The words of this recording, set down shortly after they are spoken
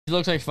He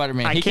looks like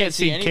Spider-Man. I can't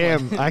see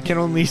Cam. I can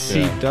only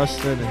see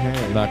Dustin and Harry.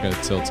 I'm not going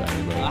to tilt to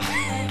anybody.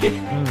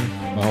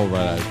 My whole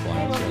right eye is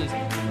blind. So.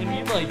 When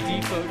you like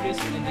defocus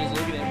and just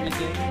look at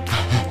everything,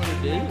 what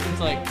it is, it's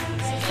like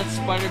that's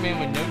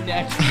Spider-Man with no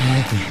neck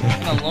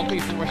and a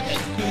lumpy forehead.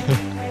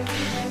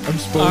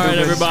 All right,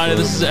 everybody,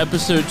 this is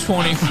episode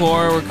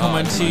 24. We're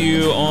coming to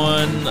you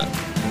on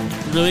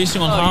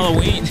releasing on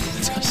Halloween.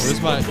 Where's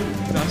my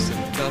Dustin?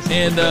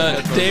 And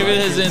David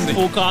is in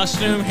full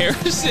costume.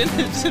 Harrison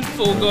is in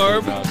full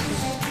garb.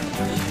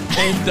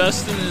 And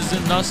Dustin is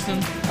in Dustin.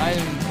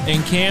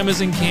 And Cam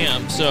is in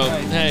Cam. So,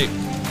 hey,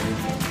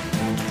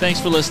 thanks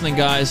for listening,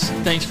 guys.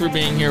 Thanks for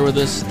being here with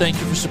us. Thank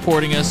you for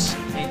supporting us.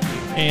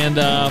 And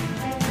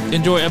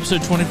enjoy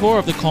episode 24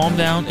 of the Calm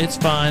Down, It's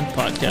Fine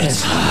podcast.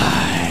 It's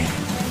fine.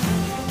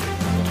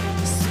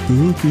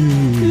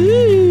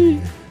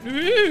 Spooky.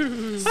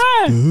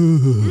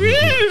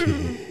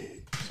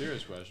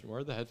 Serious question. Where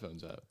are the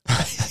headphones at?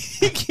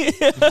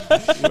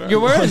 You're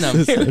wearing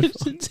them.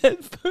 Harrison's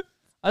headphones.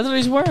 I thought he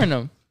was wearing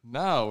them.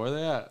 No, where are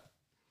they at?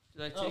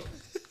 Did I take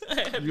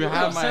You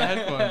have my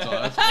headphones on.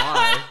 That's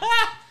why.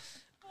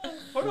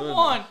 Put them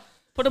on.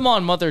 Put them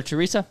on, Mother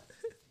Teresa.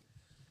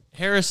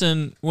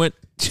 Harrison went...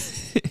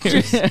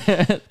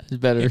 It's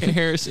better.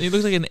 Harrison, he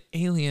looks like an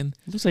alien.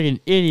 He looks like an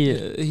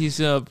idiot. He's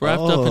wrapped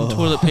up in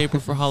toilet paper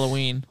for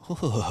Halloween.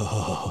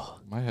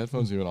 My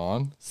headphones even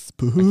on?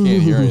 Spooky. I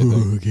can't hear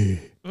anything.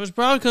 It was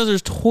probably because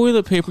there's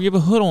toilet paper. You have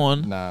a hood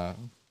on. Nah.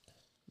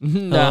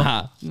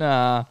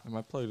 Nah. Am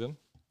I plugged in?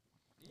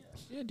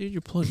 Yeah, dude, you're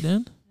plugged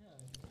in.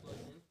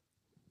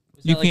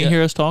 You can't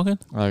hear us talking?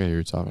 I can hear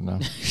you talking now.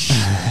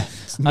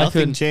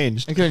 Nothing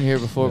changed. I couldn't hear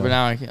before, but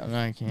now I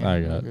can't.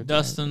 I got it.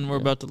 Dustin, we're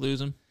about to lose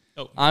him.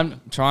 Oh, I'm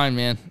trying,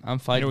 man. I'm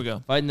fighting. Here we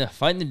go.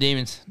 Fighting the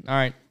demons. All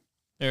right.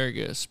 There we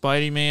go.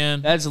 Spidey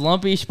Man. That's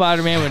lumpy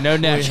Spider-Man with no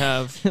neck.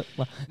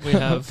 We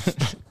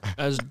have,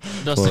 as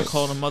Dustin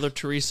called him, Mother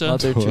Teresa.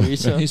 Mother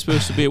Teresa. He's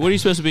supposed to be. What are you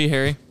supposed to be,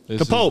 Harry? This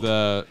is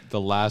the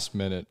last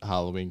minute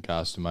Halloween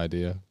costume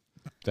idea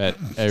that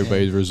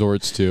everybody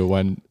resorts to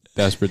when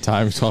desperate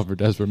times call for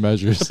desperate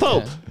measures. The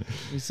Pope. Yeah.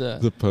 He's,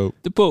 the Pope.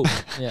 The Pope.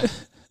 Yeah.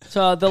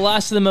 So the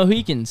last of the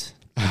Mohicans.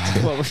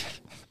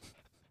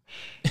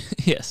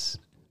 Yes.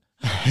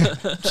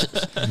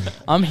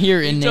 I'm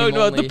here in you name talking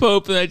about only. the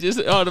Pope, and I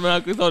just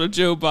automatically thought of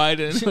Joe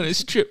Biden on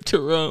his trip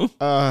to Rome.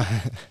 I'm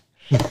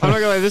not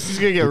gonna lie, this is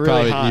gonna get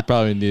really hot. He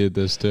probably needed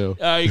this too.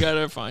 You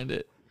gotta find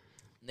it.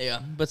 Yeah,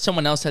 but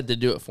someone else had to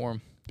do it for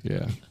him.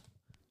 Yeah.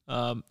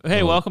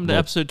 Hey, welcome to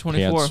episode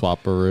 24. Can't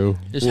swap-a-roo.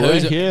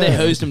 They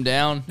hosed him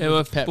down.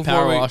 Hey,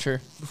 Power washer.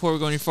 Before we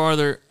go any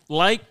farther,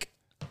 like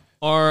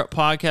our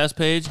podcast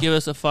page, give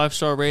us a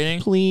 5-star rating,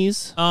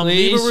 Please.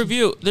 leave a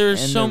review.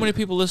 There's And so many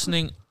people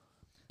listening.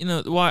 You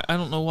know why? I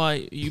don't know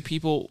why you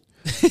people.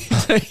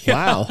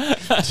 Wow.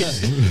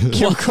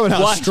 You're going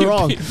out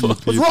strong.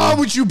 What's wrong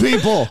with you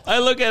people? I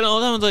look at it all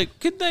the time and like,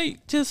 could they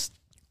just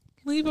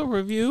leave a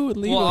review?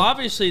 Well,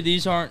 obviously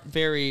these aren't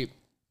they're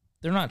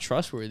not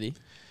trustworthy.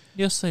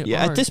 Yes, they are.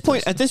 Yeah, at this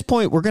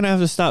point, we're gonna have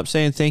to stop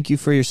saying thank you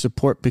for your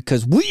support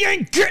because we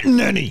ain't getting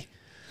any.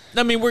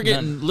 I mean, we're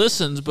getting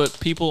listens, but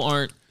people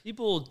aren't.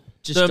 People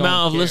just the don't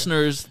amount of care.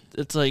 listeners.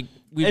 It's like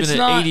we've It's been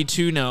not- at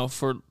 82 now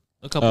for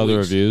a couple Oh, the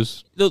weeks.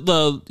 reviews?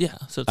 Yeah.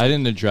 So I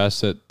didn't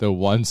address it. The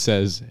one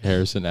says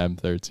Harrison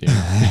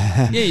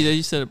M13.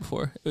 you said it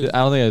before. I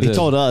don't think I did. He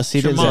told us. He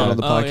Your didn't say it mom. on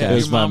the Oh, yeah. podcast. It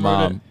was Your my mom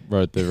wrote mom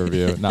wrote the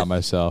review, not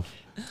myself.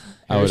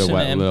 I would have Harrison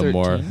went a little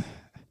more. M13.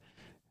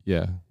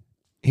 Yeah.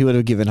 He would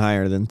have given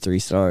higher than 3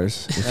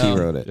 stars if he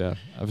wrote it. Yeah.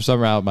 For some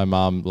reason, my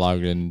mom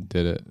logged in and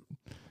did it.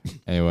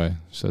 Anyway,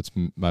 so it's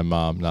my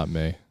mom, not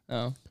me.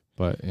 Oh.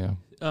 But, yeah.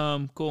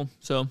 Cool.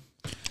 So,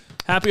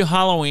 happy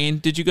Halloween.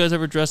 Did you guys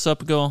ever dress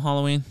up and go on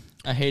Halloween?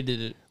 I hated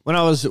it. When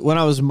I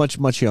was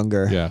much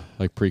younger. Yeah,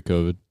 like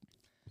pre-COVID.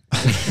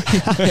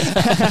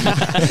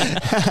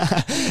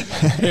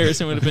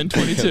 Harrison would have been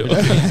 22.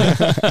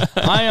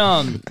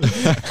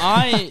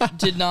 I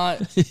did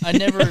not. I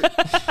never.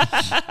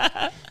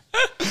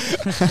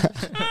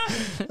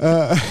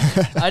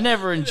 I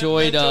never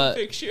enjoyed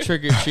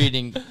trick or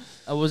treating.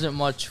 I wasn't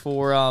much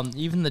for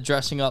even the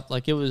dressing up.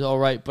 Like it was all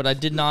right, but I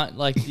did not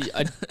like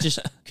I just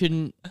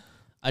couldn't.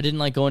 I didn't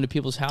like going to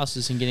people's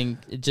houses and getting.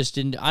 It just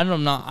didn't. I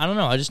don't know.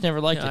 I just never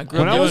liked it. I grew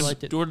When I up was-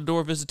 doing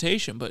door-to-door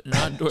visitation, but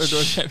not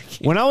door-to-door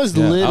trafficking. When I was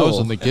I little, was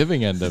on the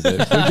giving end of it.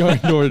 We're going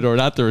door to door,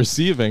 not the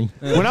receiving.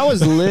 when I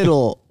was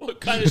little,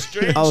 What kind of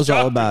strange I was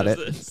all job about is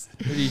it. this?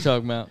 What are you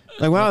talking about?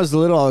 like when I was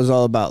little, I was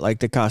all about like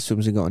the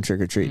costumes and going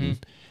trick or treating.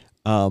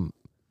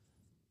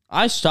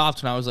 I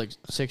stopped when I was like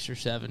 6 or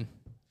 7,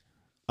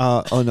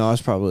 Oh no, I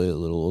was probably a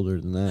little older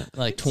than that.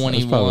 like That's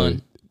 21.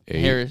 probably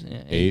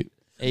eight.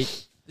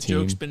 Eight. The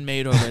joke's been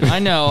made already. I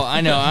know.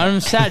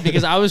 I'm sad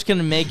because I was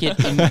gonna make it,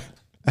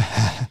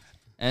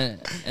 and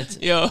it's.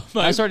 Yo,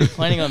 I started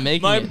planning on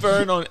making my it.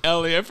 burn on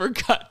Ellie. I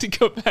forgot to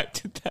go back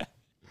to that.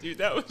 Dude,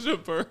 that was a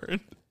burn.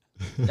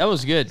 That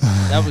was good.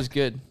 That was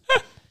good.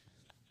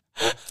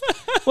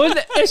 Well,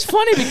 it's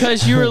funny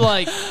because you were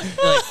like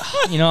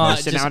you know, I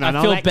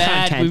feel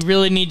bad. Content. We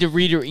really need to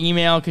read her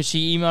email because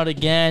she emailed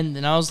again.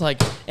 And I was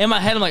like, in my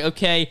head, I'm like,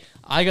 okay,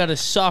 I got to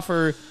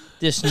suffer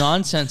this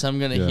nonsense I'm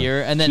going to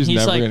hear. And then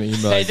he's like,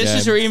 hey, this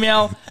is her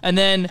email. And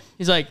then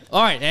he's like,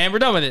 all right, and we're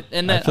done with it.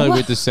 And then I feel like we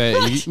have to say,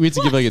 we have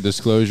to give like a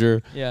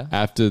disclosure. Yeah.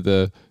 After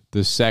the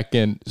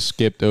second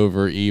skipped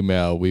over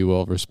email, we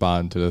will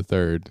respond to the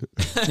third.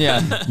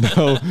 Yeah.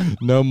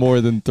 No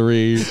more than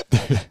 3.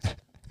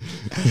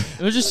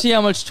 We'll just see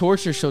how much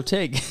torture she'll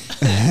take.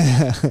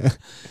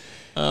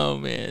 Oh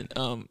man.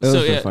 That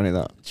was funny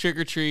though. Trick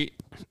or treat.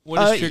 What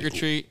does trick or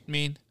treat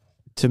mean?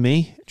 To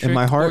me, trick in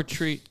my heart, or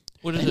treat.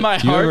 What is in it? my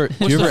heart.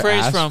 What's the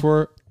phrase ask from?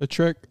 For a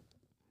trick?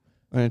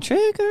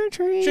 Trick or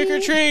treat. Trick or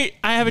treat.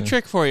 I have a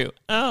trick for you.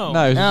 Oh.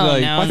 No, it's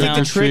like I think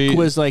the trick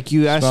was like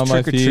you asked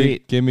trick or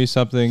treat. Give me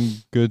something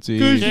good to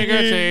eat. Trick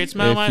or treat.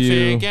 Smell my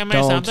feet. Give me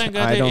something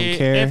good to eat.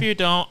 Care. If you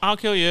don't, I'll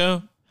kill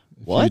you.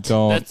 What? You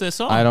don't, That's the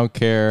song. I don't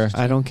care.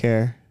 I don't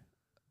care.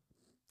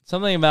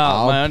 Something about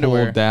I'll my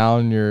underwear. pull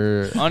down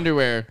your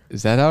underwear.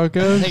 Is that how it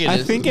goes? I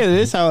think it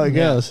is how it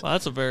goes. Well,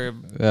 that's a very.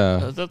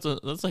 Yeah.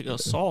 That's like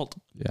assault.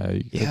 Yeah.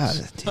 I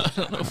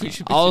don't know if we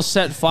should. I'll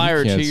set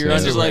fire to your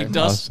This is underwear. like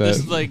This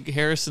is like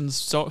Harrison's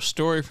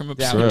story from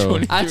episode True.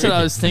 23. That's what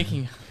I was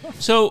thinking.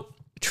 So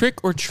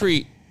trick or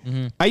treat.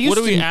 Mm-hmm. What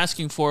are we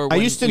asking for? I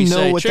used to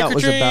know what that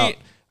was treat? about.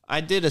 I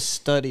did a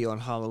study on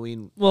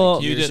Halloween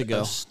years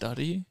ago. A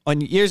study?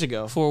 Years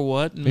ago. For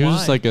what and it was why?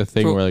 just like a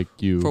thing where like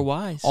you... For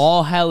why?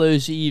 All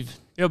Hallows Eve.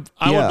 Yeah,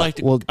 I would like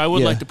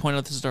to point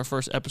out this is our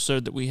first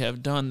episode that we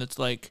have done that's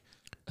like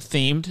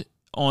themed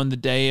on the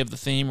day of the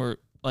theme or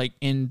like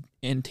in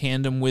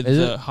tandem with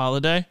the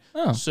holiday.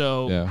 Oh.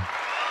 So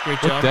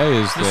great what job. Day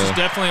is this is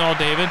definitely all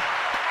David.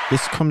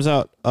 This comes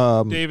out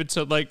David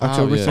said like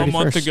October 31st. A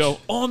month ago.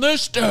 On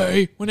this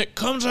day, when it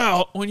comes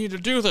out, we need to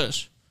do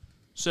this.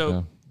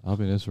 So I'll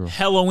be in Israel.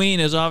 Hellaween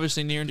is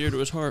obviously near and dear to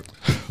his heart.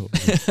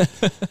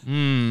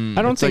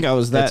 I don't think I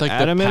was that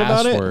adamant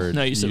about it.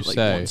 No, you said it like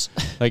once.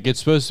 Like it's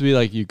supposed to be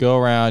like you go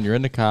around, you're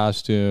in the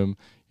costume,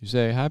 you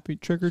say happy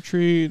trick or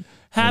treat.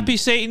 Happy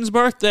Satan's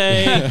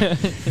birthday.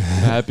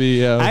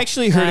 Happy. I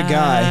actually heard a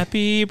guy.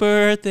 Happy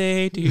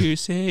birthday to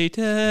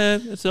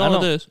Satan. That's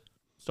all it is.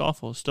 It's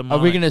awful. It's demonic.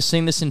 Are we going to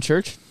sing this in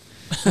church?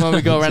 When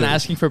we go around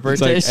asking for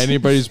birthdays? It's like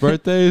anybody's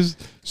birthdays.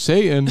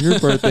 Satan, your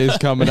birthday's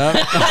coming up.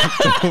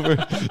 October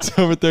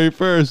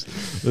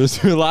 31st.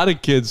 There's a lot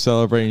of kids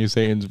celebrating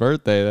Satan's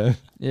birthday then.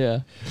 Yeah.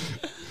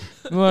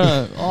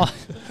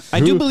 I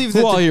do believe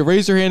that. All you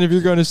raise your hand if you're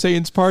going to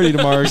Satan's party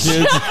tomorrow,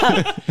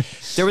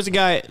 kids. There was a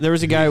guy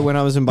when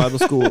I was in Bible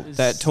school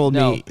that told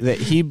me that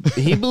he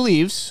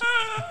believes.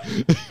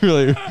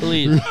 really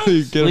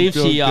believes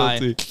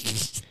guilty.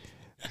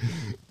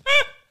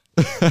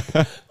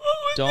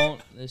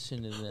 Don't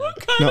listen to that.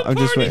 What kind of I'm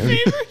just party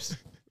waiting favors?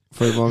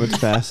 for the moment to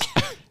pass.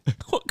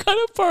 What kind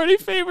of party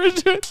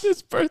favors at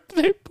this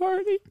birthday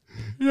party?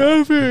 Not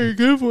a very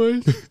good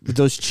one.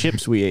 Those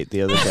chips we ate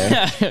the other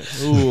day.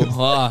 Ooh,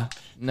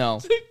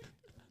 no.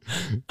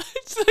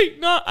 It's like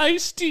not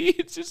iced tea.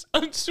 It's just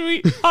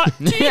unsweet hot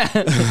tea.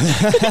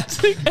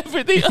 It's like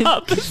everything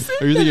opposite.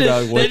 Are you thinking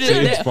about what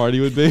Satan's party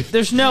would be?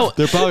 There's no.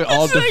 They're probably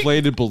all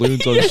deflated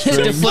balloons on strings.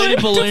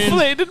 Deflated balloons.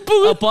 Deflated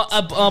balloons.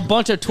 A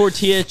bunch of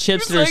tortilla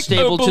chips that are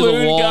stapled to the wall. A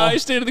balloon guy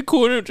standing in the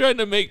corner trying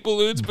to make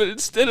balloons, but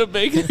instead of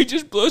making, he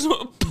just blows them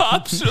up,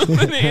 pops them,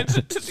 and hands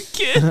it to the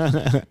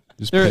kid.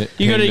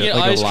 You gotta get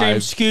like ice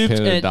cream scooped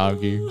and a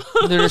donkey.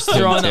 They're just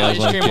throwing the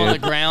ice cream on the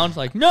ground.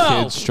 Like,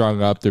 no! Kids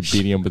strung up, they're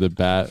beating him with a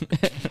bat.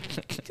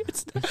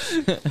 This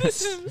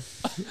is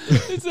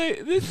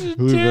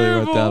Who terrible. really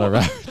went down a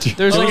rabbit?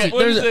 There's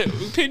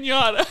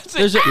pinata.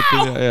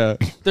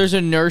 There's a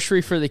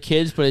nursery for the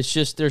kids, but there's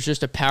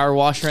just a power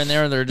washer in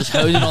there, and they're just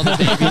hosing all the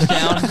babies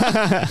down.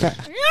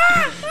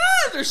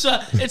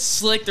 It's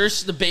slick.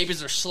 The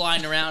babies are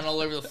sliding around all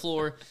over the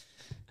floor.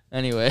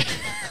 Anyway.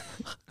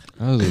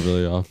 That was a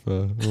really off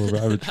little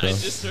rabbit trail. I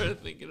just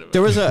started thinking about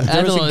There was a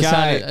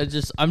guy.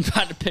 I'm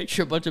trying to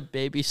picture a bunch of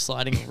babies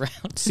sliding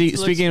around. See,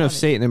 speaking of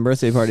Satan and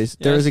birthday parties,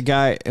 there was a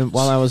guy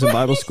while I was in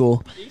Bible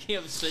school. Speaking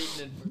of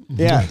Satan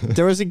Yeah,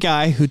 there was a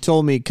guy who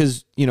told me,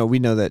 because we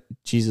know that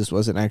Jesus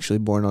wasn't actually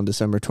born on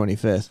December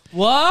 25th.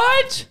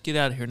 What? Get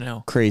out of here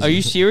now. Crazy. Are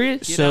you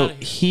serious? Get So out of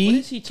here. What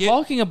is he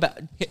talking about?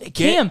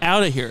 Get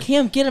out of here.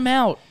 Cam, get him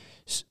out.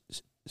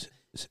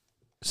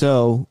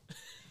 So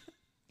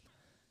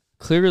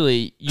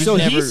clearly, you've So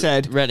he never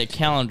said- read a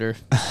calendar.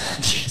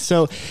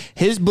 so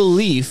his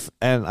belief,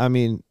 and I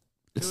mean, Who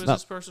it's is not.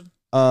 this person?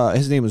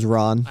 His name was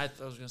Ron. I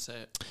was going to say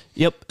it.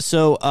 Yep.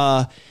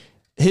 So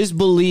his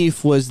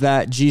belief was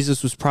that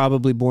Jesus was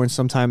probably born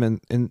sometime in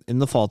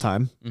the fall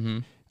time. Mm-hmm.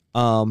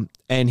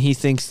 And he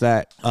thinks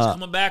that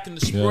Coming back in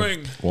the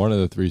spring. One of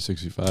the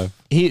 365.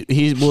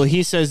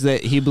 he says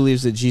that he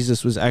believes that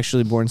Jesus was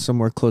actually born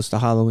somewhere close to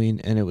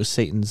Halloween, and it was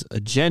Satan's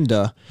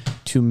agenda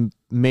to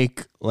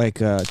make I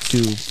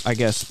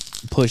guess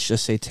push a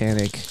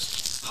satanic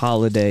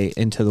holiday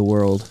into the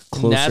world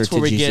closer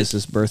to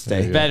Jesus'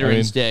 birthday.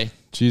 Veterans Day.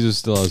 Jesus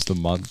still has the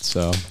month,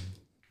 so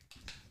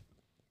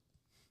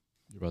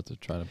about to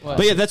try to.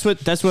 But yeah, that's what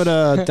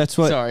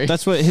Sorry.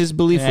 that's what his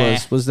belief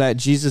was that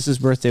Jesus'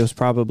 birthday was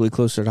probably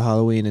closer to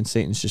Halloween, and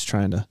Satan's just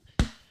trying to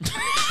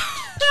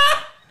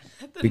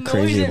be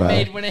crazy about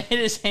it. When it hit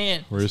his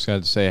hand. We're just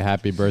going to say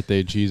happy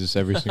birthday, Jesus,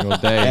 every single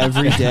day.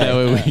 Every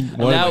day.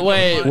 That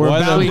way, we're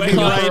about to be right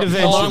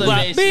all eventually.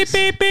 the bases.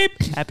 Beep, beep,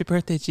 beep. Happy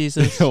birthday,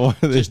 Jesus.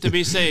 Just to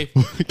be safe.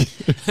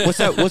 What's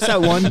that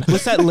one?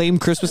 What's that lame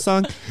Christmas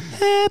song?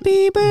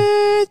 Happy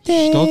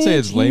birthday. Don't say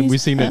it's lame. We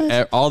sing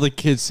it. All the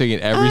kids sing it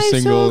every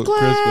single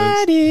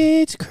Christmas.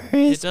 It's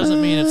Christmas. It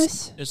doesn't mean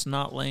it's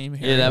not lame.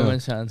 Harry. Yeah, that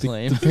one sounds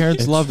lame. The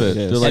parents love it.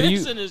 They're like,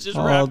 Samson is just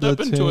wrapped up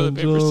in toilet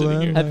paper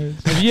sitting here.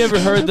 Have you ever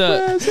heard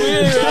the?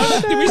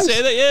 Did we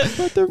say that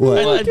yet? What?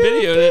 I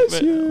videoed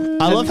it.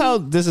 But I love how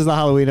this is the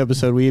Halloween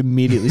episode. We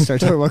immediately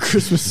start talking about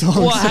Christmas songs.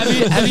 Well,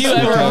 have you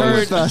ever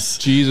heard?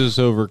 Jesus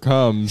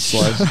overcomes,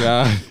 bless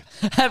God.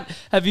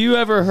 Have you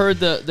ever heard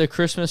the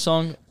Christmas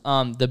song?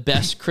 The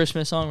best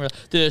Christmas song.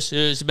 This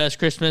is the best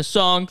Christmas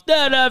song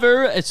that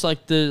ever. It's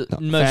like the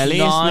most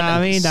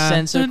Feliz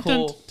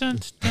nonsensical.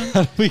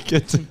 How do we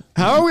get to?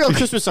 How are we on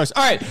Christmas songs?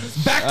 All right,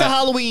 back to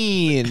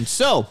Halloween.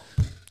 So,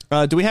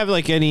 do we have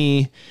like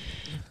any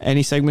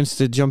segments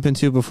to jump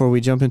into before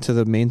we jump into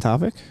the main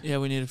topic? yeah,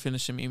 we need to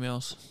finish some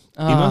emails.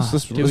 Emails?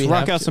 Let's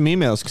rock out some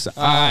emails.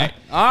 All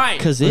right.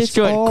 Because Let's it's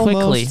do it almost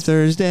quickly.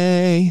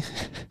 Thursday.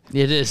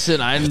 It is,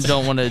 and I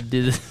don't want to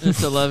do this.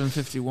 It's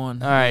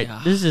 11:51. All right,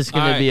 Yeah. this is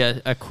going All to be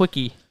a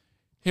quickie.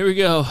 Here we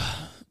go.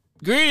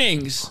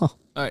 Greetings. All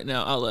right,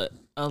 now I'll let.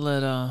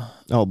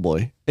 Oh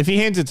boy! If he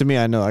hands it to me,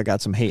 I know I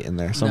got some hate in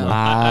there No, somewhere.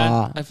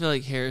 I feel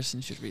like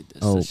Harrison should read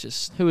this. Oh. It's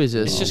just Who is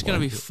this? it's just gonna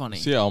be funny.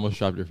 See, I almost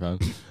dropped your phone.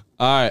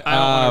 All right. I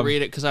don't want to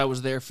read it because I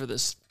was there for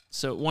this.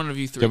 So one of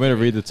you three. Do you want me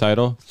to read the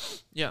title?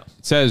 Yeah.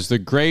 It says, The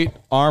Great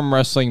Arm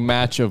Wrestling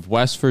Match of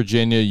West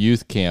Virginia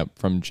Youth Camp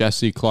from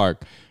Jesse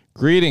Clark.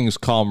 Greetings,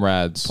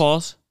 comrades.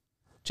 Pause.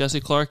 Jesse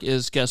Clark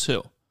is guess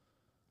who?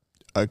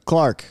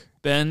 Clark.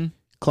 Ben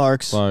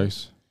Clark's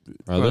Clark's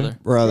brother.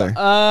 brother.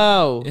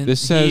 Oh, And This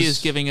says- he is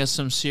giving us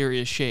some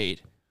serious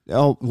shade.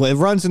 Oh, well, it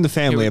runs in the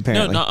family,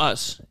 apparently. No, not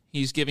us.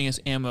 He's giving us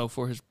ammo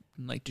for his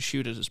to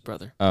shoot at his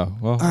brother. Oh,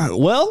 well, All right,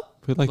 well,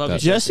 we like Love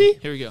that. you, Jesse?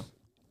 Here we go.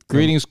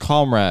 Greetings,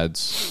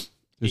 comrades.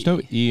 There's no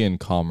E in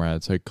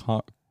comrades. Like,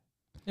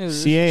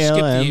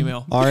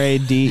 email.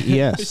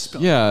 CALMRADES.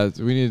 yeah,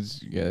 we need.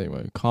 Yeah,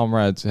 anyway,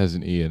 comrades has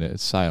an E in it.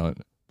 It's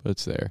silent, but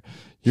it's there.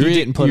 He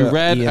didn't put you a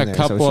read E in a there,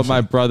 couple so of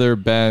my brother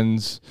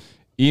Ben's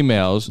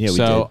emails, Yeah, we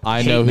so did.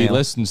 I Hate know he mail.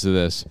 listens to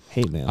this.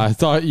 Hate mail. I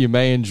thought you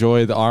may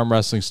enjoy the arm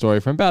wrestling story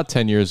from about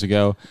 10 years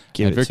ago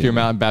Give at it to Victory me.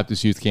 Mountain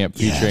Baptist Youth Camp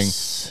featuring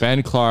Yes.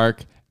 Ben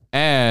Clark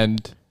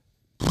and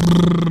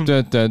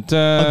dun, dun,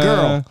 dun. A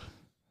girl.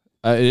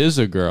 It is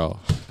a girl.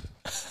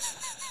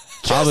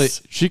 Probably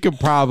she could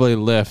probably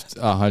lift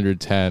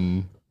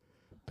 110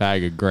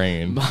 bag of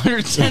grain.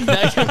 110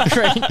 bag of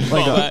grain.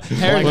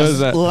 What is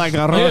that? Like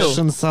a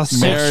Russian sausage.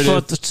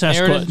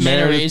 Meredith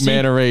Meredith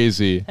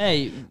Manarazi.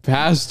 Hey,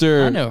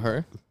 Pastor I know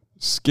her.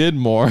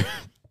 Skidmore.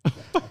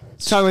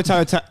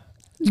 Time.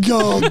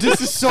 Go!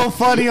 This is so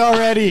funny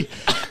already.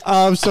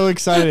 I'm so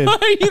excited. Why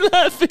are you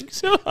laughing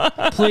so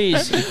hard?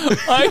 Please,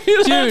 Are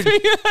you Dude.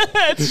 laughing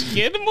at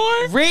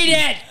Skidmore? read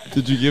it.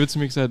 Did you give it to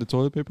me because I had the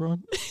toilet paper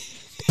on?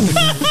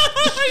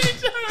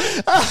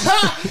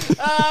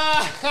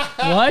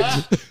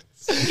 What?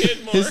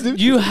 Skidmore.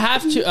 You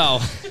have to. Oh,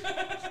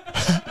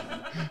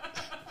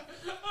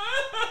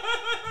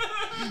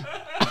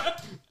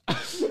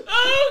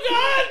 Oh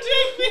God,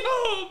 take me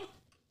home.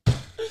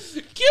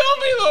 Kill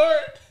me,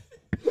 Lord.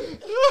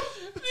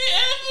 The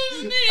end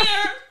is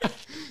near.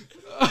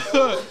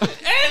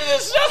 End the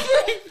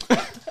suffering.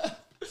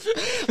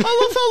 I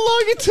love how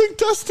long it took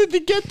Dustin to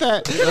get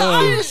that. Kill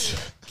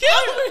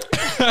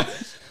me.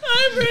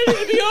 I'm ready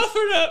to be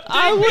offered up.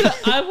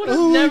 I would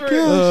have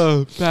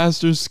never.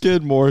 Pastor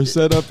Skidmore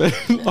set up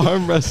an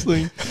arm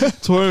wrestling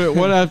tournament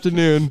one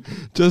afternoon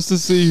just to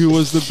see who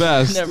was the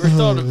best. Never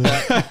thought of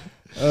that.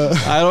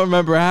 I don't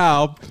remember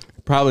how,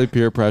 probably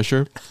peer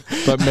pressure,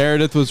 but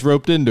Meredith was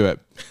roped into it.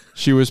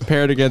 She was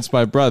paired against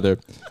my brother.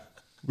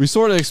 We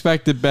sort of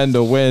expected Ben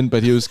to win,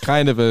 but he was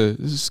kind of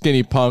a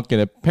skinny punk,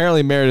 and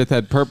apparently Meredith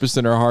had purpose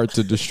in her heart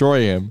to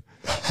destroy him.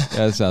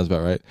 Yeah, that sounds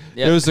about right.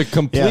 Yep. It was a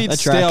complete that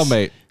tracks.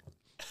 stalemate.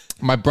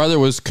 My brother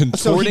was So he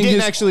contorting didn't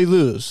his... actually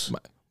lose.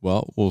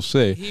 Well, we'll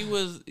see. He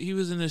was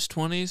in his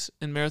 20s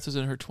and Meredith was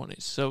in her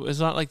 20s. So it's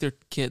not like they're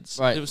kids.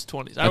 Right. It was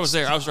 20s. I was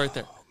there. I was right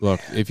there. Look,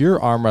 if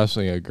you're arm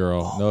wrestling a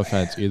girl, no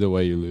offense, either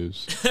way you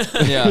lose.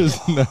 Yeah.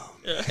 No.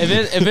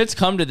 If it's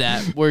come to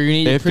that where you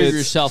need to If prove it's-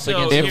 yourself so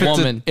against If a it's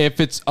woman, if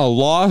it's a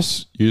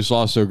loss, you just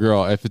lost to a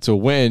girl. If it's a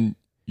win,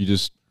 you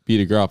just beat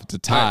a girl. If it's a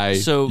tie, Alright,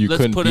 so you let's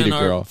couldn't put beat in a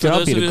girl. For I'll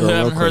those beat of a you girl who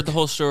real haven't heard quick. the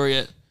whole story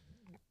yet,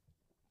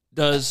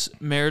 does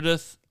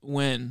Meredith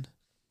win?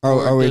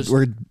 Are we? does-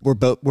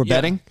 We're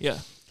betting. Yeah.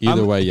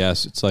 Either way,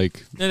 yes. It's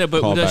like No,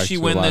 but Call does back she to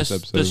the win last this?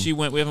 episode. Does she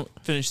win? We haven't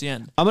finished the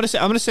end. I'm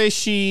gonna say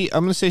she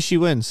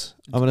wins.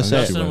 I'm gonna say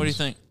She Justin, wins. what do you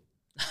think?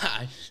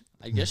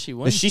 I guess she But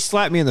wins. she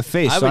slapped me in the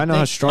face, I so I would know how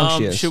think- strong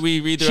she is. Should we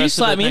read the She rest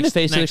slapped of me in the next-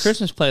 face at the next-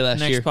 Christmas play last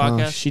next year.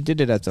 podcast? She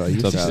did it at the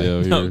youth It's up to rally.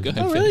 you. No, You're- go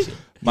ahead. Oh, really?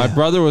 My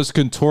brother was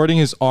contorting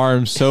his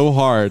arm so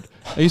hard.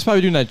 He's probably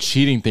doing that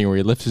cheating thing where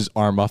he lifts his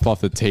arm up off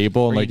the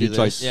table and Or like you he's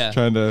do like this. Yeah.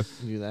 trying to.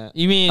 Do that.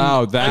 You mean?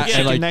 Oh, that Again,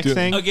 and like neck do-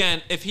 thing?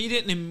 Again, if he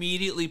didn't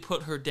immediately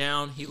put her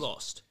down, he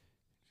lost.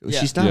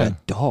 She's not Yeah. a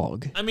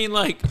dog. I mean,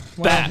 like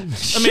that.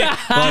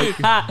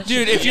 I mean,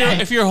 dude,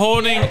 if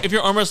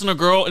you're arm wrestling a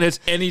girl and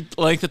it's any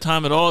length of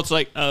time at all, it's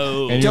like,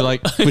 oh, And you're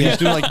like, but he's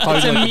doing like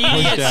probably like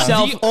immediate push down.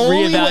 self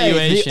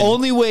reevaluation. The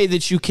only way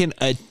that you can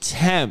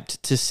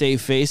attempt to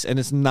save face, and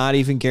it's not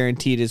even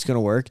guaranteed it's going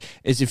to work,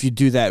 is if you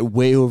do that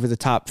way over the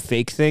top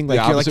fake thing. Like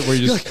The you're like, opposite where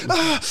you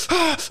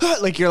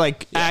just like you're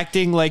like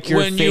acting like you're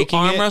when you faking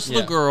arm it. wrestle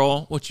a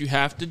girl, what you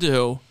have to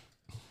do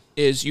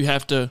is you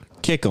have to,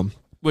 Kick them.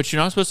 which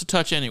you're not supposed to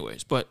touch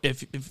anyways. But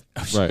if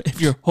Right. if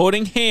you're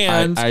holding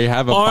hands, I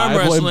have a arm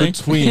Bible in wrestling,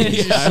 between.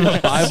 I have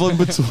a Bible in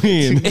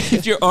between.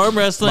 if you're arm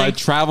wrestling, My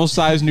travel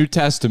size New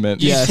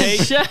Testament. you Yes.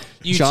 take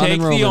you John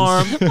take and the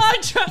arm.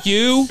 Romans.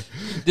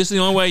 This is the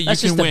only way you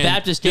That's can just the win.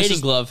 Baptist This dating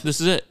is- glove.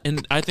 This is it.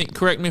 And I think,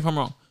 correct me if I'm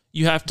wrong.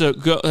 You have to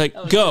go That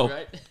was go, good,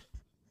 right?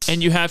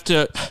 and you have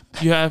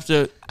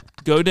to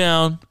go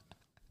down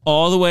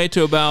all the way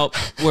to about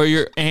where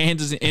your hand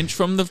is an inch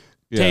from the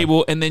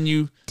table, and then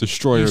you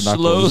Destroy your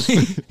knuckles.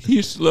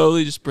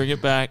 slowly just bring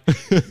it back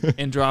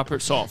and drop her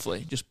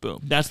softly. Just boom.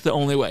 That's the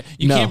only way.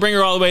 You No. can't bring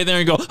her all the way there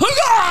and go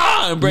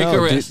 "Hoo-yah!" and break her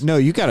Dude, wrist. no,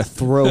 you got to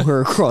throw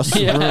her across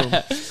the room.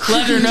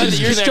 Let her know that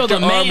you're still the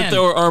Connect her arm man. and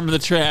throw her arm in the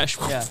trash.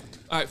 Yeah.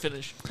 All right,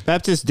 finish.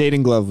 Baptist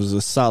dating glove was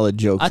a solid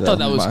joke. I thought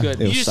though. that was good.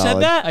 It You was just solid.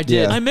 said that? I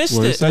did. Yeah. I missed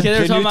What it. is that? Yeah, they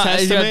were The talking New about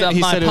Testament, he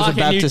my said it was a pocket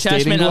New Baptist dating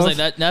Testament. I was glove.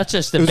 like, that's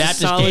just the It was a Baptist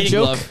solid dating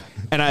joke, glove.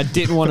 and I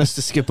didn't want us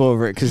to skip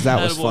over it because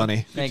that was Attaboy. funny.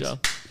 Good Thanks.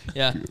 job.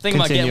 Yeah, think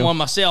about getting Continue. one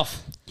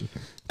myself.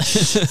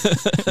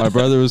 My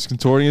brother was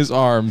contorting his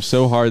arm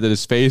so hard that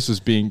his face was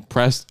being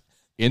pressed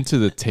into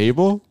the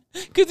table.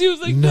 Because he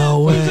was like,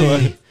 No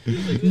way.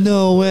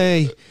 No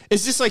way.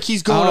 Is this like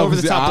he's going over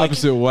the top? Like,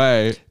 opposite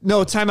way.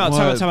 no, time out.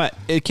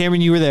 What?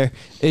 Cameron, you were there.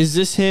 Is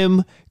this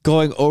him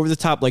going over the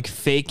top, like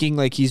faking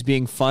like he's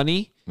being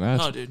funny?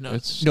 That's, No, dude, no.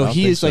 that's- No, I don't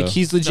he think is like so.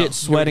 he's legit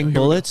sweating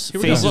bullets. Here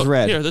we go. Face is Look,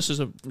 red. Here, this is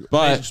a amazing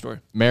But story.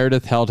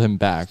 Meredith held him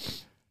back.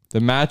 The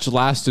match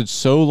lasted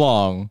so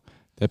long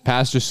that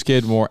Pastor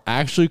Skidmore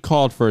actually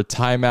called for a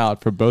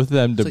timeout for both of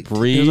them to It was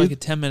breathe like a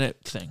 10-minute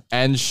thing.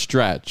 and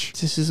stretch.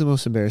 This is the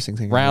most embarrassing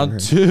thing. I've Round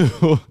ever heard.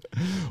 2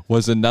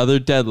 was another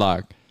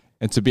deadlock.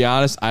 And to be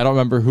honest, I don't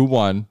remember who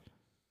won.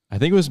 I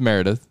think it was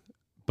Meredith,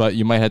 but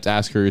you might have to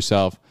ask her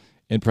yourself.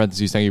 In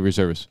parentheses, thank you for your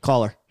service.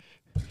 Caller.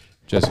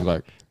 Jessica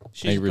Clark.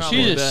 Thank you for your probably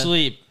She's service. bad.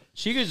 asleep.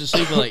 She goes to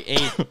sleep at like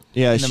 8.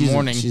 Yeah, the she's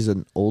morning. she's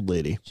an old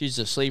lady. She's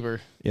a sleeper.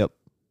 Yep.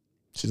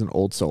 She's an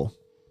old soul.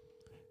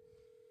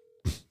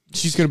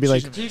 She's gonna be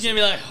like, She's gonna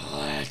be like,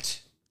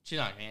 what? She's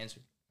not gonna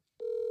answer.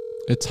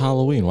 It's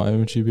Halloween. Why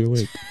wouldn't she be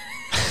awake?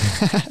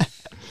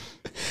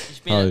 She's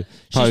being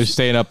Probably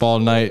staying up all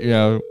night,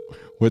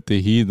 with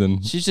the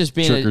heathen. she's just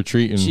being trick or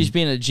treating. She's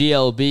being a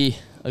GLB,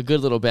 a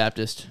good little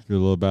Baptist. Good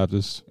little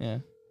Baptist. Yeah,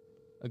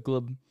 a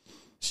glib.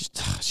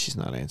 she's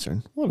not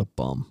answering. What a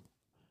bum.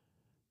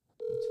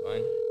 It's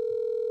fine.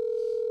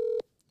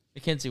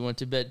 Mackenzie went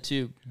to bed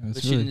too, That's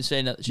but she really- didn't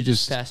say nothing. She you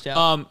just just- passed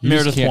out. You just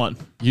Meredith can't- won.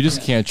 You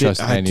just can't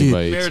trust Dude,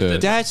 anybody Meredith- to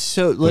That's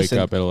so. wake Listen,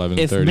 up at if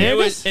 11:30. Meredith- It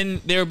was,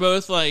 and they were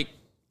both like,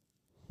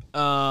 they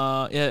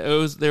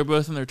were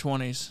both in their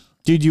 20s.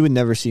 dude, you would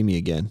never see me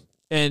again.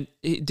 And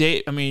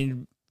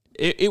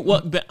it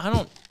was,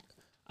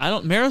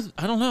 Meredith,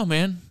 I don't know,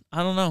 man.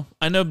 I don't know.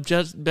 I know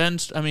Ben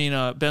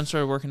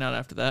started working out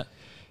after that.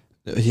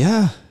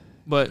 Yeah.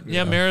 But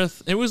yeah,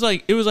 Meredith, it was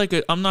like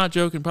I'm not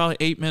joking, probably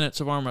 8 minutes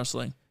of arm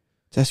wrestling.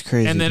 That's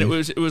crazy. And then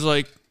dude. it was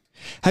like,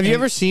 Have you and-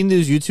 ever seen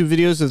those YouTube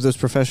videos of those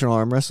professional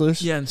arm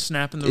wrestlers? yeah, and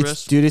snapping the It's,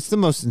 wrist. dude, it's the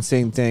most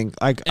insane thing.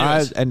 Like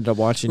Anyways, I ended up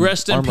watching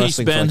rest in arm peace,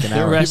 wrestling Ben. for like an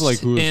hour. Rest People like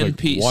who was in like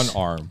peace. one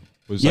arm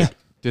was Yeah. like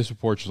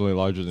disproportionately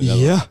larger than the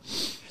other. Yeah.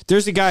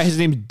 There's a guy, his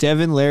name's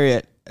Devin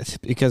Lariat,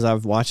 because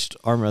I've watched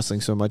arm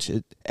wrestling so much.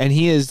 And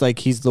he is like,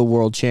 he's the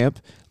world champ,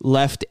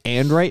 left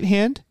and right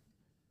hand.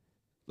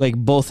 Like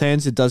both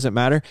hands, it doesn't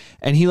matter.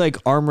 And he like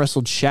arm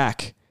wrestled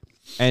Shaq.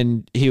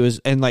 And he was,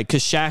 and like,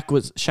 cause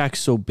Shaq's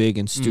so big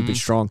and stupid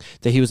strong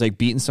that he was like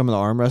beating some of the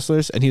arm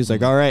wrestlers. And he was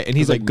like, all right. And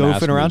he's like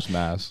goofing around.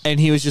 And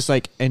he was just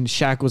like, and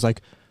Shaq was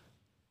like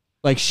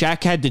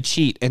Shaq had to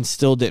cheat and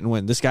still didn't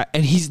win. This guy,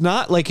 and he's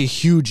not like a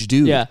huge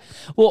dude. Yeah.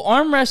 Well,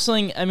 arm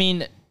wrestling, I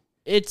mean,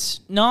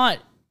 it's not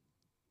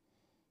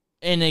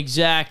an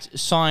exact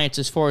science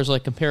as far as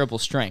like comparable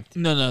strength.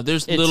 No,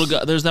 there's It's- little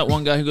guy. There's that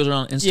one guy who goes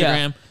around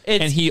Instagram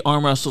it's- and he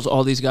arm wrestles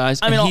all these guys.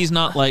 I mean, and he's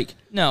not like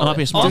no, I'm not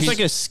being smart. There's He's-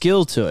 like a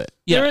skill to it.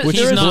 yeah, there which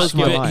is he's a not.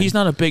 skill. But he's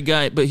not a big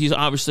guy, but he's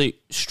obviously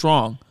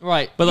strong.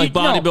 Right. But like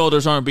No.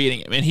 bodybuilders aren't beating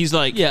him, and he's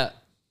like, Yeah.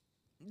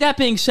 That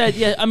being said,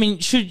 yeah, I mean,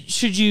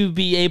 should you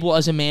be able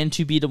as a man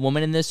to beat a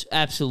woman in this?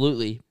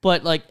 Absolutely.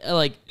 But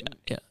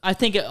yeah. I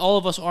think all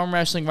of us arm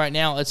wrestling right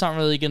now, it's not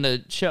really going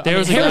to show. I'm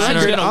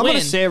going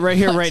to say it right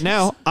here, right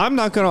now. I'm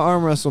not going to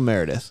arm wrestle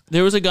Meredith.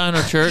 There was a guy in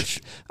our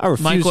church. I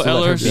refuse Michael to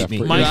let her Ellers. beat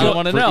me. Michael, I don't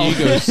want to know.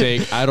 For ego's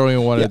sake, I don't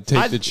even want to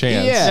take the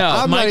chance. Yeah,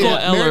 No, Michael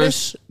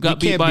Ellers got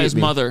beat by his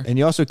mother. And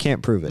you also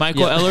can't prove it.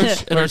 Michael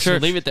Ellers in our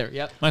church. Leave it there.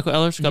 Yep. Michael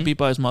Ellers got beat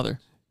by his mother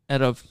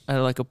at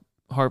like a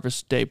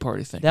Harvest Day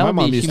party thing. That My would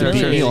mom be used to beat me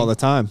humiliating. all the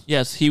time.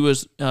 Yes, he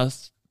was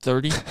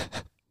 30.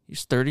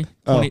 He's 30,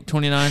 Oh.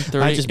 29,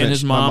 30, I just and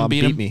his mentioned my mom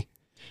beat him. me.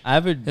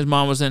 His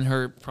mom was in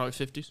her probably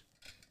 50s.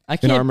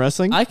 In arm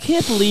wrestling? I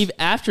can't believe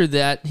after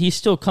that he's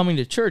still coming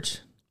to church.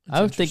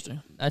 I would think.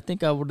 interesting. I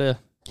think I would have.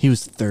 He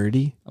was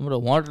 30. I would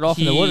have wandered off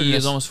in the He wilderness.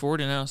 is almost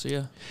 40 now, so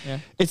yeah.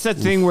 It's that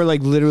thing where,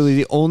 like, literally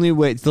the only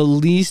way, the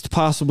least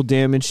possible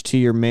damage to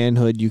your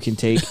manhood you can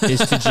take is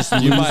to just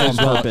lose on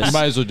purpose. You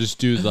might as well just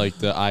do like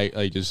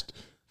just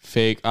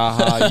fake. You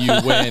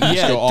win.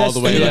 Just go all the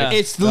way.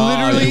 It's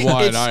literally you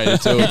won. it's, All right,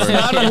 it's over. it's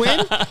not a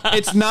win.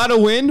 It's not a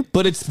win,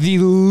 but it's the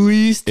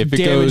least If it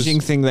damaging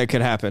goes- thing that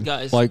could happen.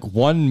 Guys, Like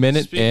 1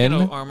 minute speaking in.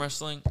 of arm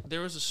wrestling, there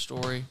was a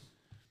story.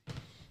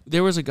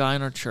 There was a guy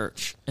in our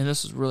church, and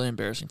this is really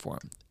embarrassing for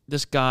him.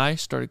 This guy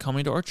started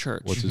coming to our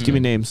church. What's his Give me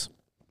name? names,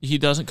 He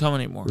doesn't come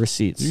anymore.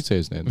 receipts. You can say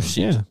his name.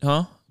 Yeah,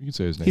 Huh? You can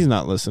say his name. he's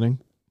not listening.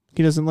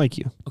 He doesn't like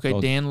you. Okay,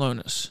 Oh. Dan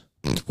Lonis.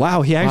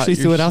 Wow, he actually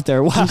you're threw it out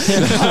there. Wow.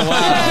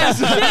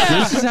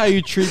 This is how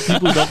you treat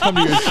people who don't come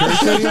to your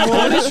church anymore.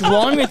 What is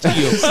wrong with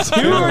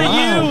you? Who are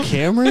Wow, you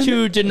Cameron?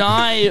 to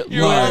deny?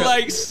 You were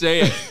like,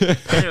 say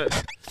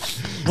it.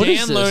 What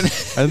is Dan this?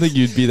 Lonis. I don't think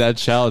you'd be that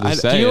child to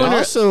say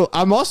it.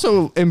 I'm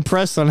also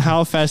impressed on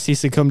how fast he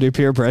succumbed to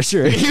peer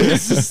pressure. He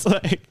was just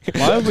like,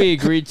 Why would we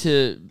agree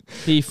to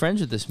be friends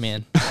with this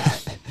man?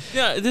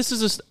 Yeah, this is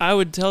just, I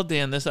would tell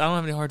Dan this. I don't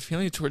have any hard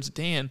feelings towards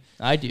Dan.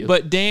 I do.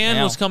 But Dan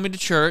Now. was coming to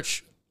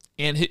church,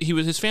 and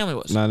his family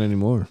was. not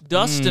anymore.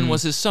 Dustin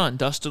was his son,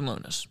 Dustin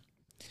Lonis.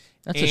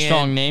 That's And a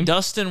strong name.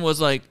 Dustin was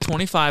like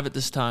 25 at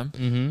this time.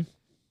 Mm-hmm.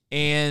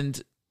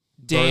 And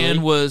Dan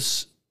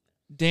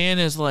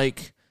is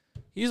like,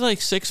 he's like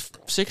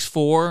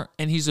 6'4",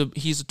 and he's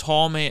a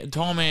tall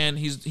man.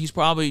 He's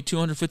probably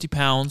 250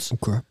 pounds.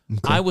 Okay.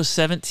 I was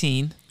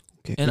 17,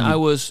 Okay. and you I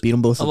was beat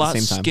them both a at lot the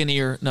same time.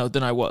 skinnier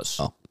than I was.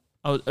 Oh.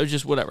 I was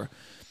just whatever.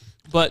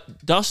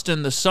 But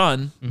Dustin, the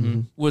son,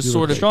 was You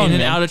sort were of strong, in and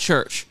man. out of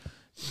church.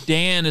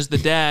 Dan is the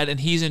dad, and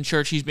he's in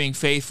church. He's being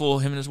faithful.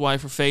 Him and his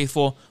wife are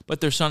faithful,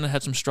 but their son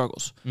had some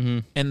struggles. Mm-hmm.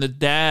 And the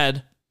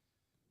dad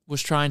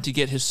was trying to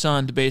get his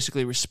son to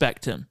basically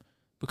respect him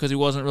because he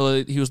was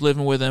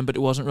living with him, but he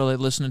wasn't really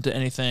listening to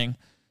anything.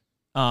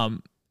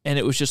 And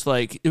it was just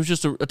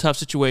a tough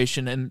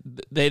situation,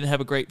 and they didn't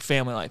have a great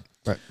family life.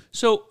 Right.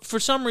 So for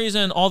some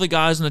reason, all the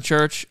guys in the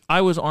church,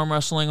 I was arm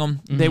wrestling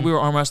them. We were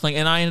arm wrestling,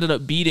 and I ended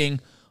up beating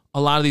a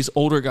lot of these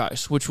older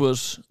guys, which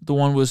was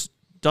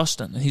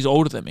Dustin, and he's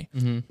older than me.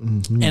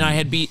 Mm-hmm. And I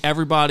had beat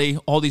everybody,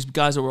 all these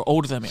guys that were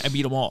older than me. I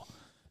beat them all,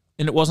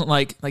 and it wasn't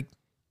like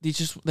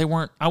they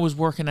weren't. I was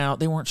working out.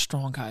 They weren't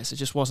strong guys. It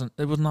just wasn't.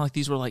 It wasn't like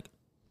these were like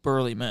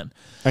burly men.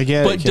 I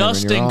get But it, Cameron,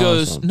 Dustin you're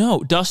goes, awesome. no.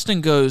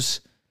 Dustin goes,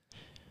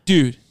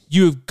 dude,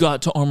 you have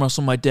got to arm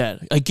wrestle my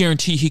dad. I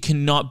guarantee he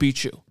cannot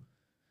beat you.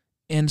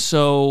 And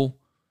so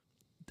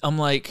I'm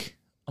like,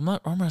 I'm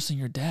not arm wrestling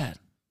your dad.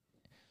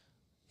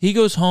 He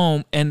goes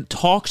home and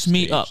talks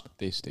me up.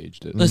 They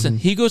staged it. Listen,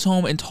 he goes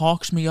home and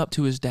talks me up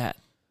to his dad.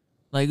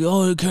 Like,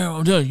 oh, Cameron,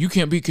 I'm telling you, you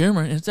can't beat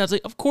Cameron. And his dad's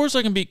like, of course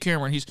I can beat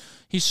Cameron.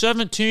 He's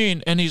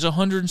 17 and he's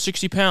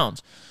 160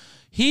 pounds.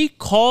 He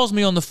calls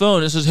me on the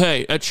phone and says,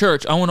 hey, at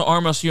church, I want to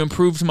arm wrestle you and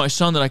prove to my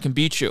son that I can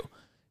beat you.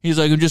 He's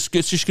like, it's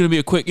just going to be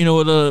a quick,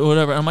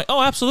 whatever. And I'm like,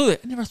 oh, absolutely.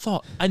 I never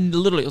thought. I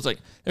literally was like,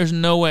 there's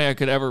no way I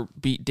could ever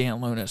beat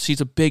Dan Lonis.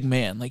 He's a big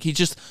man. Like, he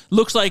just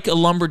looks like a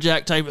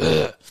lumberjack type.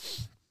 Ugh.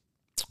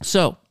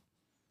 So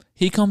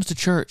he comes to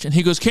church and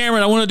he goes,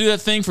 Cameron, I want to do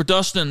that thing for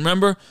Dustin.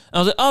 Remember? And I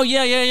was like, oh,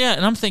 yeah.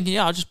 And I'm thinking,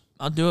 yeah,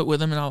 I'll do it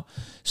with him.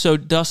 So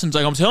Dustin's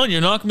like, I'm telling you,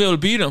 you're not going to be able to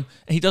beat him.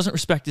 And he doesn't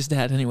respect his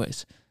dad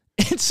anyways.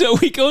 And so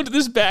we go into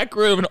this back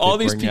room and all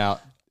these people.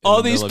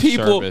 All these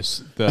people,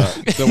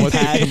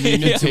 Pad,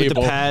 communion with the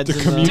table, pads the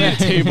and communion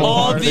table.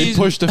 All They these-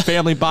 push the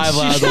family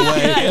Bible out of the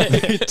way.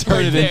 They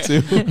turn it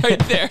into. right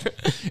there.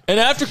 And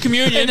after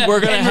communion,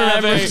 we're gonna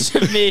have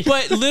a.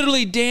 But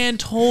literally, Dan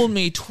told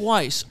me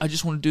twice, I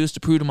just want to do this to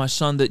prove to my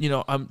son that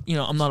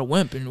I'm not a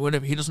wimp and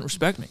whatever. He doesn't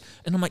respect me.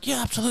 And I'm like,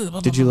 yeah, absolutely. Blah,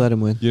 blah, Did you blah. let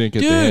him win? You didn't get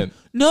the Dude, hint.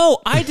 no,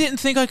 I didn't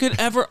think I could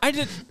ever. I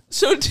didn't.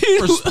 So,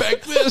 dude,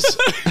 Respect this.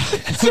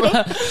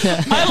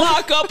 I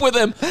lock up with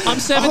him. I'm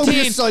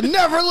 17. son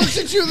never looks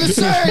at you the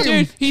same.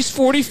 Dude, he's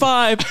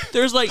 45.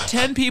 There's like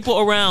 10 people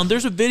around.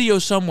 There's a video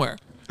somewhere.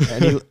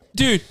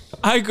 Dude,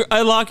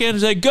 I lock in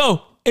and say,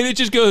 go. And it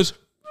just goes.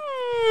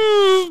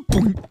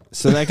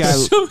 So that guy,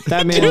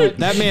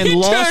 that man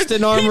lost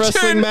an arm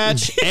wrestling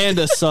match and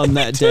a son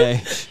that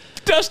day.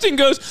 Dustin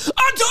goes,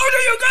 I told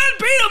you gotta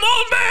beat him,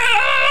 old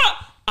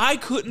man. I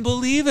couldn't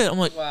believe it. I'm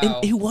like, Wow.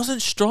 and he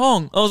wasn't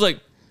strong. I was like,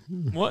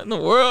 what in the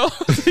world?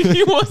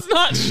 He was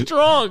not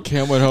strong.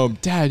 Cam went home.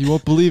 Dad, you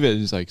won't believe it. And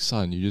he's like,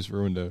 son, you just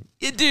ruined it.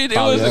 Yeah, dude, it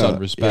was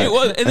respect. It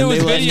was, and there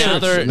was video.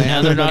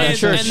 Now they're not in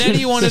church. And then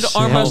he wanted to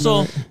arm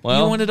wrestle.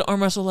 Well, he wanted to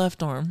arm wrestle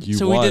left arm. You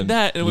we won. did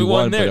that, and we You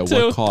won there but at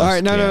too. what cost, All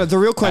right, no. Cam? The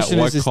real question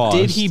At what is cost?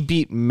 did he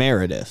beat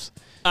Meredith?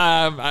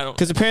 I don't.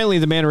 Because apparently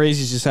the Man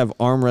Raisies just have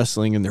arm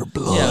wrestling in their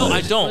blood. Yeah. No,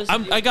 I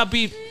don't. I got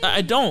beat.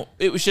 I don't.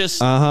 It was just.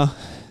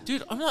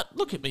 Dude, I'm not.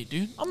 Look at me,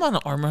 dude. I'm not an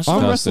arm wrestler.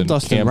 Arm wrestle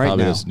Dustin Cam right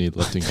probably now. doesn't need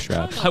lifting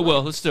straps. I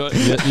will. Let's do it.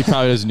 He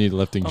probably doesn't need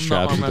lifting I'm not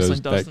straps arm with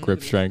wrestling that Dustin.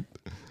 grip strength.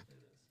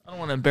 I don't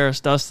want to embarrass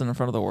Dustin in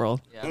front of the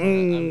world. Yeah, I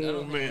don't think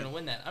I'm gonna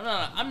win that.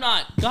 I'm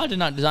not. God did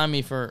not design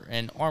me for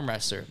an arm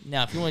wrestler.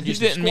 Now, if you want to do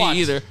You some didn't squats,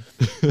 me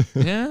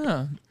either.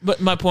 Yeah,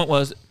 but my point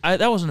was,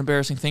 that was an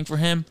embarrassing thing for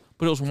him,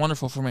 but it was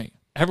wonderful for me.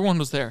 Everyone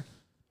was there,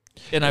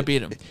 and I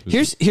beat him.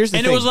 Here's the thing.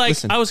 And it was like,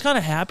 Listen. I was kind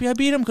of happy I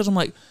beat him because I'm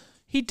like,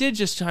 he did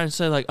just try to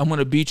say like, I'm going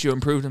to beat you and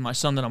prove to my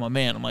son that I'm a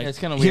man. I'm like, it's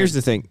kind of weird. Here's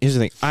the thing.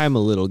 I'm a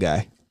little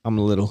guy. I'm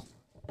a little.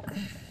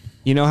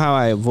 You know how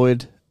I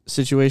avoid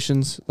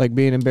situations like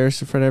being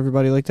embarrassed in front of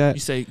everybody like that? you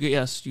say,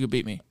 yes, you could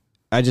beat me.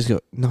 I just go,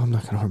 no, I'm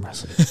not going to arm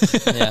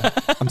wrestle. Yeah,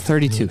 I'm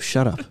 32.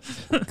 Shut up.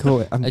 Go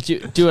away. I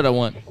do what I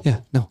want.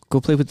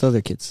 Go play with the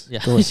other kids.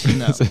 Yeah, Go away.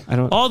 no. I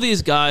don't. All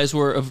these guys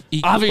were of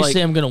equal. Obviously,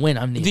 like, I'm gonna win.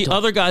 I'm the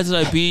other guys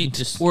that I beat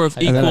Just- were of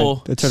And then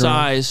equal I turn around.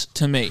 size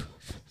to me.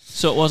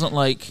 So it wasn't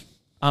like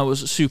I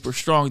was super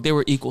strong. They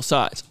were equal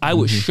size. I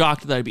was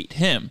shocked that I beat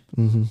him.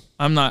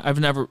 I'm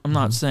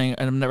not saying,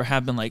 and I've never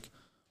have been like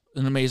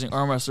an amazing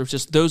arm wrestler. It's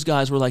just those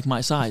guys were like my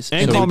size.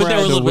 And but they were a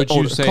comrades. little Would bit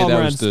you older. say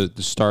Comrades. that was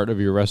the start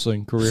of your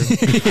wrestling career?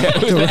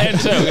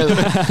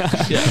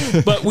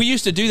 Yeah. But we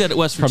used to do that at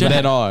West From Virginia.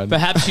 then on.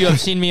 Perhaps you have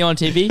seen me on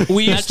TV.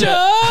 We used to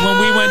when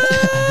we went.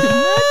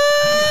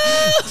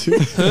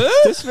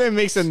 This man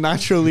makes a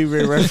Nacho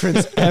Libre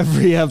reference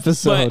every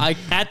episode. But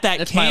at that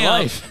That's my camp,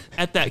 life.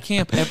 at that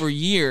camp every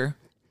year,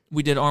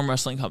 we did arm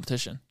wrestling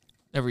competition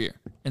every year,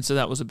 and so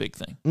that was a big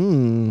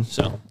thing.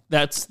 So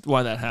that's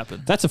why that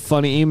happened. That's a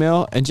funny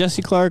email. And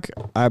Jesse Clark,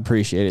 I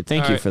appreciate it.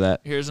 Thank All you right, for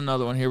that. Here's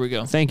another one. Here we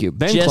go. Thank you.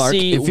 Ben Jesse Clark,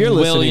 if you're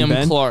William listening,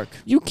 Ben, Clark.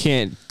 you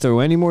can't throw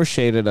any more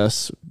shade at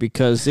us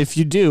because if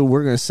you do,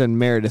 we're going to send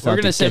Meredith We're out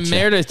gonna to send get you.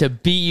 Meredith to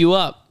beat you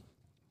up,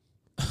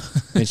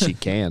 And she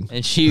can.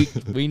 and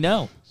we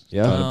know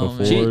Yeah. Done it Oh,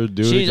 before, man.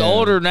 do it she's again.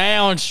 older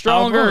now and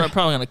stronger. I'm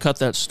probably gonna cut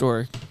that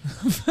story.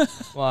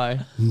 Why?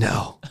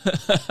 No.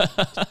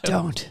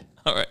 Don't.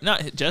 All right,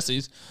 not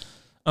Jesse's.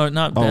 Oh,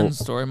 not Ben's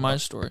story. My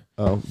story.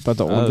 Oh, about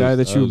the That old guy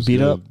was- that you was beat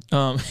good.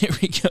 up? Here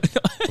we go.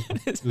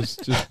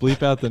 Just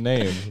bleep out the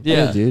name.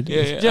 Yeah, dude.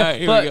 Yeah, yeah. Just, All right,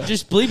 here we but go.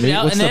 just bleep it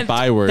out What's and the then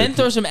byword? then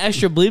throw some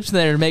extra bleeps in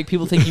there to make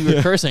people think you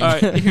were cursing. All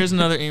right, here's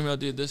another email,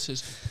 dude. This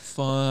is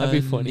fun.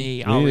 That'd be funny.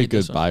 We I'll need a read good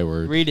this one.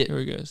 byword. Read it. Here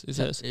we go. It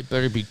says, It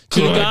better be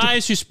to the good.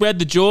 guys who spread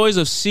the joys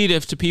of C.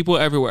 diff to people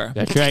everywhere.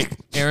 That's right.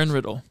 Aaron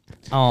Riddle.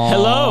 Aw.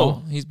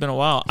 Hello. He's been a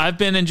while. I've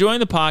been enjoying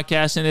the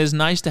podcast, and it is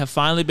nice to have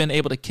finally been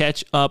able to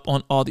catch up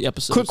on all the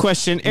episodes. Quick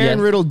question. Aaron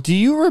Yeah. Riddle, do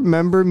you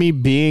remember me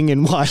being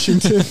in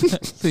Washington?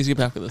 Please get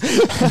back with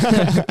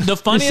us. The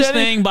funniest said it.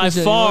 thing by You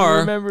said, far. "I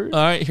remember."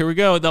 All right, here we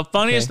go. The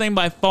funniest thing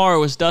by far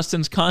was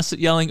Dustin's constant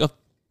yelling of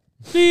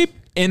beep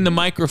in the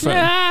microphone.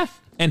 Yeah.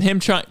 And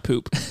him trying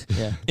poop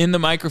Yeah. in the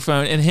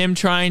microphone, and him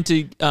trying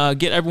to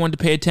get everyone to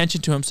pay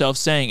attention to himself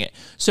saying it.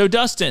 So,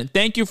 Dustin,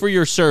 thank you for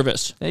your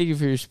service. Thank you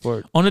for your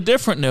support. On a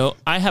different note,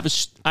 I have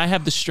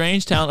the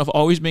strange talent of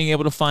always being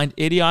able to find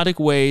idiotic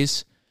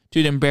ways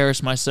to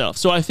embarrass myself.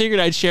 So I figured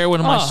I'd share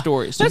one of my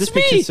stories. Would this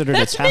be considered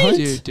a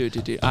talent?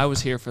 Dude. I was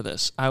here for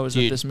this. I was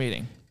at this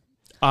meeting.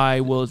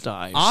 I will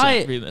die.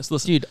 Reading this.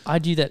 Listen. Dude, I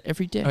do that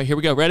every day. All right, here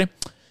we go. Ready?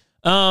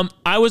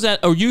 I was at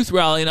a youth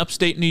rally in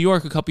upstate New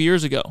York a couple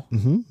years ago.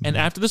 And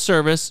after the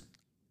service,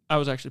 I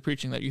was actually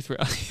preaching that youth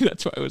rally.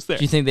 That's why I was there.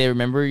 Do you think they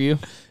remember you?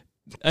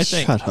 I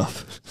think. Shut up.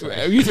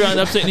 Youth rally in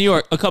upstate New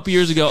York a couple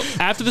years ago.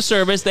 After the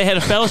service, they had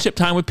a fellowship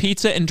time with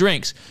pizza and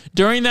drinks.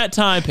 During that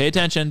time, pay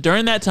attention,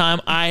 during that time,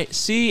 I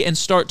see and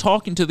start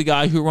talking to the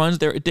guy who runs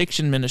their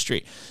addiction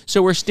ministry.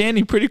 So we're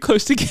standing pretty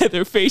close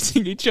together,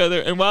 facing each other.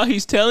 And while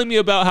he's telling me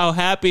about how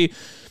happy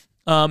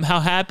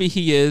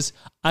he is,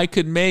 I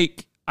could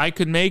make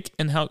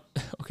and how,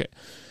 okay.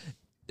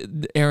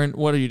 Aaron,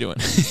 what are you doing?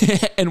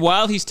 And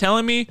while he's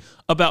telling me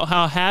about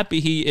how happy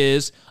he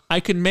is, I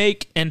can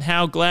make and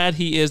how glad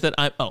he is that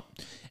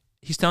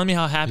he's telling me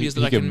how happy he is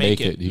that I can make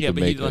it. Yeah,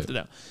 but he left it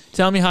out.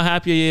 Telling me how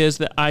happy he is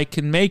that I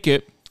can make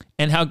it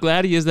and how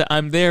glad he is that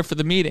I'm there for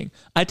the meeting.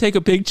 I take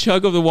a big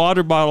chug of the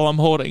water bottle I'm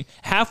holding.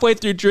 Halfway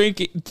through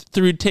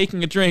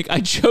taking a drink, I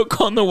choke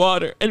on the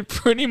water and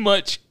pretty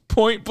much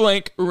point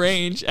blank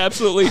range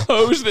absolutely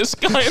hose this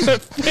guy in the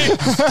face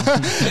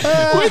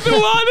with the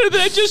water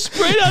that just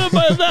sprayed out of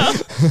my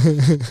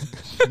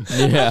mouth.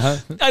 Yeah.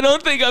 I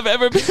don't think I've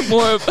ever been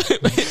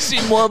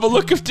seen more of a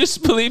look of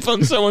disbelief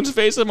on someone's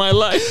face in my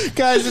life.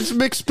 Guys, it's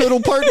Mixed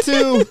Spittle Part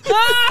 2.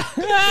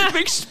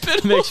 Big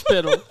spittle. Mixed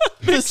spittle.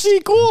 The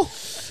sequel.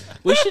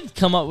 We should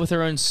come up with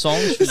our own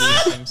songs for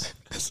these things.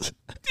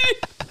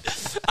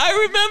 I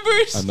remember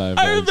I'm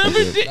not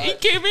invited to it. he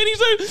came in,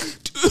 he's like,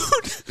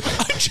 dude,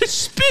 I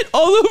just spit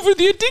all over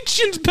the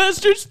addictions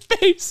pastor's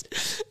face.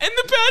 And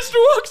the pastor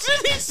walks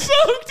in, he's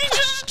soaked, he's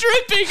just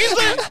dripping. He's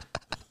like,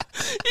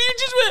 he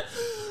just went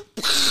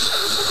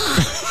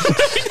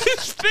in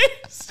his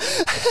face.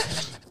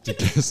 He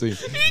just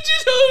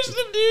hosed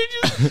him, dude,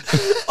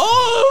 just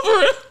all over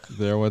him.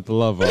 There went the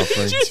love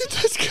offering.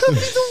 That's gotta be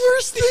the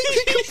worst thing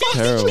you could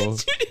Terrible.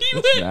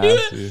 He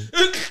Nasty.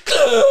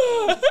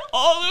 went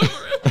all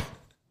over him.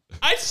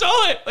 I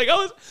saw it. Like, I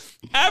was,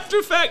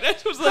 after fact, I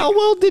was like, How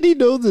well did he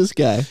know this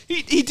guy?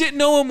 he didn't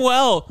know him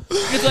well.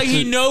 It's like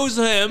he knows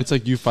him. It's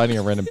like you finding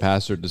a random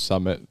pastor to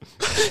Summit.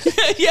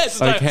 Yes.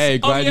 Like, hey,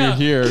 glad you're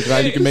here.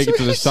 Glad you can make it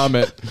to the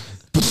Summit.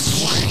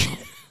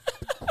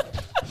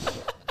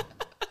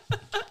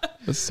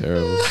 That's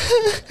terrible.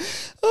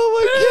 Oh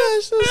my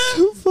gosh, that's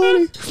so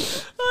funny.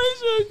 Oh,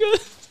 so good.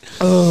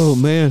 Oh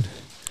man.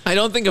 I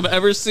don't think I've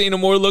ever seen a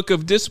more look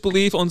of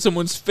disbelief on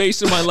someone's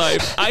face in my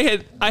life. I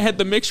had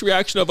the mixed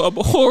reaction of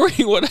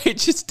abhorring what I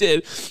just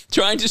did,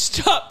 trying to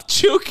stop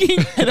choking,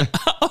 and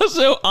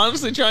also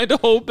honestly trying to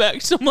hold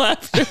back some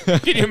laughter.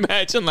 Can you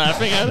imagine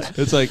laughing at it?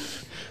 It's like,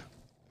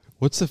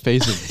 what's the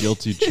face of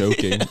guilty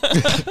choking?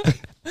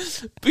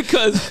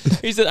 Because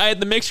he said I had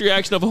the mixed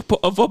reaction of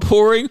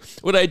abhorring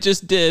what I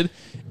just did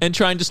and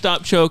trying to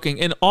stop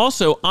choking, and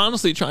also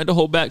honestly trying to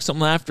hold back some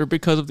laughter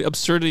because of the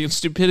absurdity and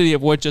stupidity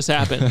of what just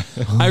happened.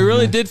 I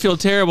really did feel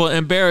terrible and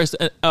embarrassed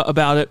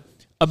about it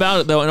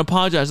though, and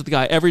apologized to the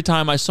guy every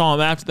time I saw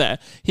him after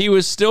that. He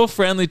was still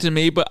friendly to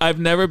me, but I've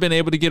never been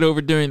able to get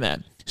over doing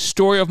that.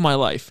 Story of my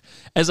life.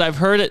 As I've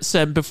heard it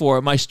said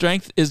before, my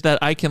strength is that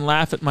I can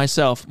laugh at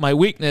myself. My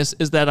weakness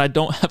is that I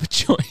don't have a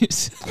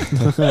choice.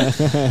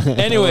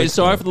 Anyway,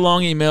 sorry for the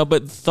long email,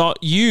 but thought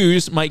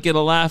yous might get a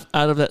laugh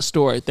out of that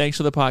story. Thanks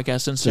for the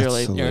podcast.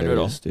 Sincerely, That's Aaron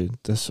Riddle. dude.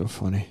 That's so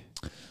funny.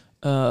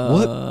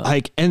 What?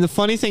 Like, and the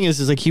funny thing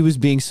is like he was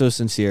being so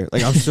sincere.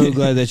 Like, I'm so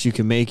glad that you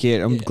can make it.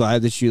 I'm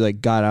glad that you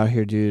like got out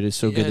here, dude. It's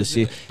so good to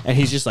see. And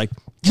he's just like,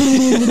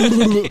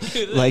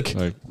 like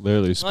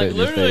literally spit in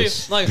your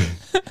face. Like,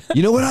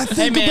 you know what I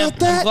think hey man, about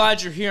that? I'm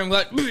glad you're here. I'm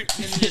glad. And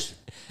just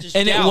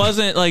And down. it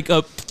wasn't like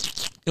a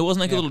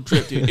little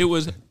drip, dude. It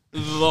was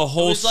the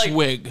whole It was like,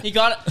 swig. He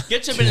got it,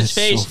 gets up in his That's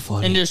so face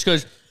funny. and just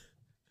goes.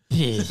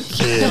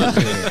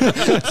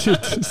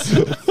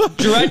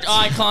 Direct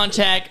eye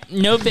contact,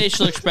 no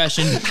facial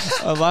expression.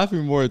 I'm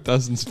laughing more at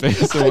Dustin's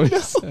face than what he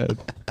said.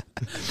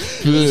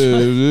 What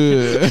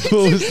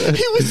was that?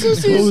 He was so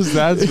serious. What was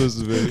that supposed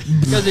to be?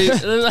 Because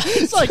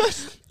it's like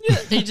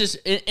he just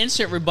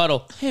instant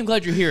rebuttal. Hey, I'm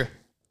glad you're here.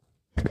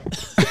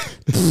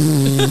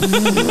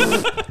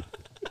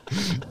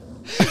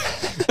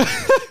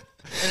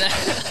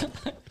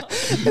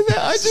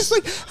 I just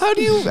like how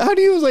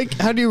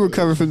do you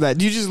recover from that?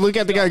 Do you just look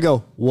at the guy and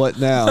go, "What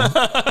now?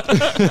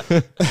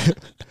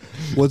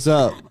 What's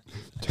up?"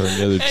 Turn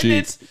the other And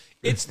cheek.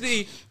 it's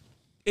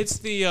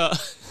the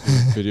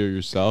Video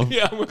yourself.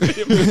 yeah,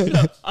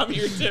 I'm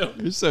here too.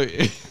 You're so.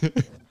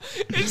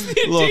 It's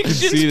the A little addictions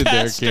conceited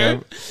there, pastor.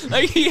 Cam.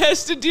 Like, he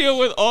has to deal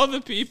with all the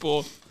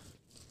people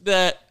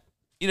that,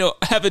 you know,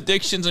 have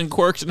addictions and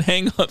quirks and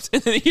hang-ups,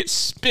 and then he gets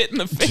spit in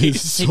the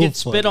face. He gets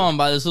spit on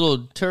by this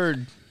little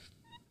turd.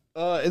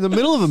 In the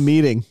middle of a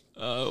meeting.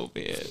 Oh,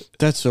 man.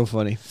 That's so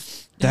funny.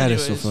 That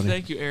is so Anyways, funny.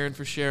 Thank you, Aaron,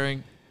 for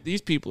sharing.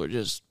 These people are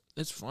just,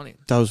 it's funny.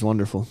 That was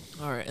wonderful.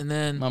 All right, and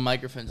then My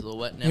microphone's a little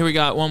wet now. here we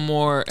got one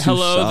more. Two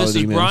Hello, this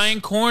solid is emails.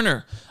 Brian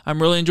Corner. I'm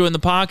really enjoying the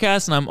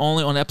podcast, and I'm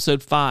only on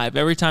episode 5.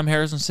 Every time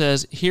Harrison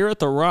says, "Here at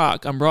The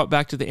Rock," I'm brought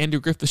back to the Andrew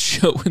Griffith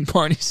show when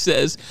Barney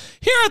says,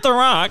 "Here at The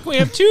Rock, we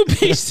have 2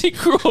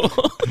 basic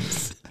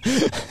rules."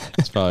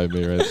 That's probably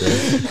me right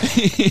there.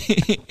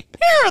 Here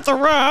at The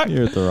Rock.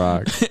 You're at the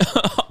Rock.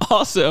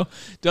 Also,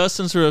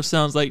 Dustin sort of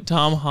sounds like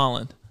Tom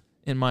Holland,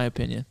 in my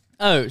opinion.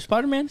 Oh,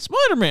 Spider-Man?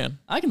 Spider-Man.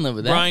 I can live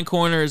with that. Brian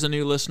Corner is a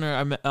new listener.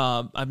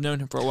 I've known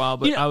him for a while,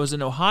 but Yeah. I was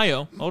in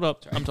Ohio. Hold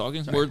up. I'm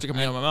talking. Words are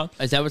coming out of my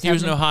mouth. Is that what's He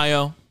was in happening?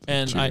 Ohio,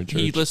 and Junior he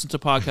church. listens to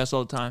podcasts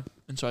all the time.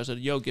 And so I said,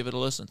 yo, give it a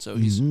listen. So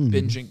he's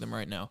binging them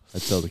right now. I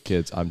tell the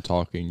kids, I'm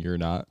talking, you're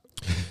not.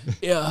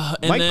 Yeah.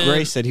 And Mike then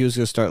Gray said he was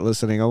going to start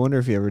listening. I wonder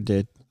if he ever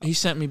did. he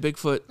sent me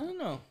Bigfoot I don't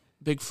know.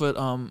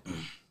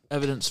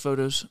 evidence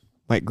photos.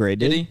 Mike Gray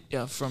did. Did he?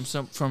 Yeah, from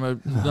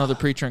another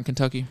preacher in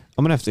Kentucky.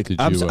 I'm gonna have to.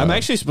 Did I'm, you, I'm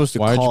actually supposed to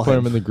Why did call you put him.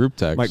 him in the group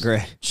text? Mike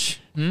Gray.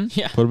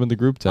 Yeah. Put him in the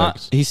group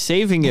text. He's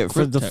saving it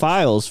for Group the text.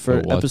 files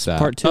for For what's episode that?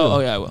 part 2. Oh,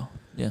 yeah, I will.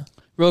 Yeah.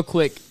 Real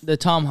quick, the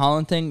Tom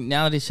Holland thing,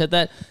 now that he said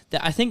that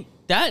I think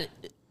that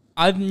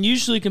I'm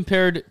usually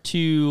compared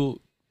to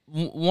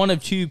one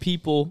of 2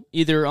 people,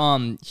 either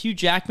Hugh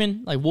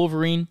Jackman, like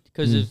Wolverine,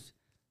 because of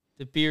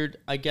the beard,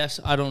 I guess,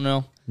 I don't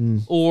know.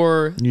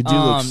 Or You do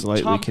look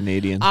slightly Tom-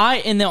 Canadian.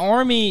 in the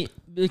army,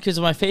 because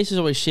my face is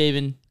always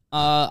shaven,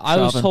 I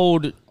was Shaven.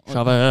 told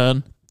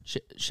Chauvin.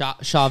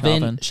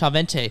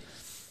 Chavente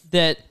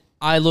that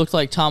I looked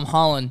like Tom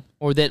Holland,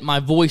 or that my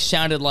voice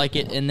sounded like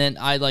it, and then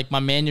my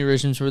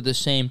mannerisms were the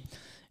same.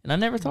 And I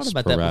never thought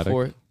about that Sporadic.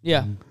 before.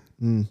 Yeah.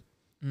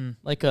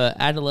 Like a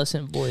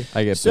adolescent boy.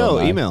 I get So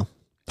Bill Nye. email.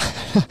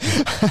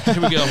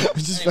 Here we go. I'm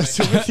just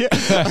messing with you.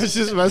 I was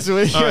just messing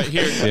with you. All right,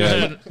 here. Yeah. Go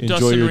ahead. Enjoy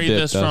Dustin, your read dip,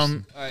 this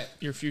Dustin. from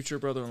your future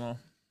brother-in-law.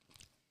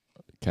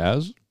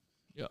 Kaz?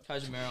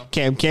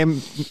 Cam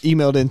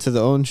emailed into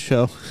the own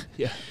show.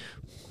 Yeah.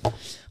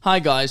 Hi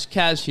guys,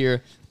 Kaz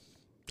here.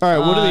 All right,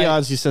 what are the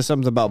odds you said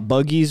something about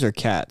buggies or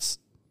cats?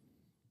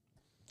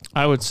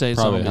 I would say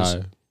Probably zombies.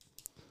 high.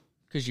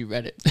 Because you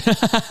read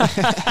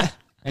it.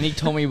 And he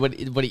told me what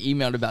he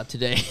emailed about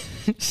today.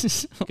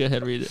 Go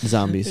ahead, read it.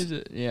 Zombies.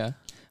 Yeah.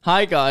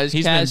 Hi guys,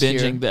 He's Kaz been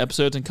binging here. the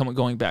episodes and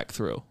going back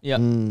through. Yeah.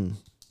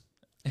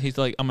 He's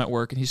like, I'm at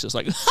work, and he's just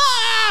like,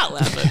 ha!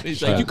 Laughing.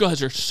 He's like, you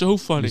guys are so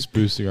funny. He's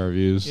boosting our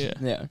views. Yeah.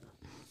 Yeah.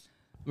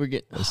 We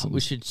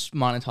should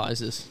monetize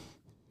this.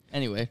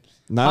 Anyway.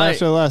 Not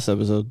after the last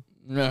episode.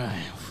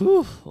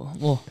 Whew.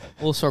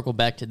 We'll circle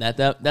back to that.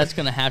 That's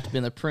going to have to be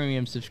in the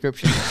premium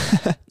subscription.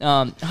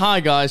 Hi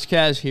guys,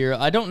 Kaz here.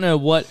 I don't know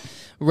what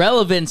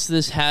relevance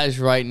this has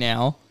right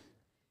now,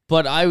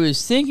 but I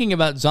was thinking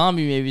about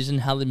zombie movies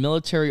and how the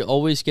military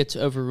always gets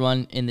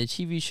overrun in the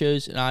TV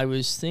shows, and I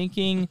was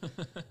thinking,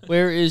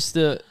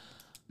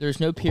 there's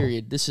no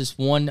period. This is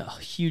one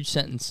huge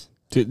sentence.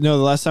 Dude, no,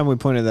 the last time we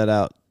pointed that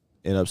out,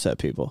 it upset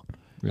people.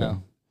 Yeah.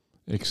 Oh.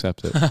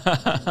 Accept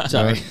it.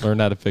 Sorry. Learn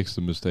how to fix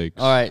the mistakes.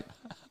 All right.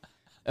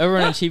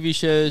 Overrun in TV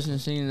shows and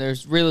seeing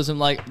there's realism,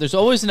 like there's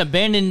always an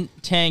abandoned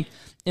tank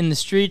in the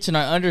streets, and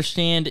I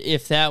understand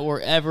if that were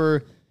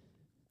ever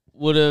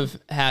would have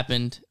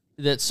happened,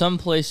 that some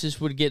places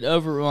would get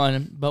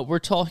overrun, but we're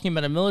talking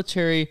about a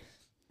military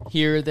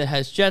here that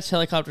has jets,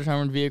 helicopters,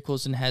 armored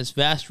vehicles, and has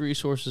vast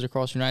resources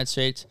across the United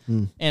States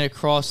and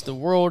across the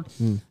world,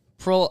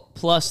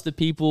 plus the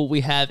people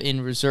we have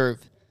in reserve,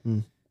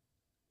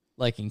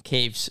 like in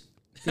caves.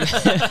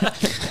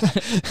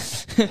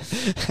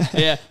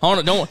 Yeah, hold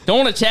on, don't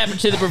want to tap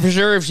into the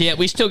reserves yet.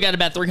 We still got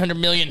about 300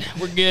 million.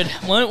 We're good.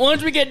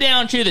 Once we get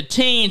down to the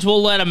teens,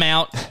 we'll let them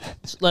out.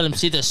 Let them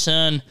see the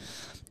sun.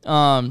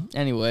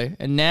 Anyway,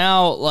 and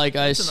now, like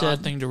I That's said, an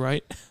odd thing to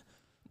write.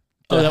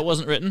 Oh, that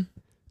wasn't written?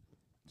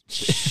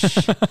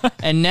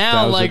 and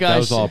now, that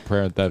was all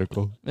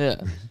parenthetical. yeah,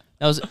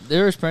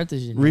 there was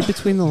parentheses. Read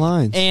between the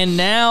lines. And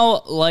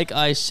now, like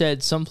I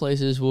said, some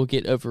places will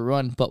get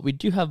overrun, but we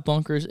do have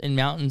bunkers and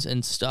mountains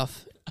and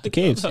stuff, The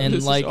caves. and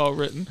This like is all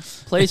written.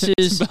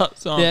 places about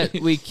zombies.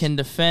 that we can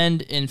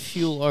defend and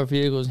fuel our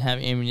vehicles and have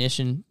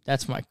ammunition.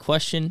 That's my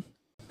question.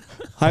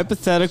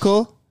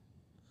 Hypothetical.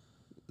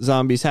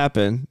 Zombies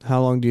happen.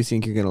 How long do you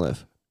think you're going to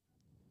live?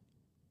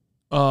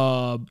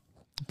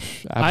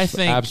 I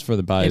think abs for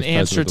the body. in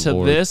answer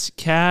to this,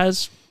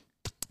 Kaz,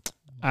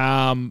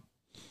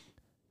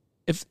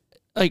 if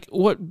like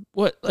what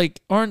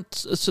like aren't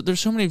so there's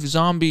so many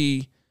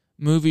zombie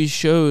movie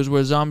shows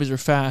where zombies are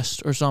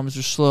fast or zombies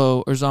are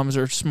slow or zombies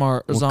are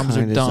smart or What zombies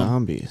kind are of dumb.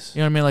 zombies?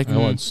 You know what I mean? Like I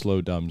want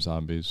slow, dumb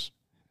zombies.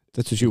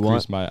 That's what you want?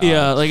 Increase my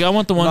yeah, odds. like I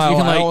want the ones No, you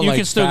can I don't like you like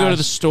can still go to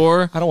the fast.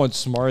 store. I don't want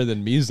smarter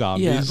than me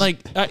zombies. Yeah,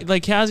 like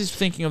Kazzy's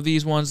thinking of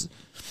these ones.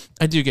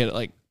 I do get it.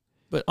 Like,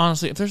 but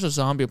honestly, if there's a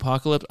zombie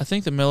apocalypse, I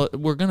think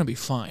we're gonna be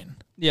fine.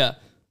 Yeah.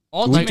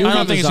 Like, do I don't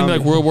have think a it's gonna be like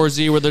zombie- World War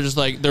Z where they're just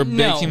like they're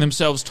No. making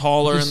themselves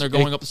taller and they're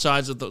going it- up the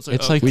sides of those.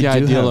 it's like We the do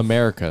ideal have-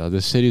 America.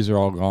 The cities are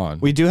all gone.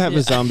 We do have Yeah.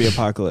 a zombie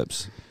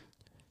apocalypse.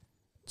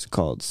 It's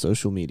called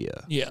social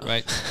media. yeah,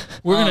 Right.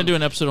 we're gonna do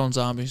an episode on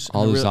zombies.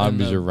 all the And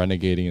zombies and, are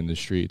renegading in the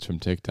streets from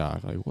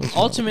TikTok. Like what's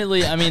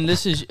Ultimately, I mean,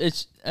 that's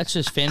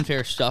just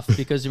fanfare stuff,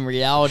 because in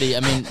reality,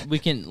 I mean, we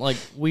can, like,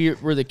 we're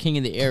the king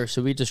of the air,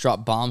 so we just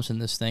drop bombs in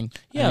this thing.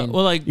 yeah. I mean,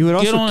 Well, like You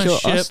would get also on a kill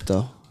ship us,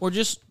 though. or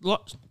just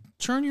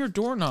turn your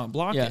doorknob,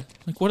 block Yeah. it.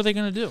 Like, what are they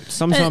gonna do?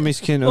 Some zombies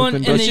can well, open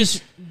and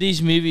doors.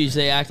 these movies,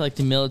 they act like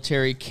the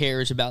military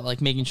cares about,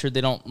 like, making sure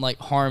they don't, like,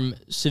 harm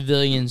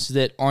civilians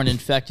that aren't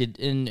infected.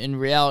 In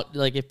reality,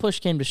 like, if push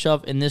came to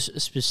shove in this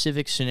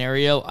specific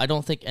scenario, I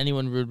don't think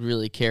anyone would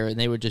really care, and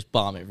they would just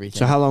bomb everything.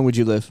 So how long would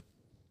you live?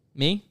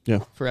 Me?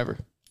 Yeah. Forever.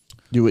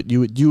 You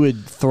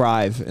would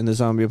thrive in the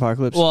zombie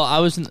apocalypse? Well,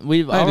 I've just I've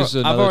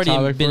another already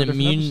topic been for a different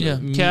immune. Yeah,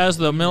 Kaz,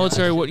 the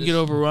military wouldn't get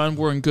overrun.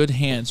 We're in good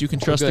hands. You can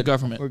trust the good.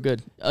 government. We're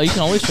good. Oh, you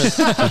can always trust.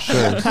 For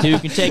sure. You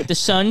can take the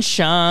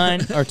sunshine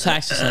or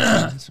tax the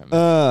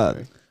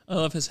sunshine. I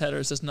love his header.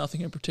 It says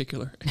nothing in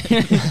particular.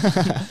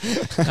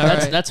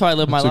 That's how I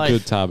live my It's a life.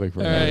 good topic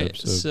for All another right,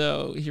 episode.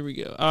 so here we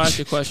go. I'll ask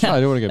you a question. I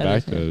don't want to get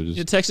back to it. Yeah,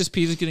 Just Texas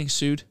Pete is getting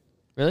sued.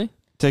 Really?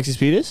 Texas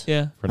Peters?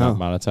 Yeah. for not Oh.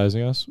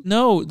 monetizing us.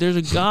 No, there's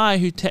a guy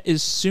who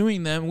is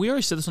suing them. We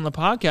already said this on the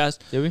podcast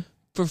Did we?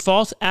 for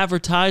false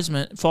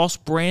advertisement, false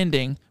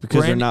branding.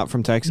 Because they're not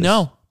from Texas.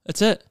 No,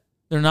 that's it.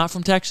 They're not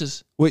from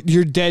Texas. Wait,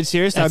 you're dead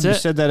serious? That's I it.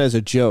 said that as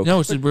a joke. No,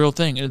 it's a real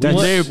thing.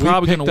 That's- They're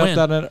probably We going to picked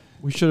win. up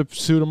we should have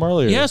sued them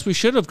earlier. Yes, we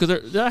should have,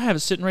 because I have it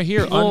sitting right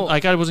here. Well,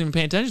 like I wasn't even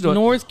paying attention to it.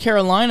 North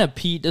Carolina,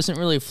 Pete, doesn't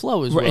really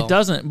flow as well. It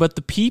doesn't, but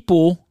the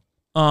people,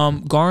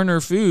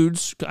 Garner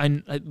Foods, I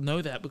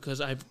know that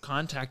because I've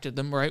contacted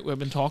them, right? We've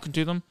been talking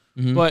to them.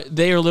 Mm-hmm. But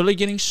they are literally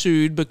getting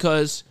sued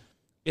because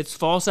it's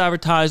false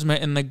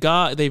advertisement, and the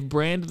guy, they've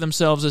branded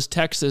themselves as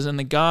Texas, and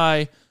the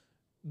guy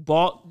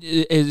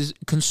is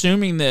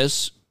consuming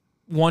this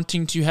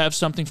wanting to have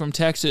something from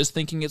Texas,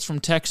 thinking it's from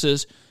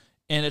Texas,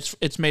 and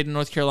it's made in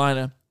North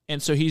Carolina,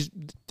 and so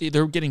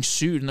they're getting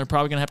sued, and they're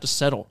probably gonna have to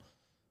settle.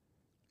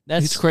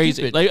 It's crazy.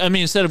 Stupid. Like, I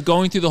mean, instead of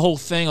going through the whole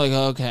thing, like,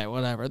 okay,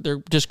 whatever,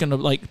 they're just gonna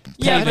like.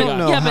 I don't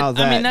know how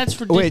that. I mean, that's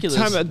ridiculous.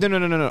 Wait, time out.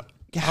 No.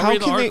 How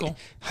can they?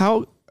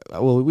 How?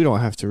 Well, we don't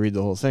have to read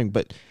the whole thing,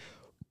 but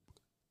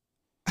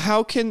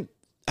how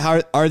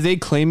are they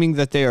claiming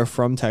that they are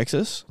from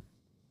Texas,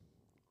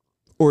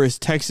 or is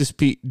Texas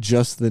Pete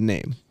just the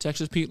name?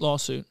 Texas Pete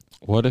lawsuit.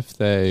 What if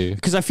they?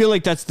 Because I feel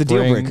like that's the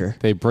deal breaker.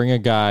 They bring a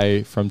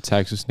guy from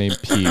Texas named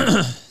Pete,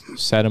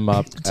 set him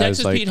up.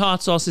 Texas Pete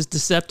hot sauce is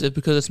deceptive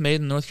because it's made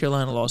in North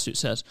Carolina. Lawsuit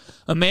says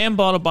a man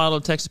bought a bottle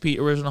of Texas Pete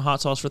original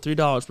hot sauce for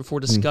 $3 before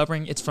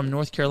discovering it's from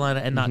North Carolina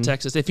and not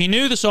Texas. If he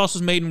knew the sauce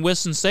was made in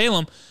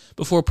Winston-Salem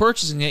before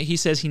purchasing it, he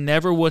says he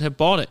never would have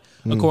bought it,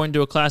 according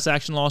to a class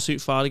action lawsuit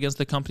filed against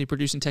the company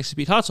producing Texas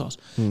Pete hot sauce.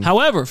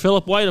 However,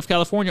 Philip White of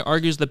California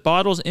argues that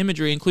bottle's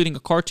imagery, including a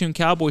cartoon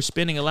cowboy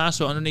spinning a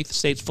lasso underneath the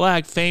state's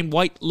flag, famed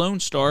White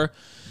Lone Star,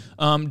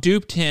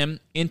 duped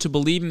him into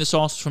believing the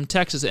sauce was from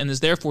Texas and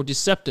is therefore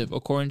deceptive,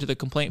 according to the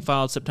complaint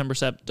filed September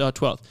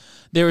 12th.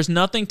 There is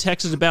nothing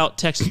Texas about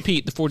Texas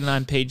Pete, the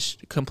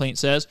 49-page complaint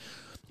says.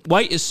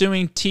 White is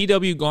suing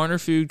T.W. Garner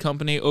Food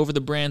Company over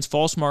the brand's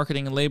false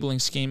marketing and labeling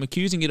scheme,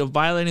 accusing it of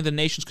violating the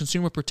nation's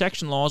consumer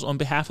protection laws on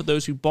behalf of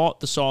those who bought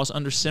the sauce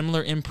under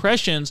similar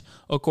impressions,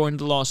 according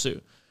to the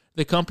lawsuit.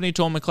 The company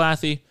told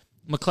McClatchy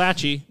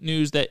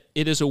News that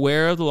it is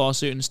aware of the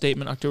lawsuit in a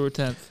statement October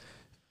 10th.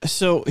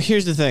 So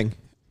here's the thing.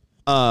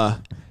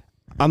 I'm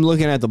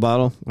looking at the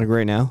bottle like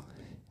right now.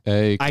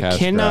 I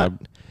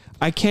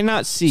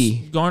cannot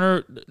see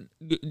Garner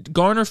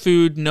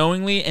Food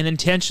knowingly and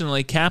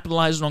intentionally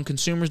capitalizes on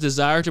consumers'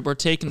 desire to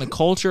partake in the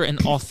culture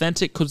and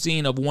authentic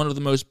cuisine of one of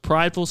the most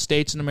prideful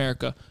states in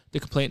America, the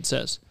complaint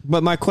says.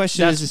 But my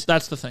question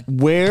that's the thing.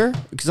 Where,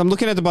 because I'm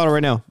looking at the bottle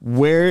right now,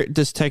 where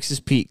does Texas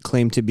Pete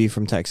claim to be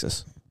from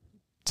Texas?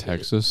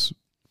 Texas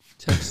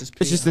Pete.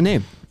 It's just the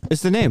name.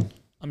 It's the name.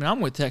 I mean, I'm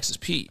with Texas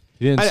Pete.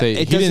 He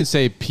didn't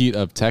say Pete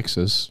of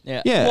Texas.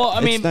 Yeah. Yeah. Well,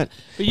 I mean, but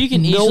you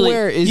can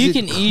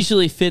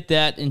easily fit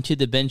that into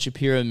the Ben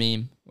Shapiro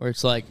meme where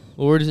it's like,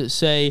 well, where does it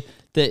say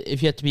that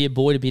if you have to be a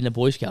boy to be in the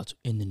Boy Scouts?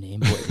 In the name,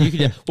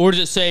 boy. Or does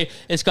it say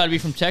it's got to be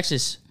from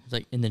Texas? It's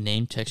like in the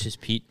name Texas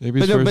Pete. Maybe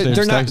his first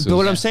name's Texas. But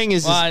what I'm saying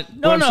is, but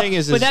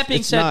that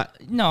being said,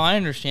 no, I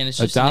understand. It's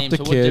just adopt a name. a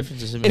So kid. what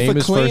difference does it make? Name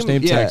his first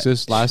name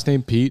Texas, last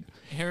name Pete.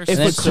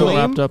 Harrison's still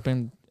wrapped up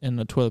in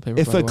the toilet paper.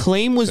 If a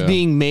claim was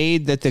being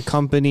made that the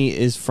company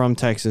is from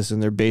Texas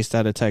and they're based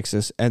out of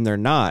Texas and they're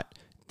not,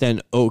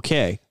 then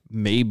okay,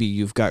 maybe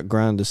you've got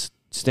ground to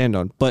stand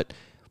on. But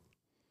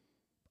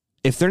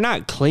if they're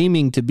not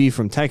claiming to be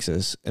from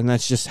Texas and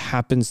that just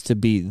happens to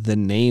be the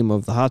name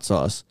of the hot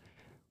sauce,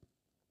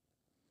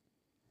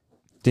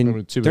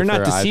 then they're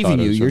not deceiving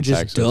you. You're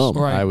just Texas. dumb.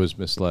 Right. I was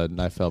misled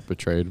and I felt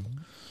betrayed.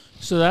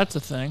 So that's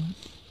the thing.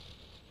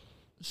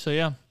 So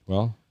yeah.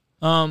 Well,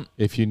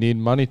 if you need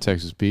money,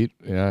 Texas Pete,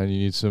 you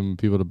need some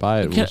people to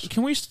buy it.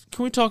 Can we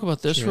talk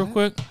about this real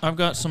quick? I've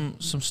got some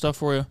stuff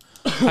for you.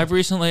 I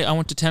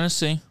went to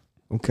Tennessee.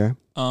 Okay.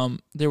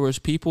 There was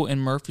people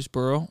in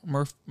Murfreesboro,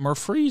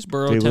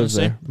 They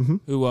Tennessee, mm-hmm.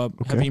 who have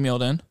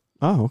emailed in.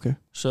 Oh, okay.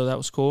 So that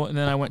was cool. And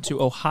then I went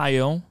to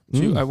Ohio.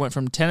 I went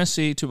from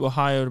Tennessee to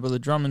Ohio to the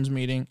Drummond's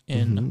meeting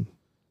in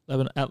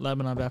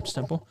Lebanon Baptist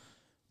Temple.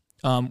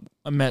 I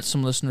met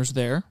some listeners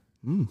there.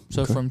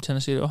 So from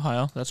Tennessee to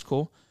Ohio, that's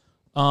cool.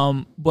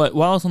 But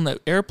while I was on the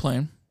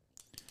airplane,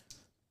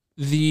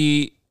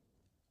 we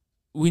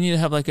need to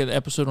have like an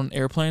episode on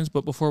airplanes.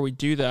 But before we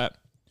do that,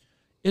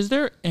 is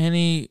there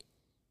any?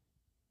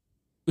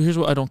 Here's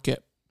what I don't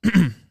get: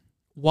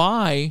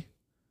 why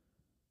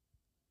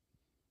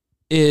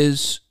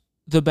is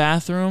the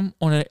bathroom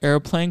on an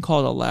airplane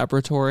called a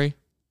laboratory?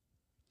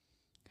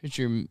 Because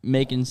you're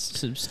making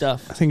some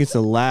stuff. I think it's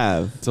a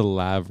lab. It's a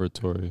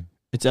laboratory.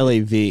 It's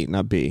LAV,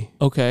 not B.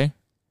 Okay.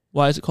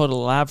 Why is it called a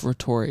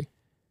laboratory?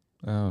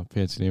 Oh,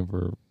 fancy name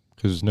for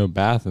because there's no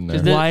bath in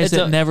there. Why is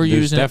it never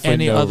used in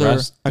any other?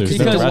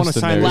 Because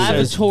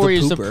laboratory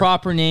is the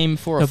proper name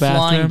for a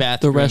flying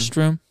bathroom. The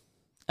restroom.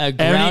 A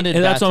grounded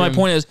and that's bathroom. what my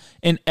point is.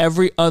 In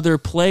every other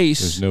place,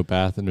 there's no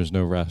bath and there's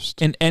no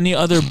rest. In any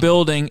other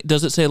building,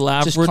 does it say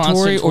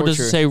laboratory or does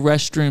it say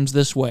restrooms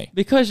this way?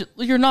 Because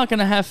you're not going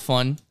to have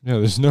fun. No,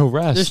 there's no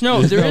rest. There is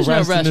no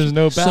rest. And there's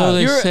no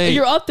bath. So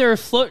you're up there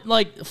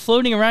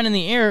floating around in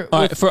the air.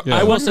 I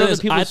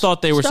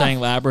thought they were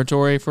saying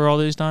laboratory for all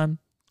these time.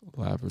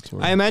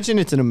 Laboratory. I imagine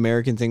it's an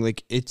American thing.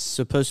 Like it's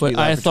supposed to be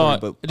laboratory,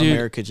 but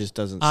America just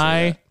doesn't say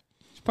that.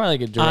 It's probably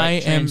like a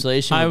direct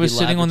translation. I was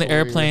sitting on the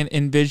airplane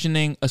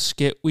envisioning a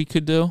skit we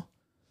could do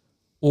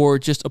or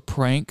just a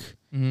prank.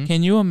 Mm-hmm.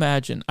 Can you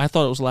imagine? I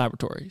thought it was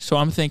laboratory. So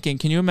I'm thinking,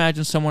 can you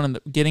imagine someone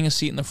getting a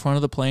seat in the front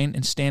of the plane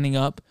and standing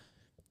up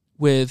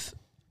with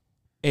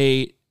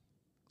a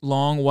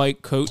long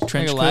white coat,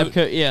 trench coat, lab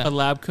coat, a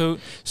lab coat,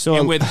 so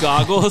and with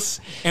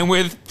goggles and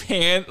with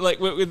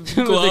with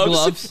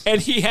gloves, and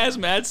he has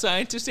mad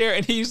scientist hair,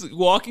 and he's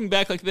walking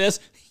back like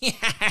this.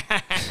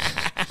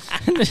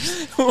 And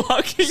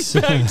Walking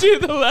back to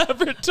the And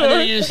laboratory.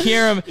 then you just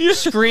hear him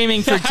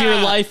screaming for dear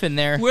life in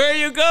there. Where are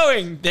you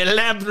going? The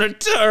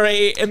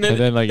laboratory. And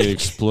then like it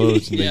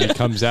explodes and then it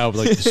comes out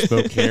with like the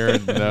smoked hair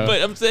and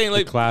but I'm saying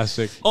like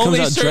classic. only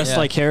Comes out dressed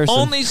like Harrison.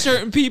 Only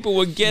certain people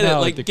would get it,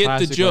 like get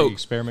classic, the joke. Like,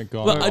 experiment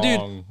gone But wrong.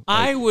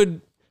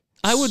 dude,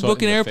 I would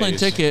book an airplane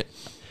ticket.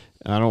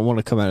 I don't want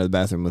to come out of the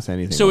bathroom with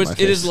anything. So on it my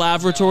is face.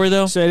 lavatory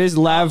though. So it is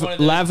lavatory,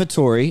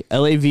 Lavatory.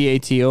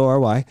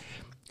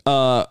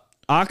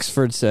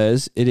 Oxford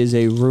says it is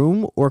a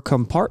room or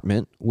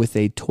compartment with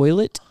a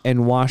toilet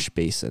and wash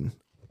basin.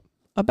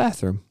 A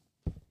bathroom.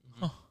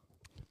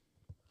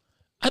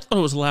 I thought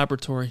it was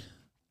laboratory.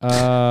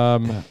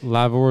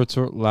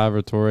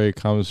 Lavatory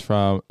comes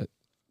from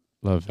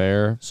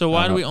laver. So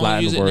why do we only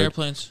Latin use it in word.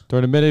 airplanes?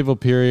 During the medieval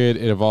period,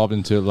 it evolved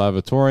into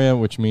lavatorium,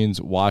 which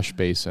means wash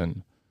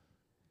basin.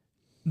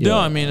 No,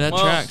 I mean that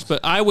Well- tracks. But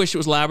I wish it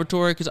was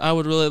laboratory because I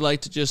would really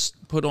like to just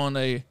put on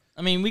a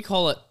I mean, we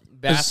call it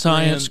bathroom.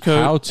 science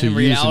code. How to in use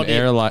reality,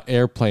 an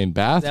airplane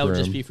bathroom? That would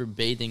just be for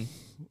bathing.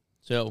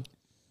 So,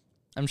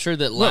 I'm sure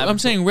that. Well, I'm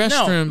saying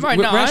restrooms. No, right,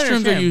 no, I restrooms are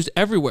understand. used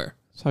everywhere.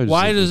 That's how I just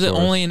Why use does the it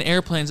source. only in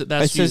airplanes that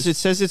that's used? It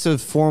says it's a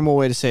formal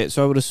way to say it,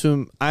 so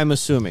I'm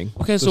assuming.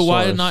 Okay, so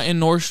why source. not in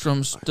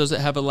Nordstrom's does it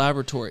have a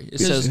laboratory? It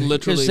says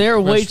literally because they're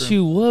way restroom.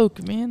 too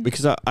woke, man.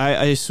 Because I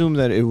assume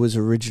that it was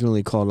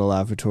originally called a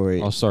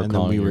lavatory. I'll start and then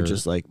calling we were your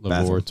just like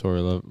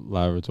bathroom.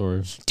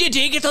 laboratory. Did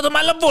you get out of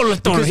my Because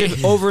laboratory?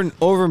 if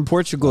over in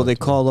Portugal they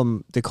call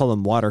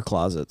them water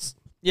closets.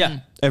 Yeah,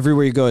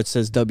 Everywhere you go it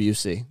says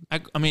WC.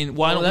 I mean,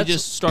 why don't we that's-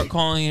 just start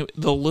calling it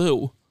the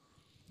loo?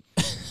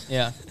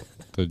 yeah.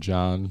 The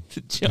John.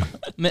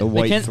 The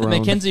white throne.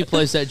 Mackenzie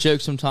plays that joke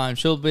sometimes.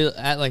 She'll be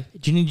at like,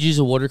 "Do you need to use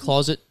a water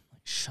closet?"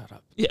 Shut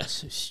up. Yeah.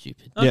 So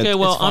stupid. Yeah, Okay,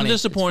 well, it's I'm funny.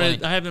 It's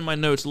disappointed. funny. I have in my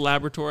notes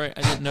laboratory.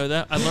 I didn't know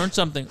that. I learned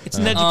something. It's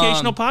an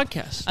educational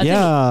podcast. I think-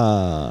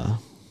 Yeah.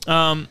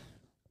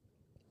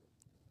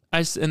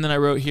 And then I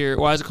wrote here,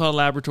 why is it called a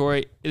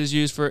laboratory? Is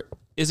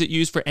it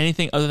used for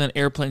anything other than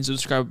airplanes to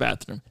describe a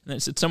bathroom? And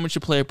it said someone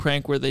should play a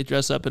prank where they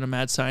dress up in a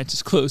mad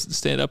scientist clothes and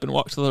stand up and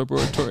walk to the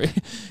laboratory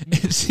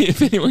and see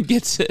if anyone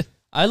gets it.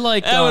 I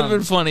like. That would have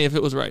been funny if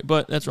it was right,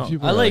 but that's wrong.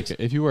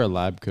 If you wear a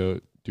lab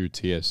coat through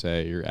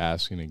TSA, you're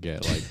asking to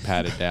get like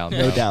patted down.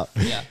 No doubt.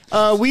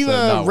 Yeah. We've So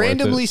not worth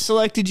randomly it.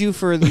 selected you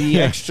for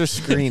the extra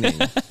screening.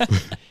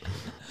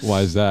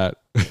 Why is that?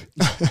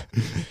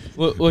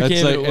 What That's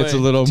gave like it away? it's a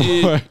little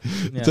Dude. more.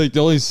 It's like the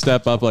only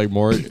step up, like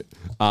more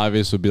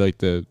obvious, would be like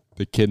the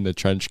kid in the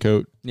trench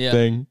coat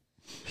thing.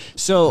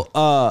 So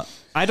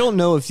I don't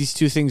know if these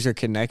two things are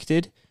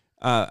connected,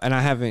 and I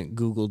haven't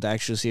Googled to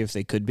actually see if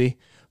they could be.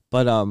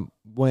 But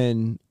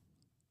when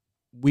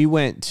we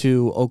went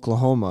to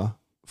Oklahoma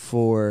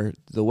for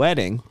the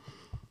wedding,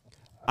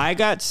 I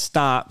got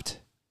stopped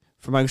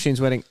for Michael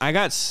Shane's wedding. I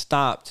got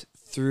stopped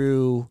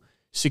through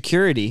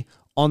security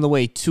on the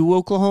way to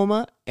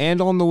Oklahoma and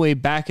on the way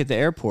back at the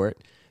airport.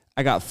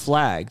 I got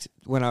flagged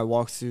when I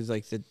walked through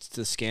like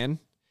the scan,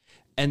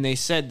 and they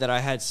said that I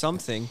had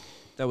something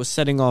that was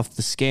setting off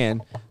the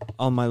scan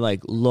on my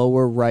like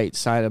lower right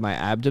side of my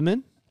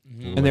abdomen.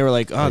 And they were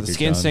like, "Oh, the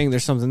scan's saying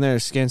there's something there. The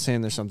scan's saying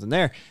there's something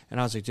there."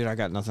 And I was like, "Dude, I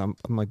got nothing.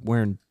 I'm like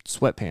wearing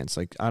sweatpants.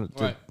 Like,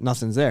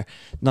 nothing's there.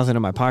 Nothing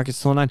in my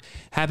pockets. Till 9."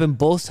 Happened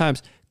both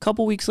times. A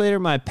couple weeks later,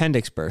 my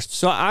appendix burst.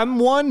 So I'm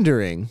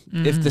wondering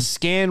if the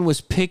scan was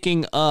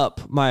picking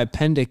up my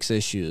appendix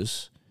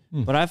issues.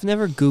 But I've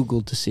never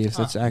Googled to see if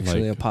that's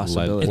actually Like a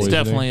possibility. It's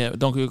poisoning. definitely it.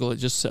 Don't Google it.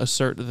 Just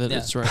assert that Yeah.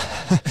 it's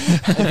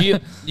right.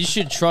 You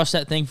should trust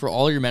that thing for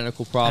all your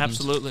medical problems.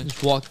 Absolutely.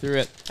 Just walk through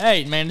it.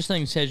 Hey, man, this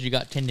thing says you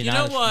got tendonitis. You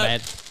know what?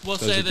 Bad. We'll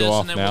Does say it go this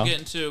off and then now? we'll get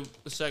into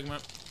the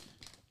segment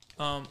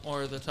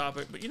or the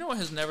topic. But you know what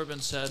has never been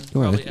said? You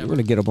Probably want ever.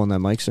 to get up on that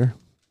mic, sir?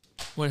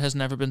 What has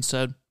never been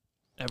said?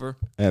 Ever.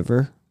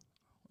 Ever?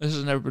 This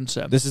has never been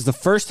said. This is the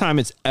first time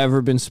it's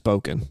ever been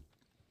spoken.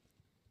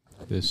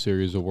 This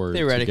series of words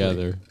Theoretically.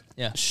 together.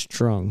 Yeah,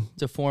 Strung.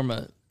 to form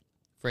a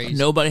phrase.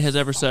 Nobody has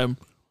ever said,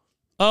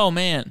 "Oh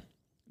man,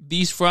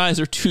 these fries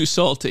are too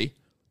salty."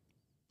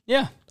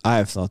 Yeah, I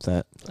have thought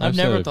that. I've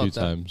said never it a few thought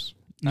that. times.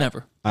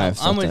 Never. I have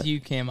thought I'm with that. you,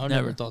 Cam. I've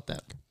Never. never thought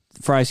that.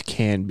 Fries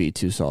can be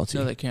too salty.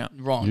 No, they can't.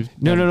 Wrong. You've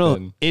No.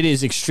 been- It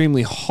is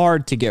extremely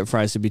hard to get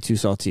fries to be too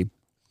salty,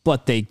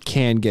 but they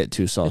can get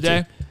too salty.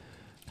 Today,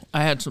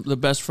 I had the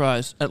best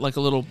fries at like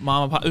a little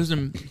mom and pop. It was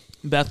in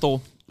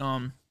Bethel,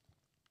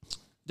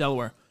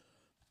 Delaware.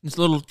 It's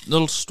a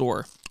little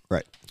store.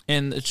 Right.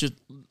 And it's just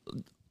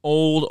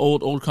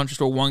old country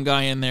store. One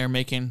guy in there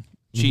making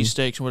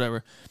cheesesteaks and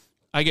whatever.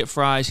 I get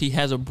fries. He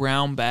has a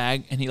brown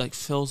bag and he like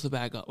fills the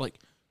bag up like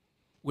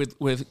with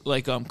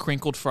like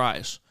crinkled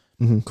fries.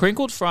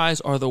 Crinkled fries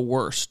are the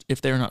worst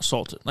if they're not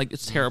salted. Like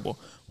it's terrible.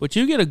 But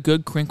you get a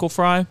good crinkle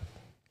fry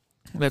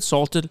that's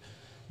salted.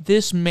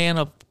 This man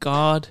of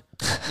God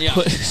Yeah.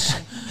 puts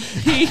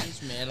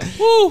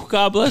woo,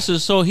 God bless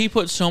his soul. He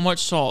put so much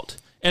salt.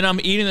 And I'm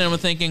eating them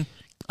and thinking,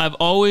 I've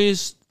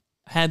always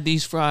had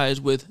these fries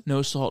with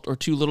no salt or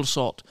too little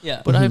salt.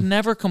 Yeah. But I've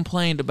never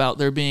complained about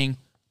there being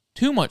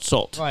too much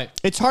salt. Right.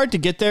 It's hard to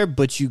get there,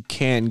 but you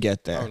can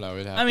get there. Oh, no,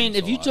 it I mean, happens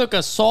if a you lot. took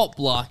a salt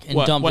block and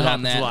dumped what it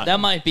on happens a lot? that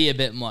might be a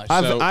bit much.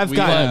 I've we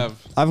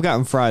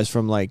gotten fries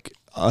from like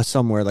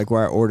somewhere like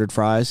where I ordered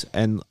fries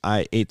and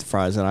I ate the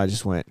fries and I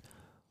just went,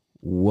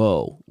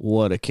 whoa,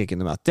 what a kick in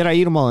the mouth. Did I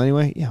eat them all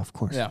anyway? Yeah, of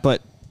course. Yeah.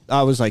 But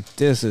I was like,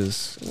 this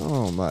is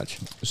much.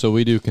 So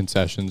we do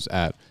concessions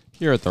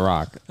here at the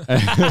Rock.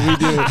 We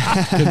do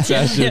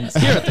concessions.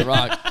 Here at the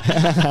Rock.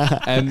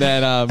 And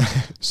then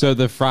so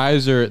the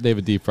fries they have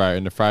a deep fryer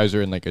and the fries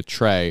are in like a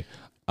tray.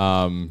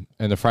 And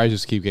the fries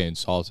just keep getting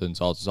salted and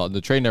salted and salted.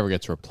 The tray never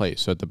gets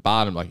replaced. So at the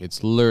bottom, like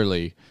it's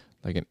literally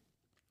like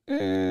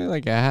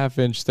like a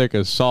half-inch thick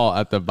of salt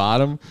at the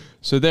bottom.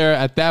 So there,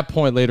 at that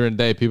point later in the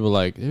day, people are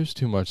like, there's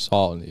too much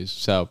salt in these.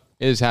 So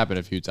it has happened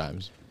a few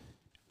times.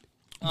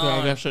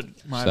 I guess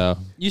So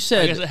You I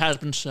said guess it has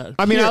been said.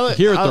 I mean,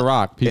 here at the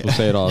Rock, people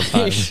say it all the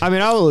time. I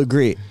mean, I will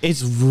agree.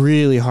 It's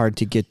really hard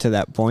to get to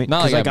that point.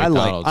 Not 'Cause, like at I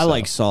McDonald's,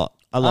 like so. salt.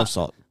 I love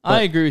salt.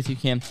 I agree with you,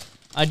 Cam.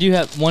 I do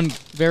have one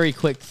very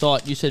quick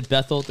thought. You said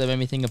Bethel. That made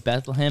me think of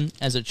Bethlehem.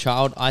 As a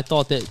child, I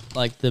thought that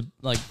like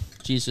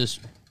Jesus,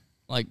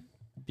 like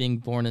being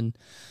born in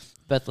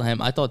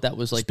Bethlehem. I thought that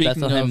was like Speaking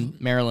Bethlehem,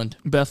 Maryland.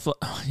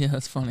 Yeah,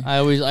 that's funny.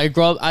 I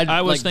grew up.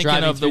 I was like, thinking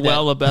driving of the through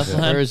well that. of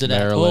Bethlehem. Where is it at?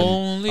 Maryland.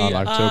 Only On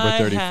October I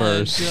 31st,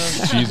 had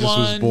just Jesus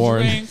was one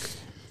born. drink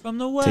from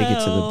the well Take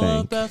it to the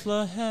bank. of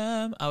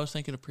Bethlehem. I was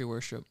thinking of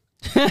pre-worship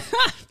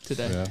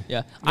today. Yeah.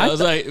 Yeah, I was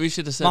like, we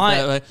should have said My-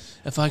 that. Like,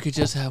 if I could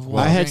just have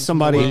one. I had drink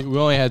somebody- We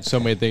only had so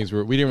many things.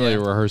 We didn't really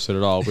rehearse it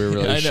at all. We were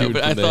really I know, shooting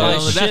but from I the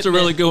thought hip. that's a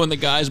really good one. The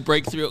guys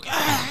break through.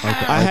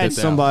 I had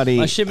somebody.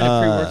 my shipment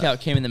of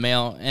pre-workout came in the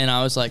mail, and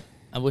I was like,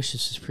 I wish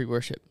this was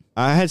pre-worship.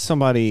 I had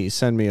somebody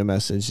send me a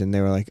message, and they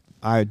were like,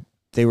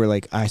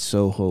 I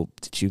so hope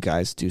that you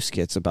guys do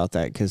skits about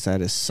that because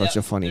that is such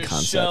a funny There's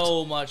concept.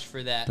 so much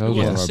for that. That was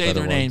one of our Say better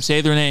their name. ones.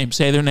 Say their name.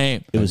 Say their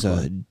name. It was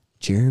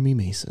Jeremy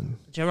Mason.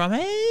 Jeremy.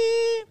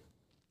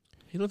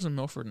 He lives in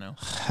Milford now.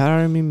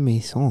 Jeremy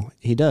Mason.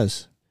 He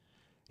does.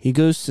 He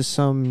goes to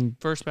some.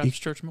 First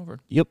Baptist Church,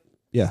 Milford. Yep.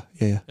 Yeah.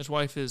 His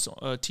wife is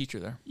a teacher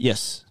there.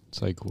 Yes.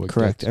 It's like what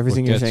Correct. Gets,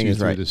 Everything what you're gets saying you is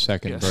through right. The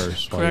second Yes.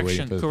 verse. while you're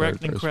waiting for the Correct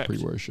third and verse, correct.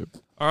 Pre-worship.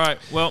 All right.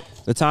 Well,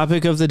 The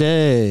topic of the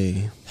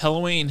day.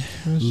 Halloween.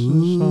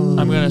 I'm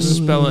gonna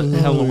spell it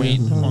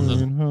Hellaween on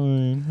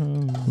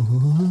the.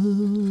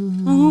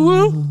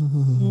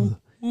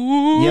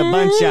 You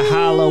bunch of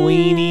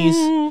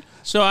Halloweenies.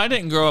 So I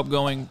didn't grow up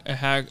going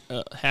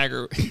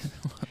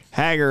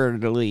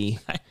Haggardly.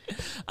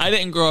 I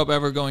didn't grow up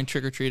ever going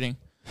trick or treating.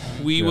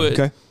 We would.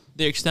 Okay.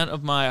 The extent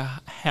of my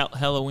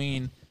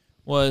Halloween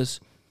was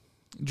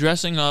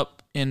dressing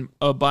up in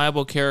a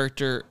Bible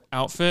character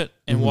outfit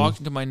and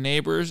walking to my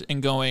neighbors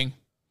and going,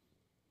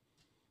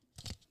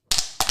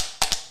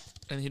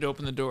 and he'd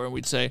open the door and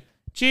we'd say,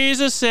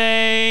 "Jesus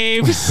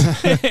saves,"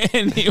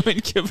 and he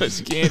would give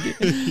us candy.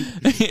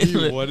 He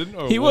wouldn't.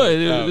 Or He would.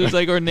 It was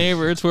like our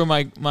neighbor. It's where my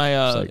It's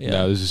like,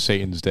 no, this is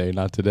Satan's day,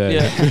 not today.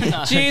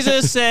 yeah.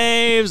 Jesus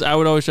saves. I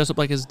would always dress up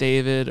like as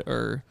David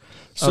or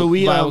So a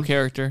we, Bible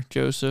character,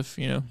 Joseph.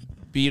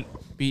 Beat.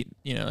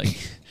 Like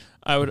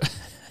I would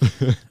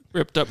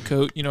ripped up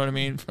coat. You know what I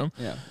mean? From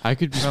I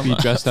could just be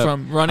dressed up.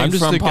 from running I'm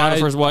just from the guy-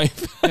 Potiphar's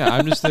wife, Yeah,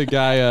 I'm just the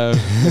guy.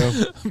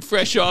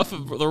 fresh off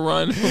of the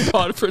run from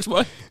Potiphar's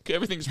wife.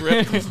 Everything's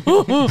ripped.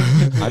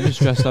 I'm just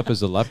dressed up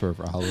as a leper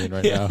for Halloween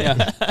right now.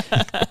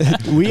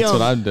 We That's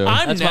what I'm doing.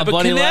 I'm That's my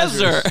buddy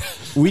Nebuchadnezzar.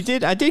 we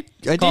did. I did.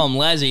 Call him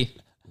Lazzy.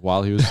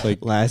 While he was like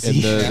Lassie.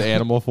 in the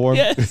animal form.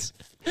 Yes.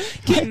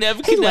 Get Hey,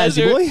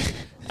 Nebuchadnezzar Lassie boy.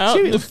 out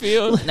in the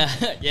field. Yeah,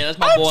 that's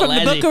my I'm boy from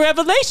Lazzy. the book of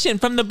Revelation,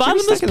 from the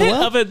bottomless stuck in the pit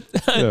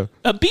well? of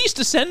a beast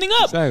ascending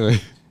up.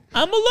 Exactly.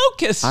 I'm a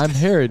locust. I'm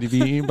Herod to be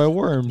eaten by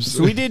worms.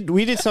 So we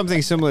did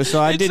something similar. So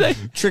I It's did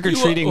like- trick or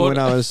treating you when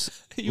I was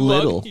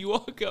little. You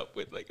walk up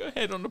with like a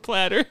head on a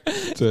platter,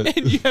 it.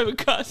 and you have a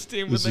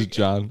costume This with is like,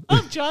 John.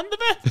 I'm John the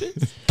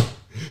Baptist.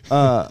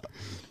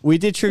 We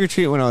did trick or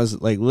treat when I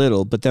was like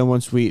little, but then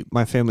once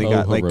my family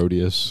got like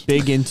Herodias.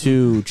 big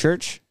into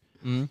church,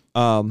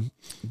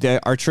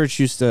 our church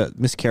used to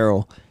Miss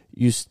Carol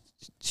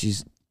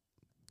she's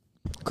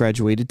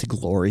graduated to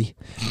glory.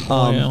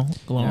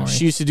 Glory.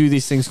 She used to do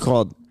these things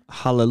called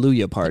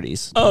Hallelujah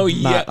parties. Oh,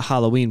 yeah. Not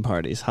Halloween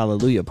parties,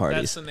 Hallelujah That's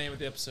parties, the name of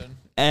the episode.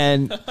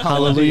 and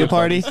Hallelujah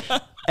party,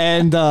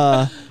 and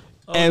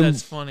Oh, and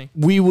that's funny.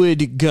 we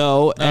would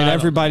go and I don't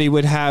everybody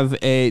would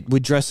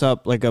dress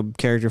up like a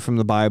character from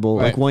the Bible.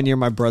 Right. Like one year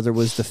my brother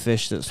was the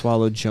fish that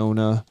swallowed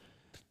Jonah.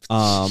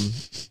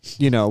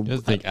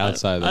 Just think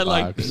outside the I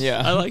like box. this.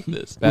 Yeah. I like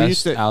this. Best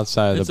used to-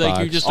 outside It's the like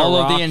box. you're just All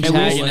a of the rock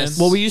antagonists.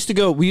 Well, we used to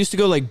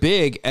go like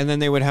big, and then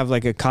they would have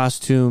like a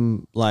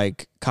costume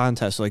like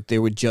contest. Like they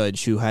would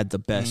judge who had the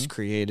best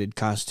created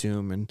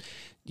costume and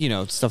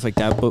stuff like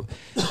that.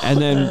 And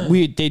then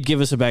they'd give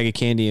us a bag of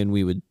candy and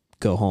we would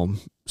go home.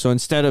 So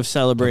instead of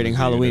celebrating That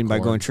was a Halloween by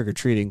unicorn. going trick or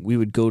treating, we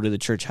would go to the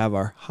church, have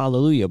our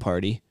Hallelujah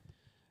party,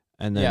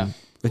 and then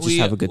let's just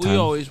have a good time. We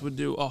always would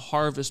do a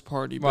harvest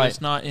party, but Right.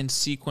 it's not in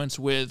sequence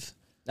with.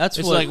 That's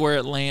It's what, like where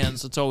it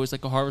lands. It's always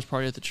like a harvest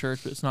party at the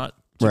church, but it's not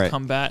to Right.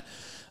 combat.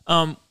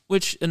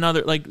 which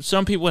another, like,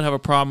 some people would have a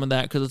problem with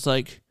that because it's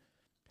like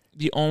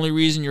the only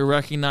reason you're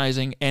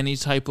recognizing any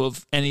type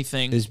of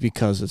anything is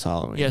because it's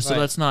Halloween. Yeah, so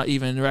let's not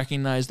even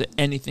recognize that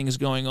anything is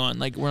going on.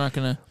 Like, we're not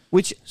going to.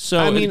 Which, so,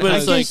 I mean, but I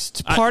it's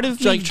guess like, part of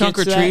me like trunk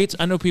or gets treats.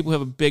 that. I know people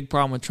have a big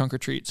problem with trunk or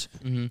treats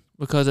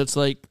because it's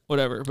like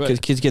whatever.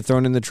 Because kids get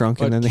thrown in the trunk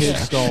and then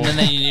kids don't. And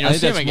then you know, I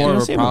think that's more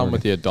of a problem again.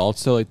 with the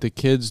adults. So like the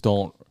kids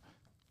don't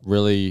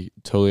really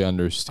totally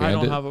understand I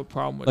don't it. have a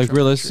problem with Like trunk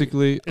or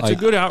realistically, treat. It's like, a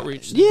good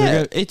outreach.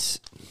 Yeah,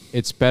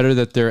 it's better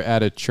that they're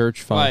at a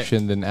church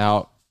function than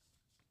out.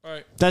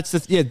 Right. that's the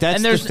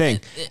thing.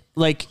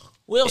 Like,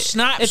 We'll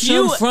snap if some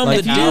you- from like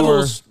the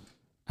devil's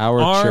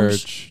Our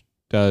arms. church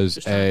does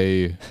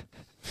a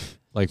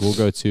like we'll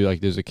go to like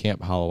there's a Camp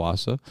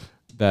Hallawasa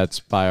that's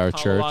by our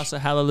church. Hallelujah,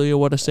 hallelujah,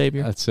 what a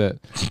savior. That's it.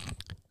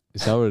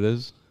 Is that what it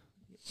is?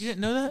 You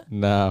didn't know that?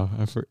 No,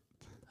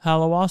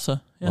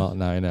 Halawasa. Yeah. well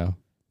now I know.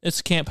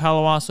 It's Camp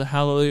Halawasa.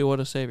 Hallelujah, what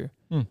a savior.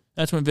 Hmm.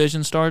 That's when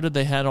Vision started.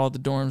 They had all the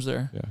dorms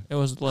there. Yeah. It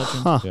was a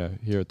legend. huh? Yeah,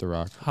 here at the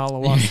Rock.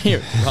 Halawasa.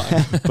 Here,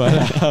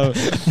 But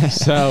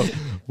so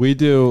we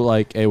do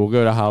like we'll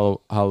go to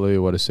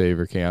Hallelujah What a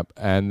Savior camp,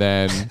 and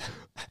then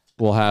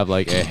we'll have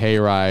like a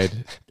hayride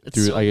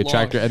through so like a long.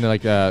 tractor, and then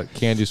like a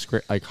candy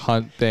like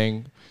hunt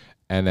thing,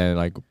 and then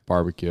like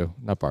barbecue,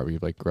 not barbecue,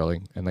 like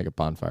grilling and like a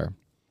bonfire.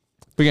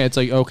 But again, it's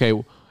like okay,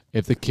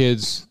 if the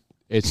kids,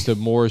 it's the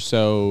more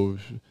so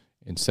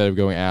instead of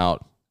going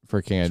out for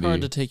It's candy.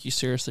 hard to take you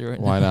seriously right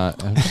Why now.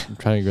 not? I'm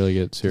trying to really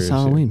get serious. It's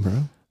Halloween,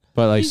 bro.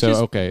 But like He's so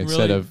just okay,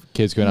 instead really of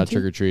kids going out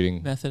trick or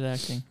treating, Method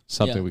acting.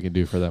 something Yeah. we can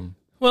do for them.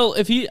 well,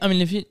 if you've I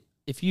think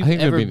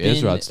ever maybe in been,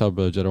 Israel, I'd tell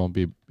Brother Jed I won't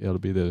be able to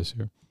be there this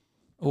year.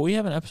 Well, we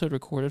have an episode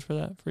recorded for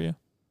that for you.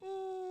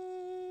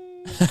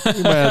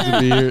 You might have to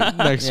be here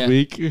next Yeah.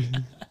 week.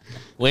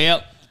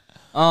 well,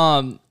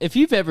 if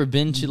you've ever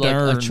been to like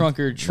Darn. a trunk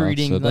or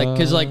treating, like,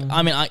 because like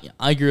I mean,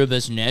 I grew up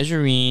as a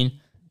Nazarene,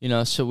 you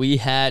know, so we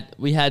had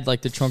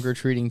like the trunk or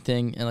treating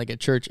thing and like at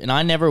church, and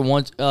I never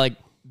once like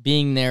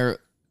being there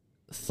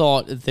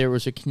thought that there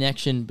was a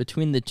connection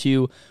between the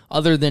two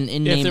other than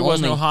in name If there was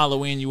only. no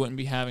Halloween, you wouldn't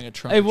be having a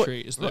trunk Hey, or what-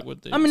 treat. Is that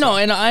what they I mean, no,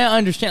 and I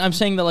understand. I'm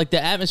saying that like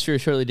the atmosphere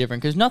is totally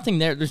different because nothing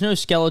there. There's no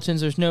skeletons.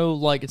 There's no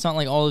like. It's not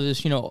like all of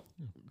this, you know,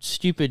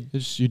 stupid.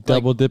 You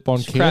double dip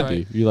on crap.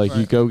 candy. You like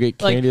you go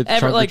get Like, candy at the ever-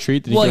 trunk like- or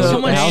treat. Then you like go to the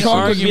someone's house.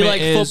 trunk would be argument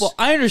like is, football.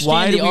 I understand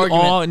why the do we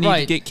argument. all need to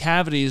Right. get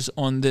cavities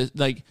on the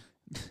like?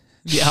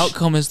 The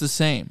outcome is the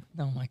same.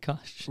 Oh my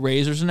gosh.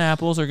 Razors and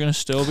apples are going to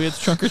still be at the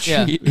trunk or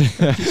Yeah. treat.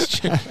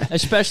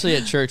 Especially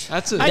at church.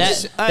 That's a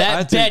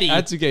that Betty. I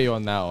had to get you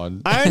on that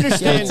one. I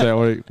understand. I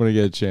want to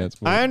get a chance.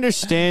 I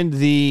understand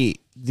the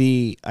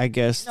I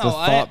guess No, the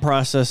thought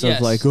process yes.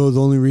 of like, oh,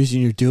 the only reason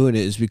you're doing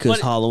it is because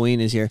But-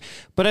 Halloween is here.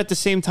 But at the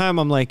same time,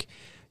 I'm like,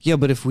 yeah,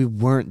 but if we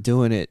weren't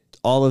doing it,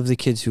 all of the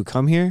kids who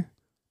come here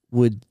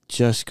would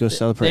just go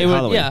celebrate they would-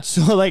 Halloween. yeah.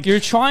 So like, You're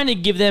trying to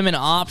give them an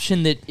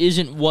option that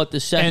isn't what the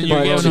And secular you're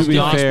But giving to them be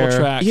gospel fair-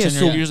 tracks, Yeah, and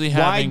so you're usually why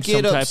having some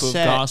get type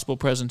upset? of gospel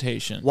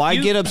presentation. why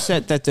get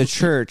upset that the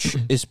church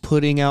is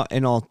putting out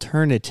an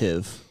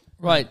alternative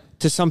right.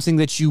 to something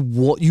that you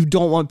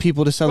don't want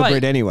people to celebrate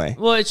Right. anyway?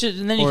 Well, it's just,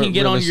 and then you or can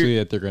get on realistically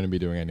your that they're going to be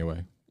doing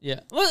anyway.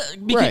 yeah. Well,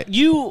 because Right.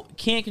 you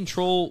can't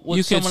control what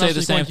You could someone say else the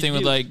is same going to thing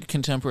with do. like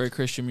contemporary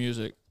Christian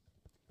music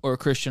or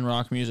Christian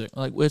rock music.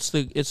 Like it's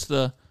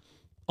the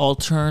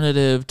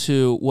alternative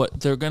to what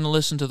they're going to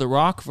listen to, the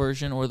rock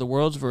version or the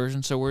world's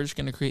version. So we're just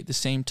going to create the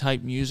same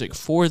type music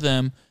for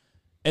them.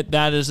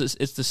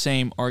 It's the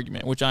same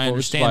argument, which I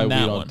understand That's why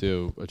that we don't one.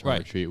 do a trunk or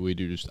Right. treat. We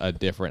do just a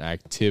different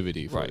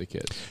activity for Right. the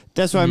kids.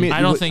 That's what I mean.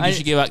 I don't think you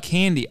should give out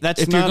candy.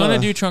 That's if you're not going a-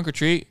 to do trunk or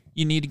treat,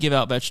 you need to give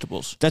out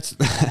vegetables. That's,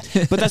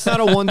 but that's not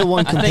a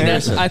one-to-one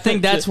comparison. I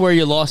think that's where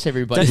you lost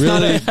everybody.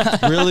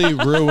 Really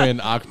ruin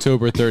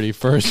October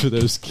 31st for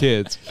those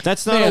kids.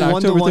 That's not Man, a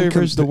October one-to-one.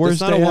 31st is the worst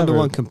That's not a day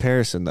one-to-one ever.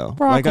 comparison, though.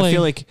 Broccoli. Like I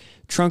feel like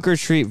trunk or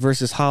treat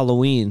versus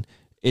Halloween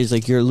is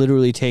like you're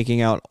literally taking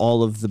out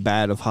all of the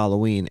bad of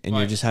Halloween and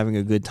you're Right. just having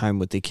a good time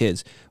with the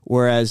kids.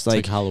 Whereas It's like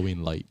like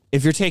Halloween light.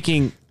 if you're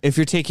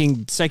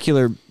taking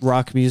secular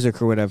rock music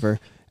or whatever,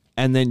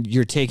 and then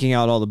you're taking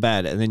out all the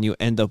bad, and then you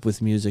end up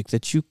with music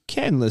that you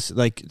can listen,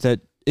 like that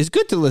is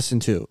good to listen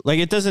to. Like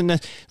it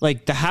doesn't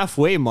like the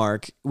halfway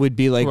mark would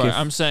be like Right. if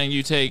I'm saying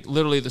you take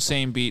literally the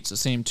same beats, the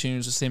same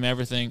tunes, the same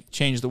everything,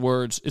 change the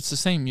words. It's the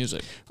same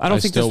music. I don't I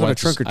think that's still what a went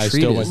to- trunk or I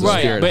treat still went is. to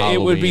Right, Spirit but it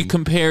would be Halloween.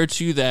 compared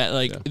to that.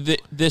 Like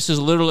this is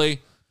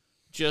literally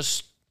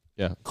just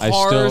Yeah,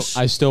 Cars.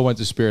 I still went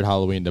to Spirit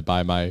Halloween to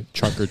buy my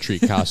trunk or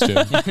treat costume.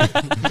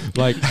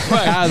 Like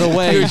out of the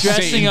way, You're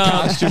dressing Satan up.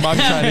 costume. I'm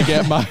trying to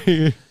get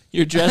my.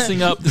 you're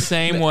dressing up the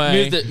same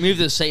way. move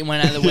the Satan one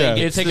out of the way. Yeah. And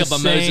get It's pick the up a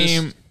Moses.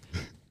 same.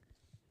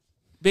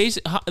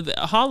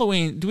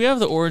 Halloween. Do we have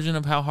the origin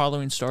of how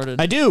Halloween started?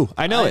 I do.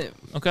 I know it.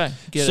 Okay,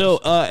 get So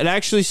it. it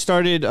actually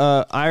started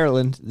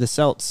Ireland, the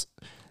Celts.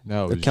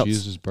 No, The it was Celts.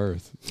 Jesus'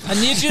 birth. I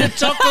need you to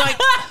talk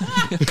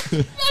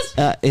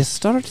like It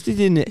started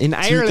in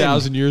Ireland.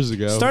 2,000 years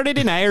ago. Started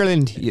in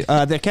Ireland.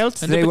 The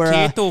Celts in the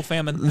potato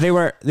famine.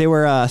 they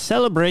were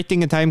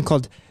celebrating a time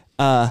called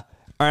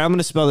All right, I'm going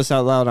to spell this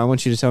out loud. I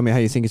want you to tell me how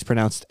you think it's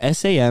pronounced.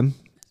 Samhain.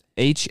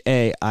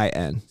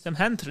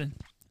 Samhain.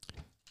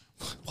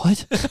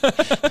 What?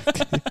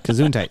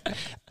 Gesundheit.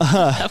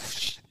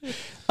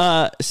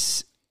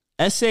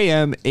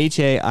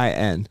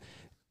 Samhain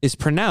is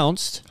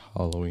pronounced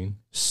Hellaween.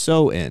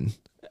 So-in.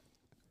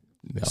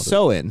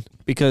 So-in,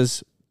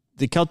 because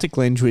the Celtic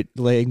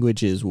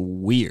language is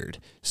weird.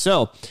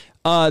 So,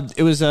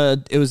 it was a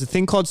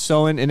thing called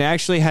Samhain, and it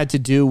actually had to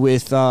do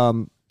with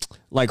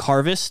like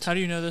harvest. How do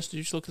you know this? Did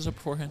you just look this up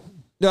beforehand?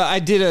 No, I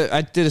did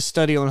a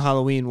study on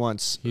Halloween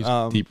once. He's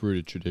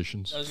deep-rooted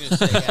traditions. I was going to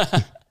say,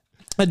 yeah.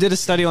 I did a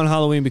study on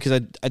Halloween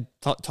because I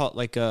taught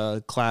like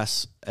a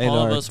class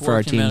All of us for our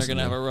working men teams. are going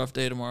to have a rough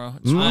day tomorrow.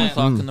 It's 1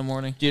 o'clock in the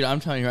morning. Dude, I'm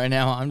telling you right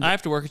now, I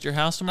have to work at your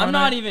house tomorrow I'm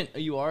night. not even.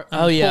 You are?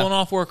 I'm pulling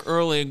off work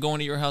early and going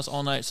to your house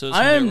all night, so it's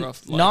I going to be am a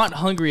rough life. not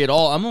hungry at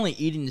all. I'm only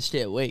eating to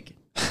stay awake.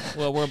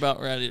 Well, we're about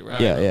ready to wrap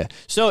Yeah, up. yeah.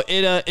 So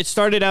it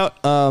started out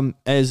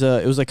as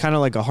it was like kind of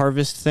like a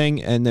harvest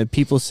thing, and the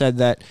people said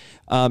that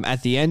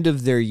at the end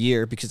of their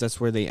year, because that's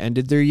where they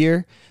ended their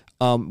year,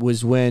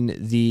 was when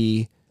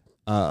the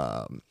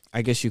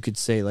I guess you could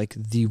say like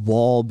the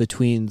wall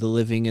between the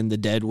living and the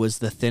dead was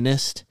the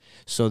thinnest.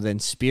 So then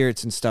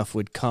spirits and stuff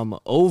would come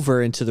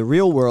over into the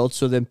real world.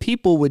 So then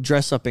people would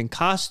dress up in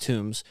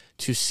costumes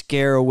to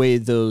scare away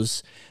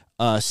those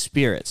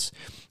spirits.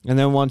 And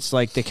then once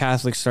like the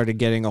Catholics started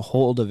getting a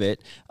hold of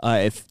it,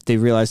 if they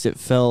realized it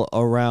fell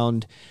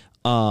around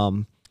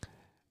what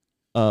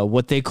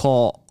they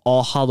call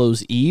All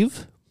Hallows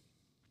Eve,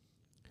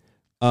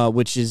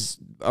 which is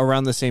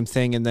around the same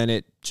thing, and then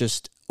it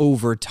just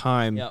over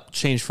time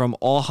changed from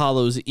All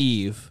Hallows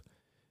Eve,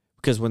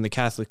 because when the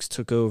Catholics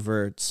took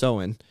over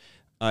Samhain,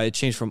 it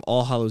changed from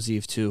All Hallows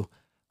Eve to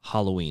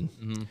Halloween.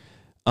 Mm-hmm.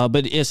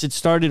 But yes, it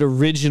started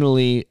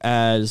originally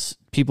as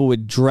people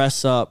would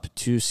dress up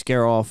to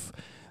scare off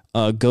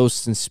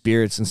ghosts and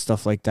spirits and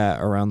stuff like that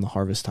around the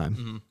harvest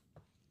time.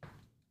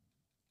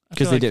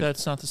 Because they did.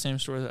 That's not the same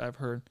story that I've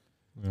heard.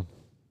 Yeah.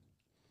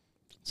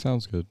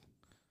 Sounds good.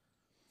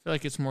 I feel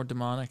like it's more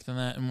demonic than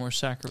that and more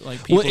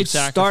like people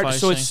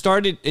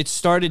sacrificing. It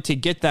started to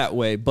get that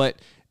way, but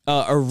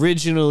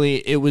originally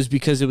it was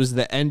because it was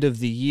the end of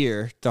the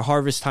year. The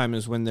harvest time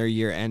is when their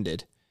year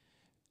ended.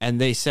 And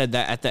they said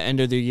that at the end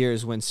of their year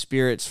is when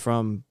spirits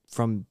from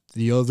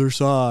the other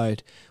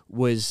side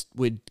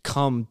would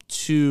come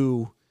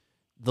to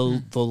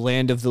the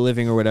land of the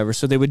living or whatever.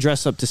 So they would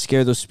dress up to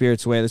scare those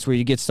spirits away. That's where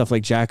you get stuff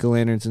like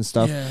jack-o'-lanterns and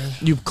stuff. Yeah.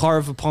 You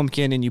carve a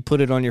pumpkin and you put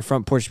it on your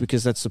front porch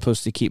because that's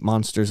supposed to keep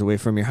monsters away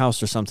from your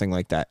house or something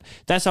like that.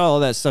 That's how all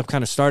that stuff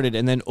kind of started.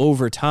 And then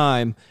over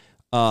time,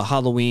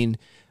 Halloween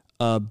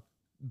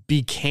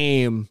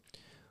became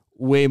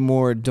way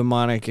more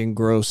demonic and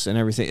gross and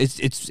everything.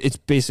 It's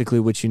basically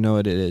what you know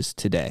it is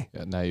today.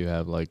 Yeah, now you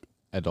have like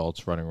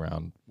adults running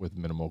around with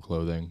minimal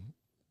clothing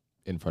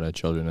in front of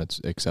children.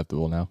 That's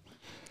acceptable now.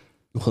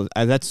 Well,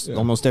 that's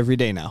almost every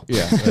day now.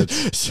 Yeah.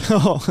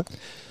 So,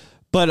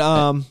 but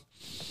and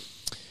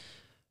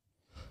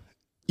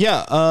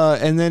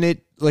then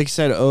it, like I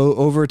said,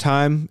 over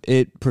time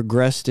it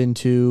progressed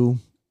into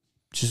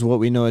just what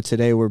we know it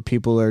today, where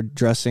people are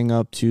dressing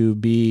up to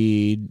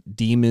be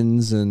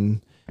demons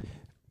and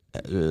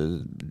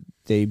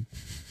they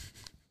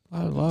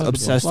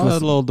obsessed with a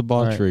little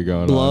debauchery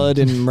going blood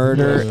on. and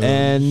murder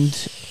and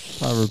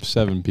Proverbs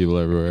 7 people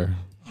everywhere.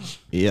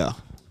 Yeah.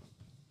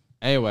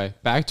 Anyway,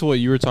 back to what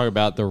you were talking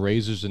about, the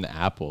razors and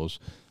apples.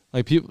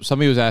 Like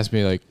somebody was asking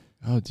me, like,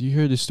 "Oh, do you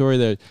hear the story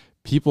that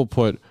people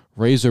put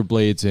razor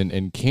blades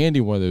in candy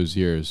one of those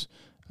years?"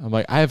 I'm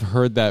like, I have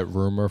heard that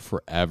rumor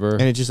forever,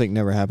 and it just like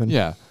never happened.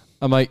 Yeah,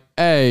 I'm like,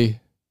 do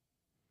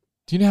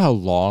you know how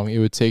long it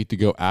would take to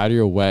go out of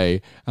your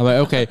way? I'm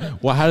like, okay,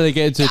 well, how do they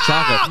get into the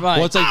chocolate? Right.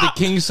 Well, it's like the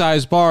king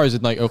size bars,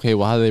 and like, okay,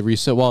 well, how do they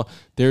reseal? Well,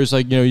 there's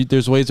like,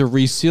 there's ways of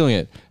resealing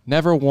it.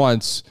 Never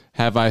once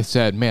have I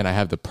said, man, I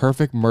have the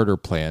perfect murder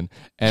plan,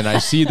 and I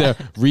see the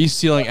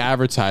resealing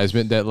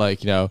advertisement that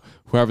like,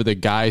 whoever the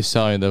guy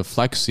selling the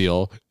Flex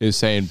Seal is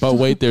saying, but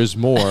wait, there's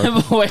more.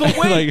 but wait,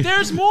 like,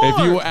 there's more. If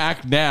you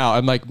act now,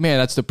 I'm like, man,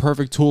 that's the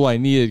perfect tool I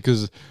needed,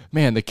 because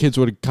man, the kids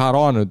would have caught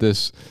on with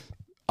this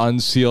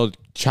unsealed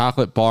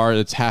chocolate bar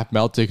that's half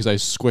melted because I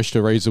squished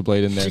a razor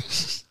blade in there.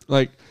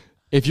 Like,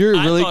 if you're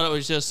I really, thought it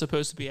was just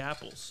supposed to be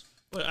apples.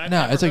 But I've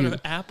never heard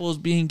of apples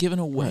being given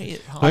away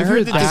at home. I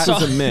heard that this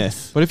was a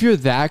myth. But if you're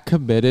that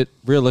committed,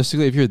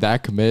 realistically, if you're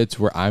that committed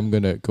to where I'm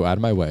going to go out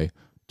of my way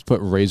to put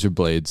razor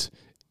blades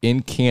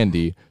in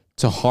candy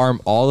to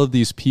harm all of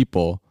these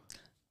people,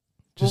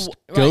 just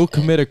go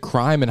commit a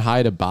crime and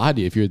hide a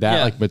body if you're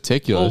that like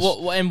meticulous.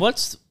 Well, and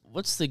what's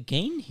the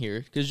gain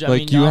here? Because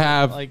you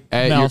have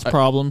mouth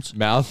problems.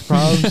 Mouth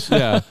problems?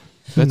 Yeah.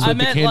 That's what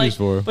the candy's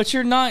for. But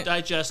you're not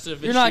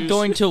digestive. You're not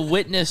going to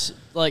witness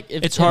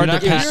it's hard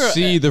to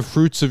see the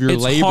fruits of your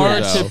labor.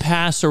 It's hard to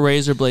pass a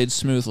razor blade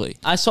smoothly.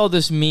 I saw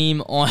this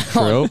meme on.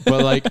 True,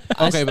 but like,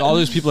 okay, but all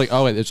those people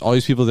there's all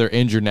these people that are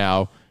injured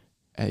now.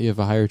 You have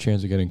a higher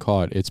chance of getting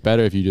caught. It's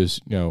better if you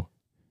just go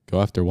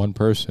after one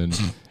person.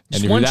 And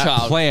if you're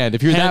that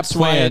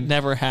planned, it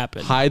never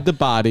happened. Hide the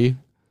body,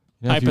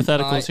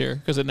 Hypotheticals here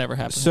because it never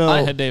happened. So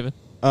I had David.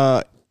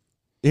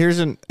 Here's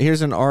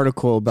an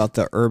article about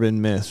the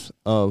urban myth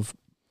of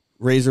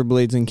razor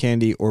blades in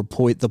candy or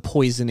the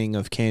poisoning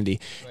of candy.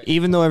 Right.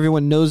 Even though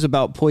everyone knows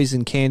about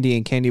poison candy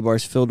and candy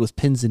bars filled with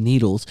pins and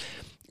needles,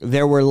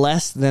 there were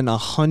less than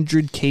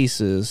 100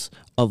 cases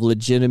of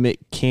legitimate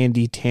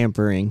candy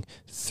tampering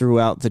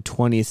throughout the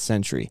 20th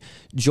century.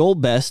 Joel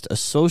Best, a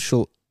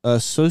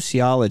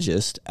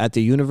sociologist at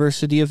the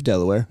University of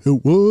Delaware,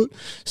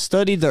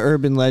 studied the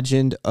urban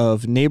legend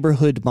of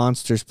neighborhood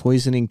monsters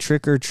poisoning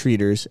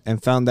trick-or-treaters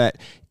and found that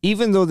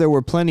even though there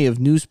were plenty of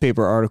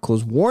newspaper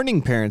articles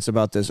warning parents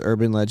about this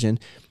urban legend,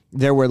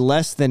 there were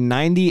less than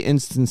 90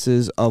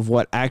 instances of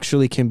what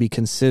actually can be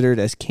considered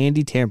as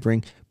candy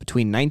tampering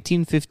between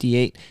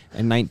 1958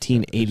 and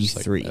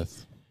 1983.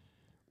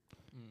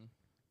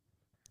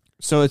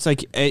 So it's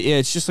like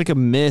it's just like a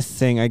myth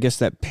thing, I guess,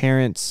 that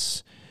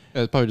parents.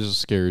 Yeah, it's probably just to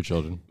scare your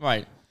children.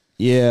 Right.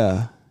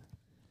 Yeah.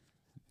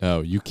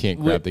 No, you can't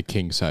grab the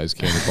king size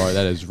candy bar.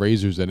 That has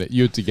razors in it.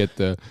 You have to get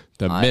the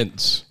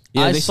mints.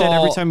 Yeah, they said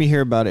every time you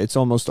hear about it, it's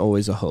almost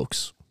always a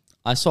hoax.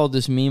 I saw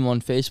this meme on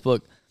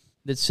Facebook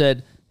that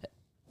said,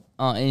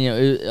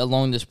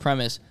 along this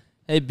premise,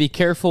 hey, be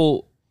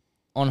careful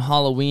on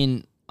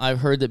Halloween. I've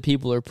heard that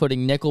people are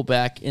putting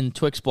Nickelback in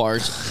Twix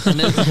bars.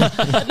 And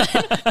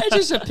it's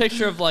just a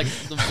picture of like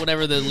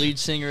whatever the lead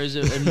singer is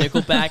of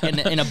Nickelback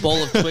in a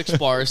bowl of Twix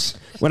bars.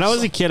 When I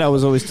was a kid, I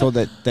was always told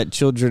that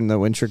children that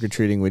went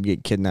trick-or-treating would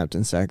get kidnapped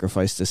and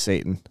sacrificed to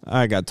Satan.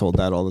 I got told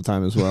that all the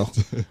time as well.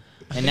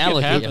 And now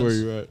look at where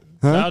you at.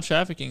 Child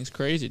trafficking is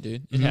crazy,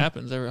 dude. It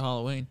happens every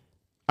Halloween.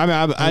 I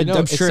mean,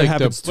 I'm sure it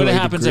happens but it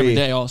happens every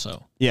day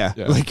also. Yeah.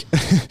 Like,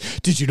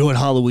 did you know at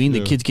Halloween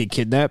the kids get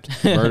kidnapped?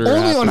 Murder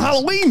Only happens. on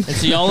Halloween.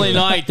 It's the only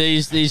night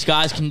these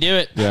guys can do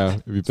it. Yeah.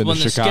 If you've been when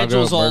to the Chicago,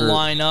 schedules all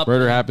line up.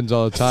 Murder happens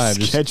all the time.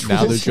 Just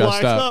now they're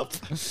dressed up.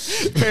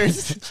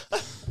 Parents,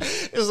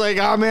 it's like,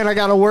 oh man, I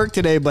got to work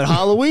today, but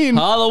Halloween.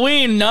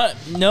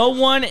 No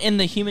one in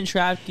the human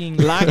trafficking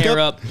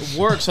era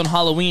works on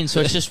Halloween, so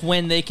it's just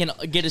when they can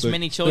get as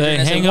many children they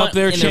as hang they up want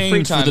their in their free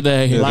chains time. for the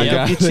day. Lock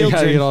up your They gotta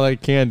children. get all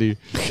that candy.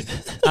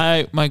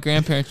 My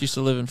grandparents used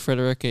to live in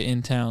Frederica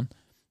in town,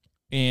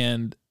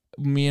 and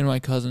me and my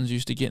cousins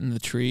used to get in the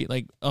tree.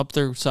 Like up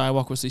their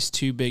sidewalk was these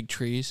two big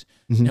trees,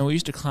 and we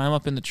used to climb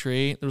up in the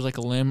tree. There was like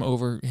a limb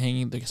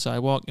overhanging the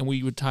sidewalk, and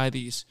we would tie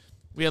these.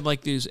 We had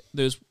like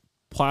those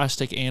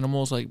plastic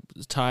animals like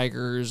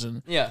tigers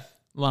and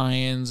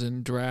lions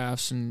and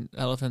giraffes and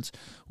elephants.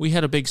 We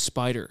had a big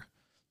spider,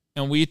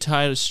 and we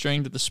tied a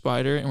string to the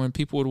spider, and when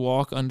people would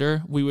walk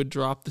under, we would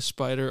drop the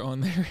spider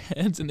on their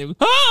heads, and they would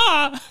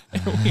and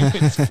we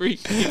would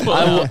freak people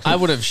out. I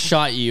would have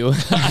shot you.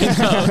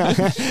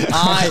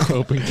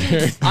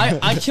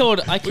 I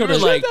killed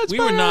we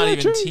were not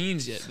even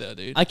teens yet though,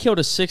 dude. I killed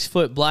a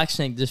 6-foot black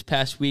snake this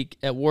past week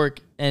at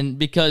work, and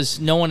because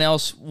no one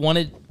else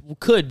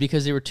could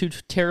because they were too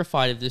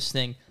terrified of this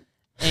thing.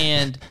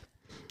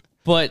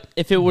 But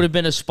if it would have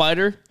been a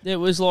spider that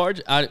was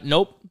large,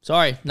 nope.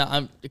 Sorry, no,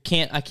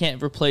 I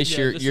can't replace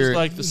your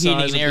like the heating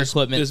size and air of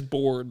equipment. This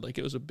board, like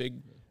it was a big.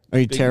 Are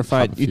you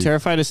terrified? You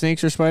terrified of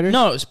snakes or spiders?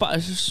 No,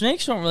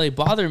 snakes don't really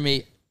bother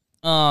me.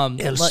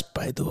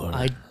 Spider.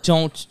 I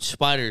don't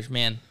spiders,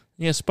 man.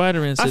 Yeah,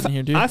 Spider-Man sitting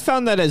here, dude. I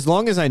found that as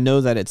long as I know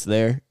that it's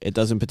there, it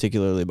doesn't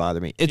particularly bother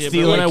me. It's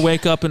but when I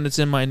wake up and it's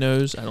in my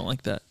nose, I don't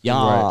like that. Yeah.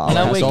 Right. When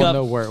I wake up,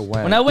 know where it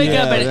went. When I wake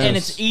up and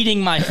it's eating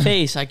my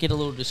face, I get a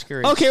little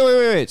discouraged. Okay,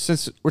 wait.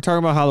 Since we're talking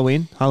about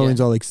Halloween's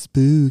all like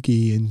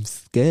spooky and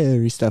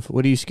scary stuff.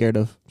 What are you scared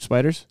of?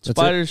 Spiders?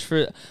 Spiders for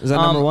is that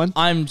number one?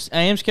 I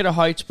am scared of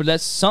heights, but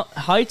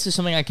heights is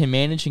something I can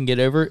manage and get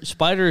over.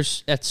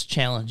 Spiders, that's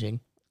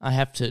challenging. I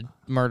have to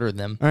murder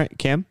them. All right,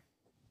 Cam.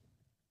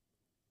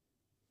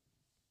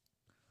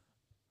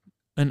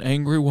 An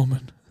angry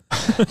woman.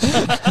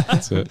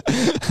 That's it.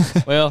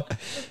 Well,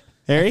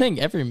 Harry? I think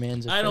every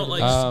man's. I don't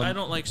like. I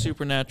don't like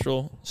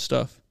supernatural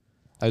stuff.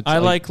 I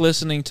like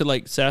listening to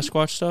like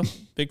Sasquatch stuff,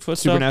 Bigfoot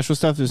Supernatural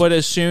stuff is. But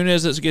as soon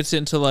as it gets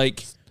into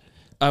like,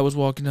 I was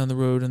walking down the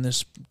road and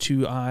this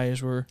two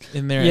eyes were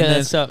in there,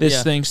 and then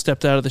this thing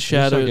stepped out of the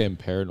shadow. I'm getting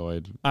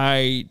paranoid.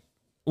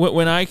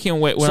 When I can't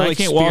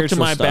walk to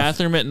my stuff.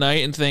 bathroom at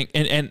night and think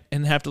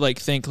and have to like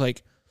think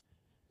like,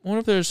 what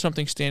if there's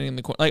something standing in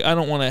the corner? Like, I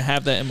don't want to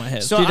have that in my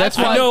head. So dude, that's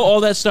why I know all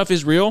that stuff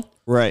is real.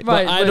 Right.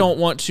 But I don't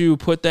want to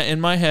put that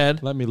in my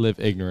head. Let me live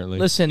ignorantly.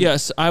 Listen.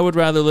 Yes, I would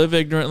rather live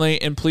ignorantly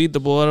and plead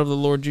the blood of the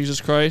Lord Jesus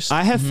Christ.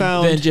 I have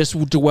found than just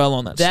dwell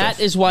on that stuff.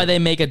 That is why they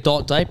make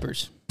adult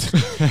diapers.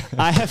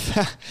 I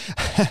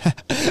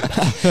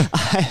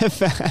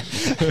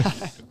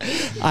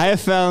have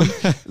found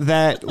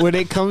that when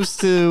it comes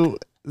to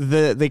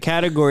the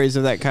categories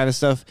of that kind of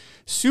stuff,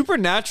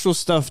 supernatural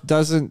stuff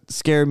doesn't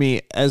scare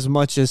me as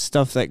much as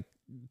stuff that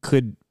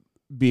could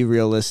be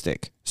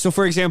realistic. So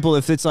for example,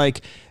 if it's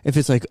like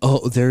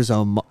oh there's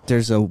a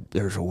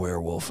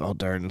werewolf out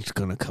there and it's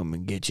gonna come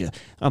and get you,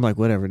 I'm like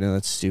whatever, no,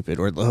 that's stupid.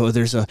 Or oh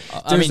there's a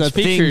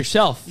speak for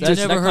yourself. You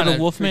never heard of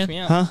Wolfman?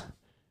 Huh?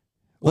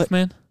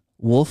 Wolfman?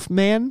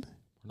 Wolfman?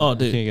 Oh, I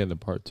dude. can't get into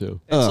part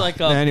 2. It's like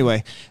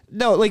anyway,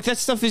 no, like that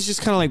stuff is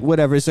just kind of like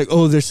whatever. It's like,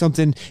 oh, there's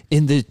something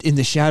in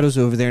the shadows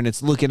over there, and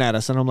it's looking at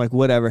us, and I'm like,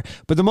 whatever.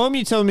 But the moment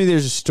you tell me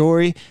there's a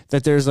story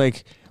that there's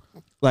like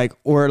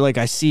or like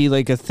I see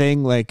like a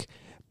thing like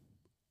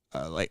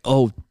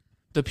oh,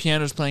 The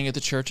piano's playing at the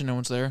church and no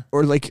one's there.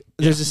 or like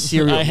there's a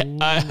serial.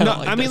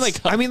 I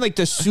mean like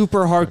the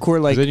super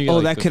hardcore like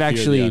that could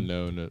actually.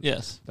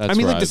 Yes. I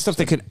mean like the stuff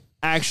that could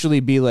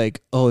actually be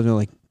like, oh no,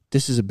 like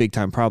this is a big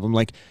time problem.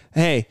 Like,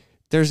 hey,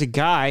 there's a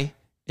guy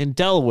in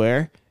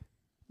Delaware,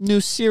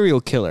 new serial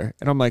killer,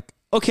 and I'm like,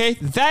 okay,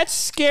 that's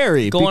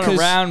scary. Going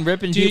around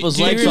ripping people's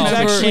legs off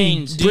with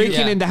chains,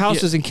 breaking into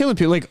houses and killing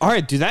people. Like, all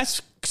right, dude,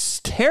 that's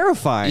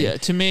terrifying. Yeah,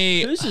 to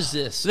me, whose is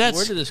this?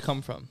 Where did this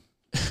come from?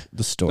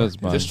 The store.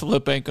 this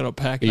flip ain't gonna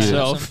pack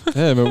itself.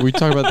 Yeah, but we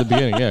talked about the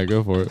beginning. Yeah,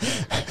 go for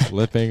it.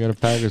 Lip ain't gonna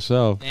pack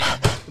herself.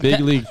 Big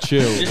league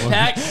chill.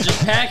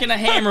 Just packing a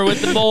hammer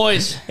with the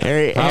boys.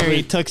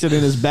 Harry tucks it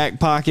in his back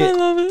pocket. I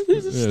love it.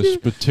 Yeah,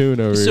 spittoon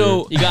over here.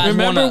 So you guys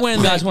remember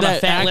when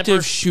that active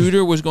lipper?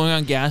 shooter was going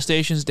on gas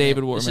stations?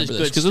 David will remember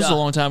this because this was a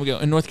long time ago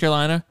in North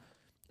Carolina.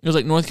 It was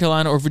like North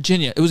Carolina or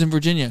Virginia. It was in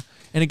Virginia.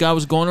 And a guy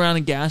was going around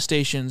in gas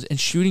stations and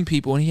shooting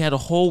people, and he had a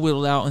hole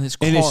whittled out in his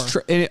car.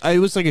 And it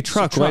was like a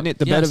truck, wasn't it?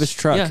 The bed of his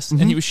truck. Yes, mm-hmm.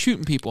 and he was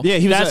shooting people. Yeah,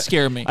 that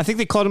scared me. I think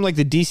they called him like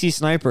the DC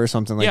sniper or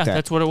something like that. Yeah,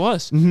 that's what it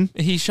was. Mm-hmm.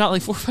 He shot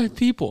like 4 or 5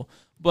 people.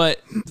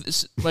 But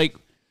like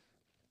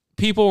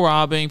people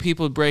robbing,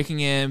 people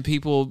breaking in,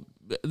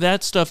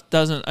 that stuff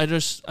doesn't. I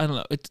don't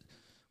know. It's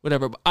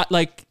whatever.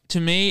 But to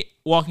me,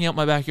 walking out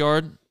my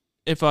backyard,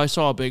 if I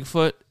saw a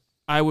Bigfoot,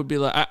 I would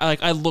be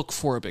I look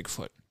for a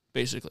Bigfoot.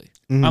 Basically,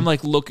 I'm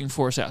like looking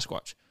for a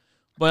Sasquatch,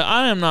 but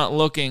I am not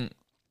looking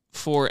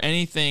for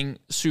anything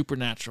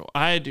supernatural.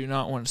 I do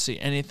not want to see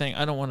anything.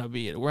 I don't want to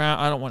be around.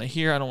 I don't want to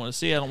hear. I don't want to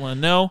see. I don't want to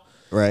know.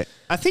 Right.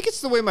 I think it's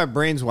the way my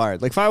brain's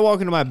wired. Like if I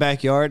walk into my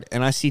backyard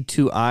and I see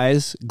 2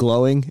 eyes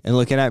glowing and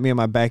looking at me in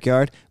my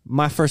backyard,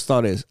 my first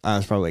thought is,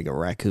 it's probably like a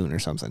raccoon or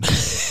something.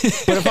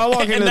 But if I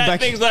walk into the backyard,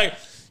 thing's like,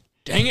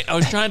 dang it! I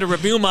was trying to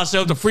reveal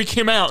myself to freak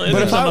him out.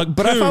 But if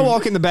I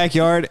walk in the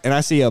backyard and I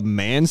see a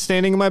man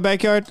standing in my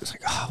backyard, it's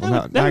like, oh,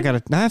 well, now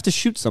I have to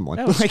shoot someone.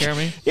 That would scare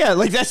me. Yeah,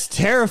 like that's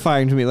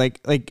terrifying to me. Like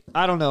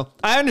I don't know.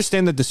 I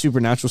understand that the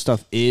supernatural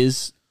stuff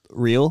is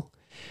real,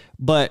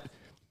 but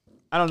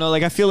I don't know.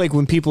 Like I feel like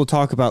when people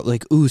talk about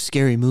like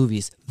scary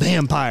movies,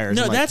 vampires.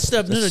 No, I'm that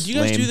stuff. No. Do you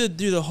guys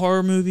do the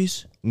horror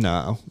movies?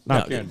 No,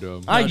 I can't do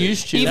them. I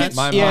used to.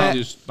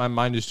 My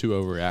mind is too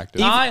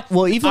overactive.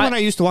 When I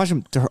used to watch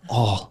them, they're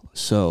all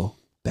so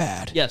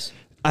bad. Yes.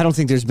 I don't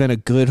think there's been a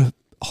good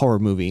horror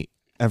movie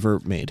ever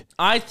made.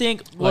 I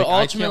think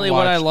ultimately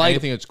what I like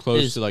anything that's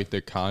close to like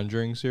the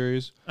Conjuring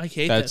series. I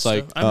hate that's that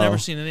like stuff. I've never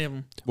seen any of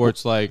them. Where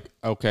it's like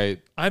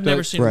I've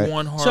never seen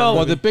one horror. So, movie.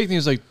 Well, the big thing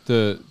is like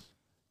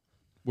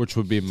which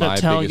would be my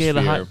biggest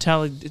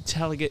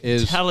fear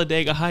is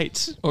Talladega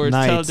Heights or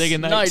Nights. Talladega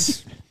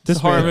Nights. This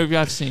horror movie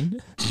I've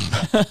seen.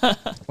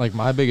 Like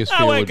my biggest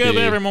fear I wake would up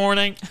be every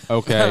morning.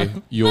 Okay,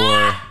 you're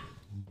all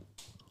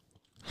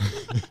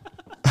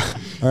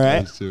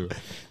right.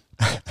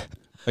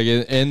 Like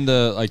in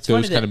the like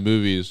those kind of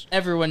movies.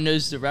 Everyone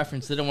knows the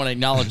reference. They don't want to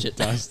acknowledge it.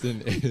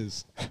 Dustin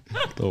is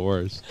the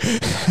worst.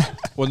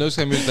 Well, those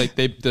kind of movies,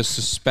 like the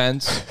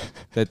suspense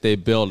that they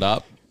build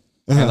up,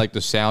 and like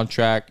the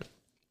soundtrack,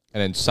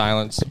 and then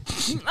silence.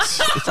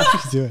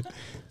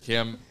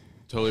 Cam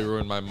totally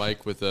ruined my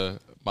mic with a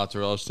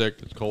mozzarella stick.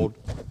 It's cold.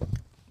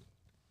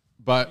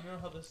 But You know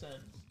how this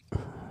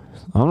ends.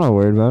 I'm not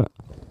worried about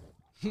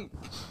it.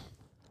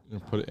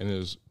 put it in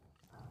his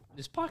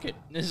pocket.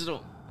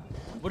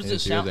 What does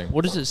It's it sound? your thing.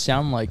 What does it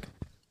sound like?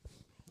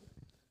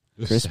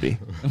 Crispy.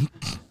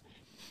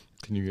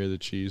 Can you hear the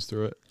cheese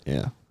through it?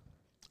 Yeah.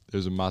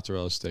 There's a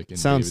mozzarella stick in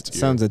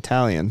Sounds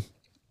Italian.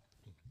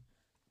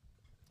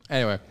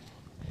 Anyway,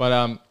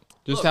 but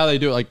just how they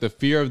do it, like the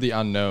fear of the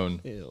unknown.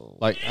 Ew.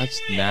 Like that's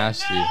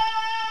nasty.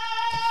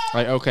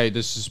 Like okay,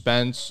 the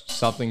suspense,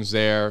 something's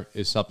there,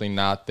 is something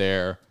not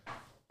there,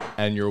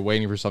 and you're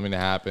waiting for something to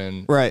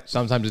happen. Right.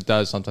 Sometimes it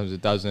does, sometimes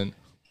it doesn't.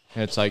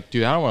 And it's like,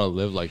 dude, I don't want to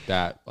live like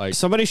that. Like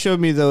Somebody showed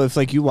me though, if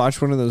like you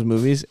watch one of those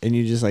movies and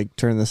you just like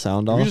turn the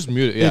sound off, you just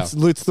mute it. Yeah.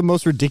 It's the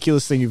most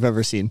ridiculous thing you've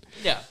ever seen.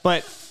 Yeah.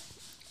 But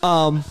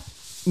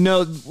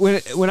no,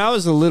 when I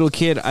was a little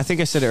kid, I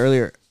think I said it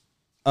earlier.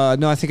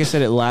 No, I think I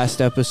said it last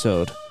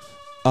episode.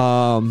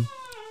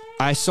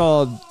 I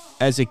saw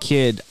as a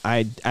kid,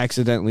 I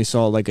accidentally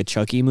saw like a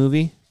Chucky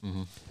movie,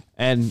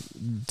 and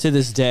to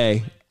this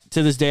day,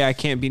 I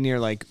can't be near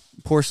like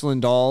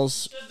porcelain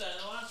dolls.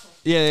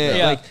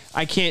 Yeah. Like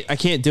I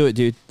can't do it,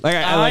 dude. Like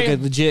I like a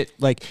legit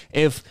like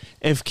if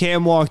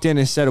Cam walked in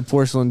and set a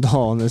porcelain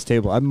doll on this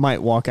table, I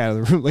might walk out of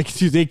the room. Like,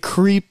 dude, they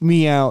creep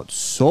me out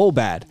so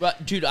bad.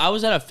 But dude, I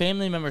was at a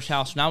family member's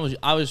house and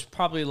I was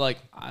probably like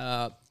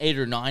 8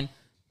 or 9,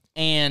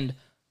 and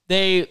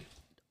they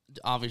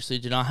obviously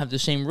did not have the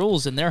same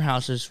rules in their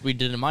house as we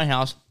did in my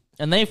house,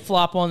 and they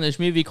flop on this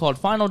movie called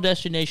Final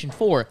Destination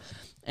 4,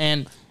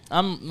 and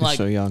I'm like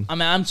so young. I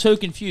mean, I'm so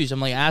confused. I'm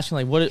like asking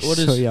like what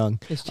is so young.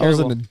 It's I was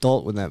an terrible.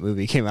 adult when that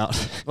movie came out.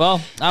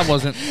 Well, I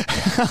wasn't.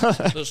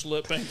 This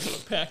lip ain't gonna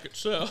pack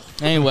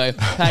itself. Anyway,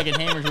 packing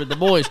hammers with the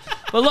boys.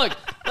 But look,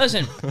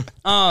 listen.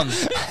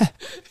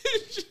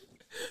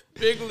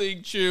 Big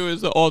League Chew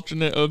is the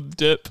alternate of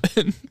dip,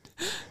 and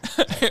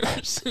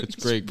Harrison It's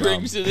great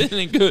brings it in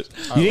and goes,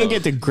 You didn't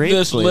get the grape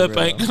this flavor, lip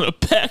ain't though. gonna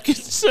pack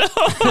itself.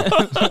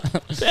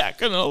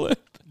 Packing a lip.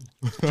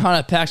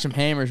 Trying to pack some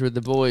hammers with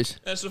the boys.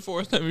 That's the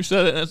fourth time you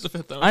said it. That's the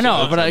fifth time. I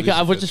know, but at least I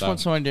the would fifth just want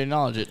time. someone to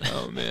acknowledge it.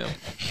 Oh man.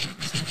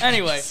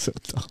 Anyway, So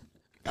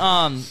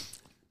dumb.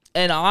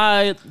 and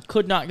I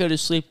could not go to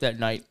sleep that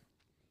night.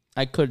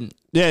 I couldn't.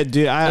 Yeah,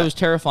 dude. It was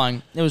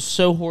terrifying. It was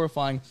so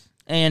horrifying.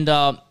 And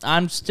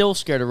I'm still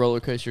scared of roller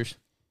coasters.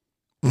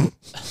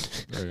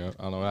 There you go.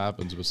 I don't know what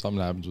happens, but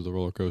something happens with a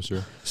roller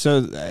coaster. So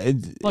A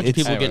bunch of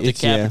people get yeah.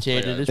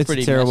 decapitated. It's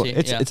pretty terrible.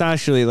 messy. It's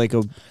actually like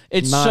a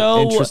It's not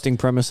so interesting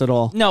premise at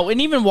all. No,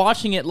 and even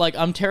watching it, like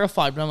I'm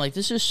terrified. But I'm like,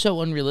 this is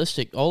so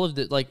unrealistic. All of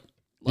the like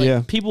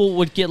Yeah. people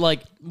would get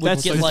like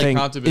That's get the like thing.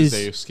 Concept is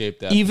they escape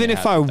that. Even they if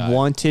have I to die.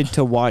 wanted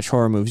to watch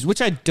horror movies,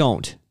 which I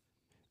don't,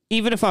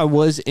 even if I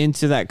was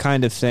into that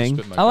kind of thing,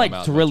 Spit my I gum like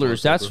out,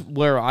 thrillers. toilet That's paper.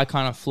 where I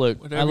kind of float.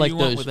 Whatever I like you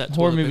want those with that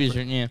horror toilet movies.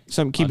 paper. Yeah.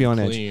 something keep you on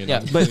edge. Unclean, Yeah.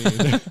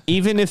 unclean.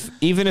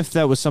 even if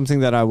that was something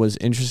that I was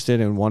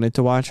interested and wanted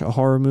to watch a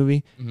horror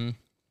movie, Mm-hmm.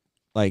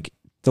 like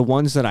the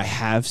ones that I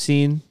have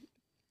seen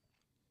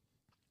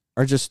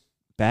are just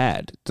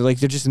bad. They're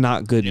just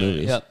not good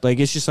movies. Yep. Like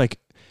it's just like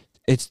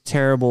it's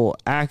terrible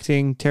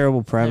acting,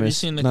 terrible premise. Have you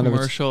seen the None of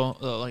it's- commercial,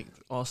 like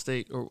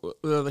Allstate or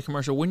the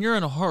commercial? When you're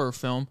in a horror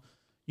film,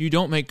 you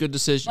don't make good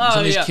decisions. Oh,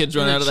 and these yeah. kids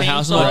run The out of the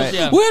house and chainsaws, they're like,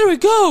 yeah. where do we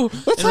go?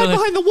 Let's And hide they're like,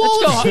 behind the wall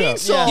 "Let's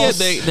and go."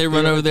 chainsaws. Yeah, they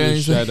run over there and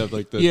he's like, Shred up,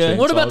 like the Yeah.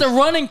 What about the chainsaws.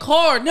 running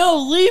car? No,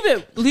 leave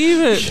it.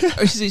 leave it.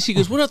 Or she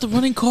goes, what about the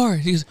running car?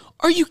 He goes,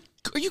 are you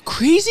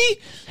crazy?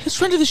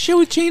 Let's run to the show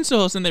with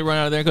chainsaws. And they run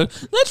out of there and go,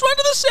 let's run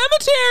to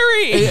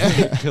the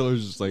cemetery.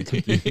 Killer's just like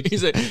confused.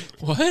 He's like,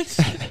 what?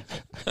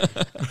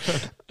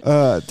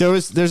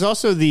 There's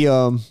also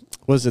the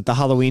was it the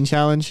Halloween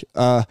challenge?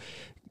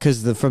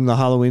 Because from the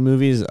Halloween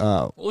movies,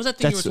 What was that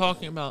thing you were That's-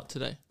 talking about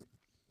today?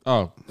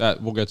 Oh,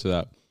 that we'll get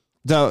to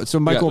that. so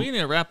Michael, We need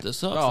to wrap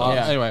this up. Oh,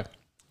 Yeah. anyway,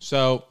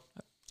 so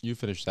you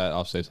finish that.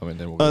 I'll say something.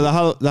 Then we'll.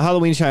 the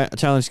Halloween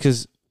challenge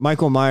because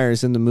Michael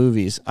Myers in the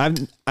movies. I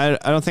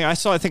don't think I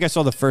saw. I think I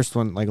saw the first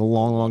one like a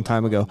long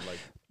time ago,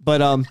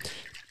 but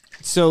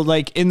so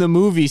like in the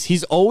movies,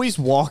 he's always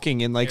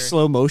walking in like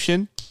slow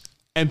motion.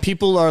 And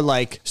people are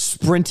like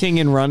sprinting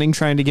and running,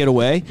 trying to get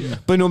away. Yeah.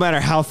 But no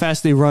matter how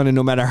fast they run and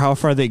no matter how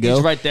far they go,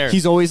 He's right there.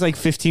 He's always like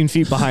 15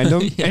 feet behind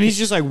them. And he's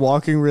just like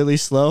walking really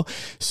slow.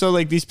 So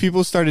like these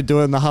people started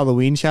doing the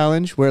Halloween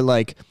challenge where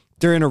like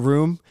they're in a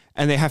room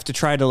and they have to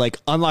try to like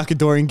unlock a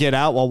door and get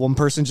out while one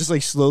person just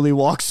like slowly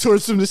walks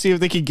towards them to see if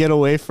they can get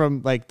away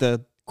from like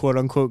the quote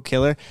unquote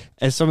killer.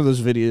 And some of those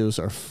videos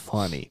are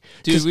funny.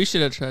 Dude, we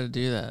should have tried to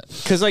do that.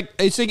 Because like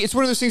it's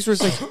one of those things where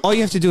it's like all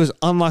you have to do is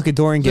unlock a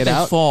door and get But they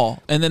out.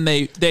 fall, and then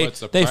they What's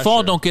the fall,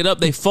 pressure? don't get up.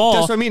 They fall.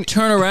 That's what I mean.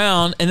 Turn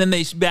around, and then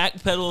they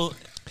backpedal.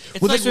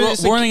 It's Well, like that's what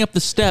it's like- running up the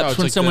steps No, it's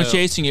when like someone's the-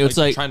 chasing you. It's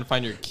like trying to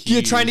find your keys.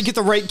 You're trying to get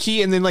the right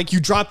key, and then like you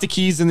drop the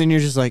keys, and then you're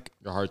just like,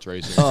 your heart's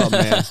racing. oh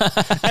man.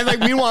 And like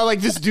meanwhile,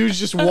 like this dude's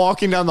just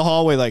walking down the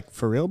hallway, like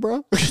for real,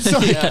 bro. So,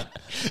 like,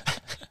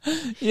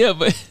 yeah,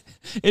 but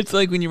it's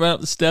like when you run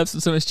up the steps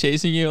and someone's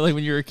chasing you. Like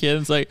when you were a kid,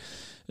 it's like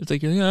you're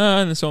like,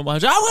 and then someone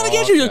behind you, I'm gonna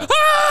get you. You're like,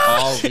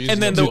 All and then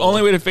the reasonable.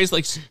 only way to face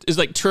like is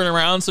like turn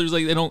around. So it's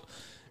like they don't.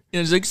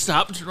 It's like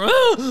stop. Turn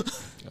around.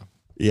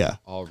 yeah,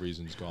 All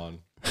reasons gone.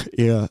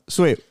 yeah.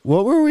 So wait,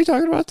 what were we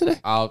talking about today?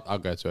 I'll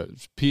get to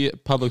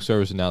it. Public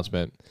service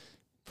announcement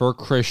for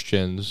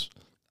Christians,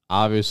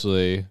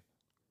 obviously,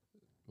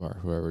 or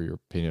whoever your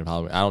opinion of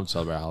Halloween. I don't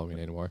celebrate Halloween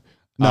anymore.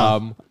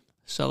 No.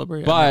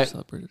 Celebrate, But- I never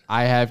celebrated.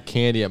 I have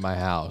candy at my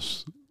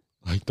house.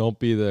 Like, don't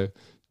be the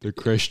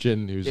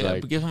Christian who's Yeah,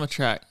 like, but give him a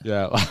track.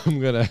 yeah, I'm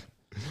gonna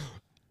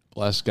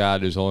bless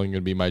God who's only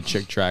gonna be my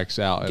chick tracks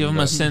out. Give him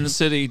a Sin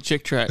City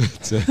chick track.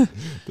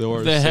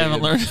 They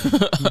haven't learned.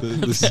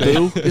 the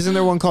Satan. Boo? Isn't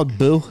there one called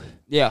Boo?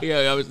 Yeah.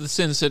 Yeah, the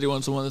Sin City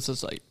one's the one that's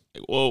just like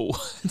whoa,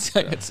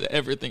 it's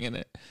everything in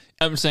it.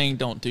 I'm saying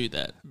don't do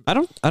that. I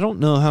don't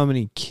know how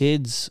many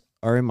kids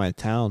are in my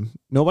town.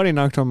 Nobody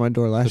knocked on my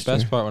door The last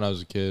best year. part when I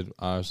was a kid,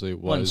 honestly,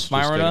 was just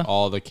Smyrna? getting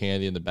all the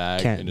candy in the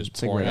bag Can't- and just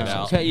pouring it cigarettes.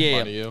 out Okay, in yeah,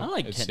 front of yeah. you I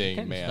like and candy. saying,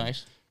 Candy's man,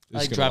 nice. I this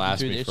like is gonna driving last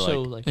through me there. for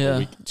So like like,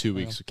 Yeah. 2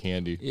 weeks of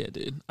candy. Yeah,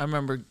 dude. I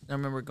remember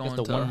going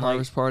the to a one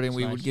harvest light. party and It's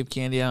we nice. would give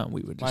candy out and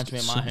we would just reminds me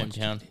get of my so much hometown.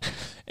 candy.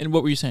 And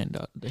what were you saying,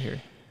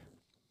 Harry?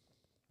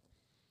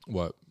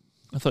 What?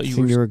 I thought you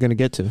Thing you were. were gonna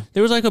get to.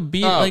 There was like a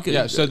beat. like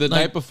yeah. So the like,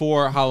 night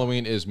before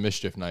Halloween is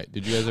Mischief Night.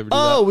 Did you guys ever do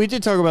Oh, we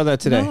did talk about that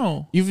today.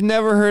 No. You've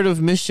never heard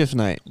of Mischief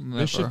Night, that?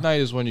 Never. Mischief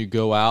Night is when you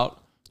go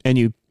out and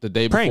you the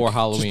day Prank. before Just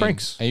Halloween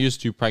pranks. and you just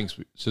do pranks.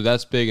 So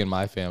that's big in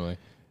my family.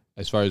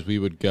 As far as we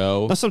would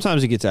go,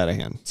 sometimes it gets out of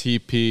hand.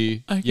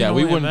 TP. I can Yeah,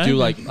 we only wouldn't do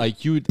imagine.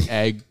 like you would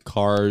egg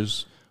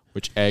cars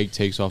which Egg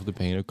takes off the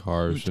paint of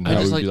cars, and I how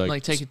just we'd be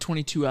like take a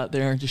 22 out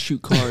there and just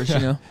shoot cars, you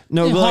know?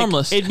 No, Yeah, but, like,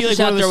 harmless. it'd be like Just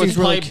one out of there those with things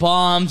where pipe like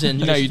bombs and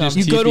No, you just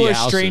you go to TP a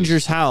houses.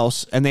 stranger's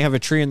house and they have a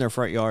tree in their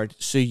front yard,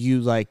 so you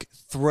like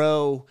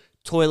throw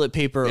toilet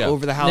paper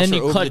over the house. then or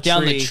you over cut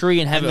down the tree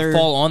and have it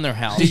fall on their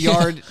house.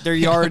 Their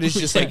yard is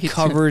just like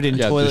covered in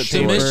toilet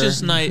destroy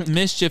paper. it.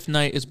 Mischief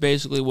night is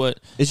basically what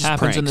It's just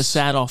happens in the pranks.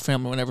 Sadoff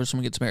family whenever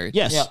someone gets married.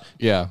 Yes.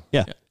 Yeah.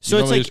 Yeah. So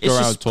You it's normally like just go it's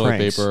around just with toilet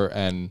pranks. paper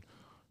and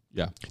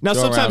Now go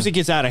sometimes around. it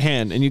gets out of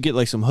hand, and you get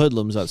like some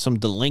hoodlums, some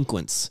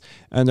delinquents,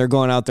 and they're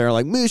going out there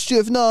like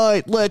mischief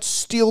night. Let's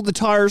steal the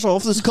tires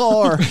off this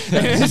car. And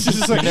it's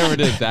just I like, never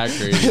did that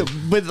crazy.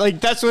 but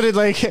like that's what it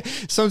like.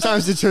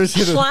 Sometimes it turns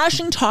into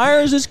Slashing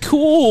tires is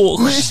cool.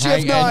 mischief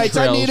Hang nights.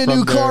 I entrails need a from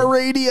new car there.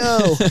 radio.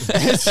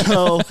 And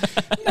so, So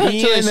they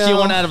you steal know,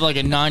 one out of like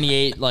a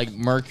 98 like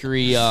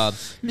Mercury.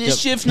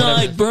 Mischief whatever.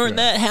 night, burn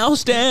that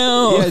house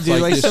down. yeah, dude,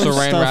 Like, like the some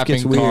saran stuff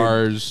gets wrapping weird.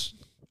 cars,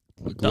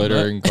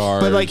 glittering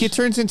cars, But like it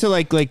turns into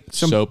like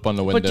some soap on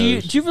the windows. But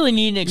do you really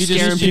need an You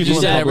scaring just, people you just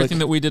in did public? everything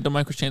that we did to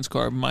Micro Chain's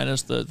car,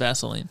 minus the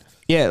Vaseline.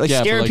 Yeah, like Yeah,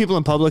 but, scaring like- people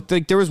in public.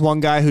 Like there was one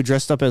guy who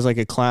dressed up as like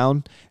a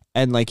clown,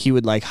 and like he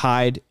would like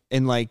hide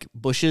in like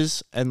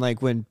bushes, and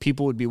like when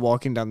people would be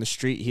walking down the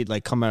street, he'd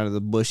like come out of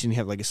the bush and he'd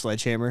have like a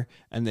sledgehammer,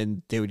 and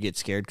then they would get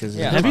scared because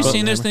Yeah. Have you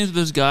seen those things with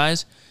those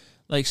guys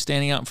like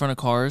standing out in front of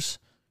cars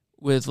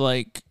with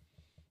like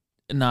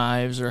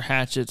knives or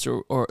hatchets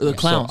or the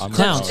clowns? I'm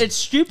clowns. not- It's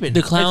stupid.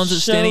 The clowns are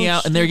It's standing so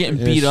out and they're getting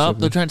stupid. beat It is up.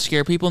 stupid. They're trying to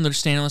scare people and they're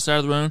standing on the side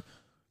of the road,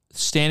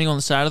 standing on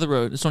the side of the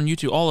road. It's on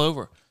YouTube all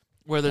over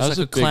where there's that like was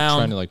a a big clown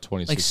trend in like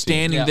 2016. like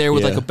standing Yeah. there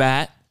with like Yeah. a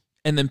bat,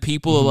 and then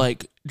people are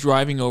like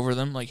driving over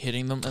them, like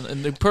hitting them,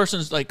 and the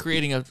person's like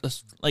creating a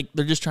like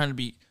they're just trying to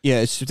be.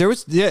 Yeah, there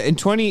was in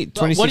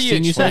 2016. what do you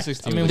you said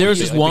expect? I mean, was There was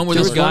like this the one where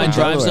this killer guy clown.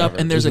 drives Everywhere. up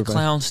and there's a Everywhere.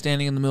 clown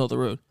standing in the middle of the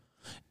road,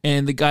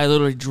 and the guy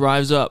literally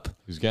drives up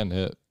He was getting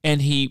hit.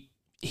 and he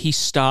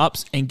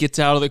stops and gets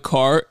out of the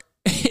car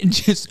and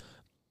just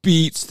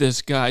beats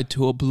this guy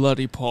to a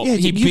bloody pulp. Yeah,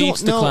 He dude, you beats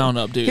don't the know. clown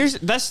up, dude.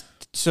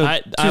 So I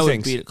two would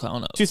things. beat a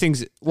clown up. Two things.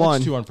 That's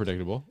One, too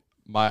unpredictable.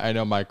 I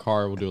know my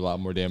car will do a lot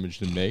more damage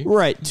than me.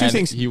 right. Two and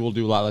things. He will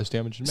do a lot less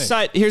damage than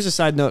me. Here's a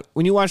side note.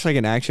 When you watch like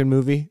an action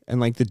movie and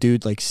like the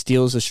dude like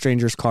steals a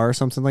stranger's car or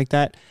something like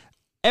that,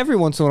 every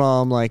once in a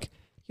while I'm like,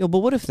 yo, but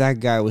what if that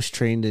guy was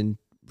trained in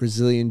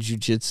Brazilian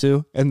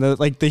jiu-jitsu and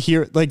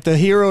the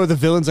hero or the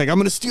villain's like, I'm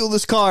gonna steal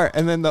this car,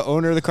 and then the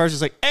owner of the car is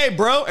just like, hey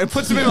bro, and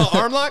puts him in an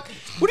arm lock?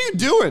 What are you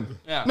doing?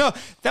 Yeah. No,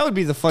 that would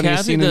be the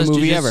funniest Kathy scene in does the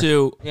movie ever.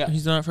 jujitsu. Yeah.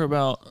 He's done it for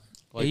about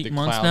Like 8 the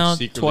months clown now,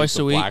 secretly twice is a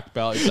the week. Black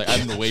belt. He's like,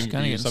 I've been waiting for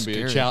kinda you, getting somebody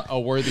to scary. challenge a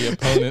worthy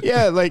opponent.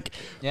 Yeah, like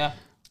Yeah.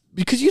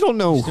 because you don't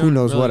know who doing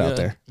knows really what out good.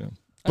 there. Yeah.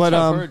 But That's what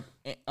I've heard.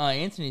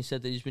 Anthony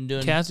said that he's been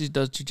doing Cassie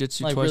does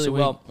jujitsu like twice really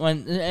a week. well.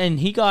 And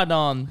he got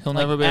He'll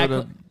never be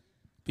able to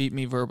beat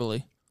me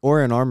verbally.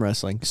 Or in arm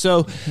wrestling.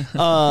 So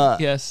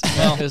Yes,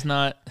 well, is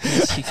not.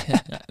 Yes, he can.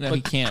 No,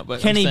 he can't. But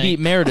Can I'm he saying- beat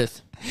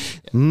Meredith?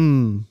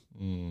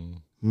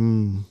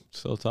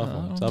 Still a tough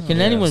one. Tough Can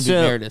one. anyone beat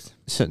So- Meredith?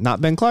 so not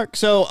Ben Clark.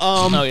 So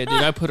Oh yeah,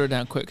 dude, I put her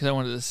down quick because I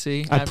wanted to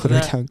see. I after put her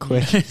that. down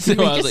quick. So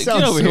I was It like,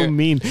 sounds get over so here.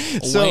 mean.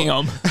 So,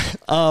 Wham.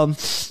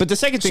 but the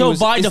second thing So was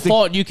by is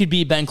default, you could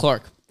beat Ben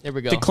Clark. There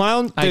we go. the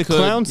clown. I The could,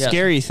 clown yes.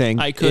 scary thing.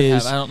 I could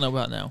is have. I don't know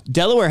about now.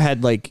 Delaware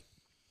had like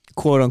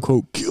quote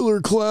unquote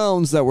killer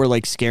clowns that were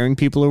like scaring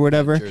people or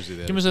whatever. Jersey,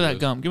 Give me some of that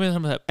gum. Give me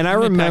some of that. And I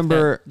give me a pack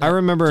remember, of that- I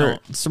remember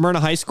Don't. Smyrna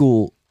High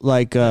School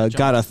got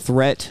a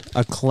threat,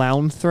 a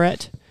clown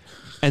threat,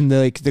 and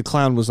the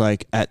clown was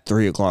like, at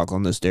 3:00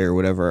 on this day or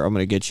whatever, I'm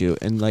gonna get you.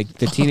 And like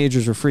the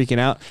teenagers were freaking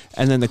out,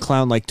 and then the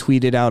clown like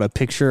tweeted out a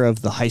picture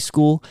of the high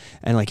school,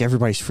 and like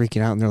everybody's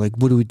freaking out, and they're like,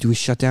 what do we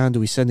shut down? Do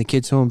we send the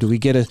kids home? Do we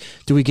get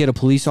a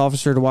police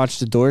officer to watch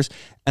the doors?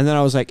 And then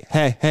I was like,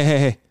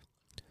 hey,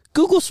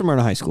 Google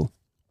Smyrna High School.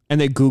 And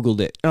they Googled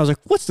it. And I was like,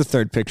 what's the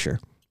third picture?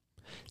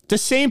 The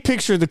same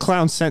picture the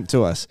clown sent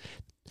to us.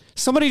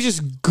 Somebody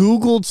just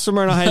Googled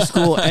Smyrna High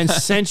School and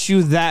sent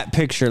you that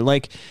picture.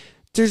 Like,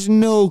 there's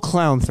no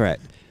clown threat.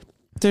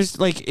 There's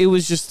like, it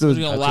was just We're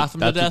the. gonna laugh him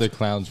to That's what death. the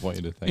clowns want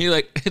you to think. He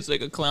like it's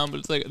like a clown,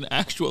 but it's like an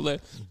actual.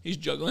 Like, he's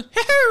juggling.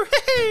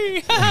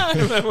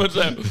 What's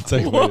that? It's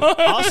like,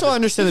 I also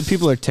understand that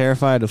people are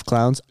terrified of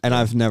clowns, and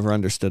I've never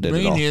understood it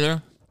Me at all.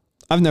 neither.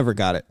 I've never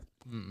got it.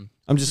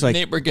 I'm just like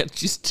Neighbor gets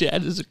just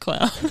Chad as a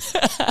clown.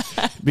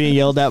 being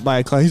yelled at by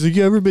a clown. He's like,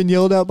 you ever been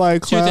yelled at by a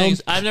Two clown?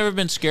 things. I've never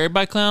been scared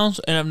by clowns,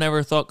 and I've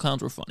never thought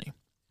clowns were funny.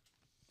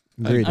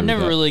 Agreed. I've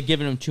never that. really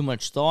given them too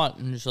much thought.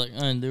 I'm just like,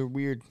 they're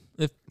weird.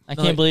 If, I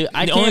can't like, believe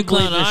the only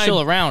clown they're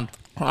still around.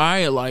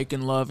 I like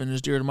and love and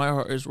is dear to my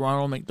heart is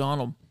Ronald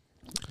McDonald.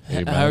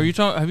 Hey, man. Have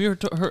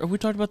we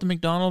talked about the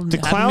McDonald The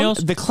Happy clown, Meals?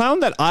 the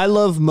clown that I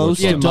love most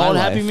Yeah, in my adult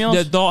life. Happy Meals.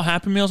 The adult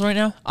Happy Meals right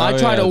now? I Oh,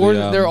 try to yeah, order.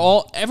 the, They're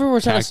all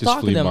everywhere's out of Cactus stock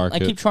of Flea them.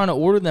 Market. I keep trying to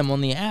order them on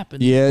the app.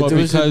 And Yeah, Well, there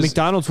was a because-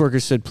 McDonald's worker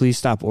said, please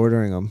stop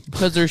ordering them.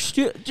 because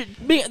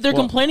they're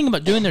complaining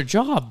about doing their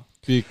job.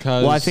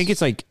 Because Well, I think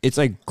it's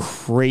like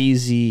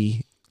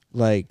crazy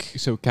like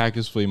So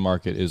Cactus Flea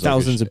Market is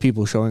thousands like of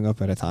people showing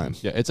up at a time.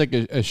 Yeah, it's like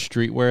a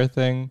streetwear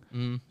thing.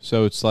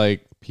 So it's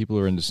like people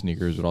who are into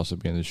sneakers would also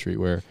be into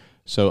streetwear.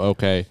 So,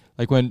 okay,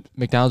 like when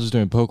McDonald's was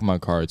doing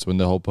Pokemon cards, when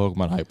the whole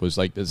Pokemon hype was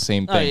like the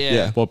same thing.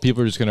 Yeah. Well,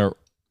 people are just going to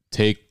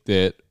take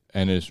it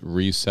and just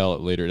resell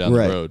it later down the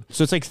road.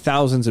 So it's like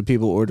thousands of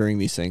people ordering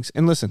these things.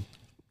 And listen,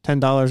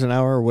 $10 an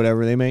hour or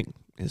whatever they make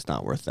is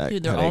not worth that.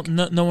 Dude,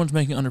 no one's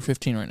making under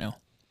 15 right now.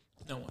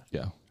 No one.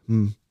 Yeah.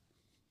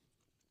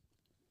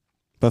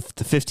 But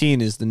the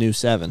 15 is the new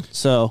 7.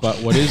 So, But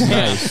what is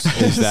nice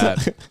is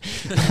that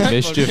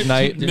Mischief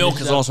Night Milk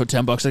is also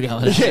 $10 a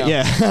gallon.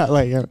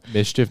 yeah,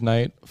 Mischief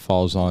Night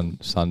falls on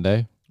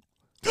Sunday.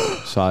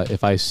 So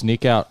if I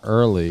sneak out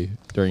early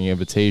during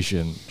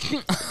invitation,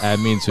 that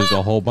means there's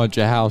a whole bunch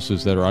of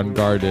houses that are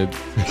unguarded.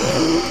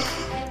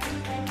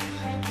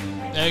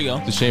 There you go.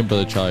 It's a shame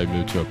Brother Charlie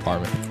moved to an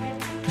apartment.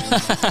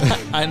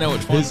 I know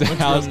which one.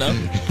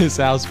 His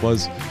house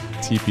was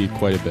TP'd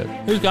quite a bit.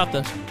 Who's got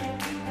this?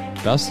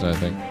 Dustin, I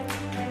think.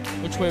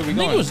 Which way are we I going?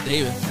 think it was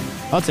David.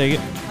 I'll take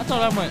it. I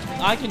thought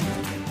I can.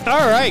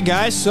 All right,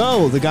 guys.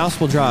 So the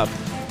gospel drop.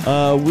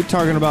 We're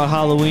talking about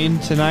Halloween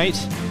tonight.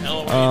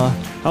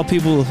 How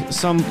people, for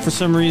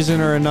some reason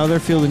or another,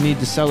 feel the need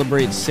to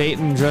celebrate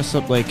Satan, dress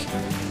up like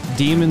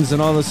demons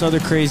and all this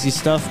other crazy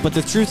stuff. But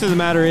the truth of the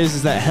matter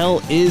is that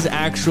hell is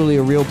actually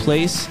a real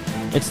place.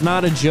 It's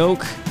not a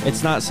joke.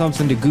 It's not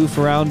something to goof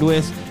around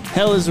with.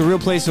 Hell is a real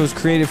place that was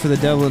created for the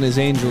devil and his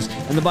angels.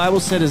 And the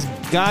Bible said,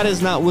 God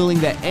is not willing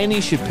that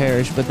any should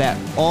perish, but that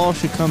all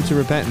should come to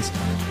repentance.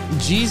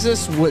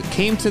 Jesus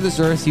came to this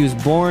earth. He was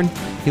born.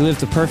 He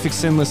lived a perfect,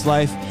 sinless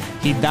life.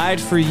 He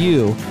died for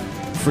you,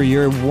 for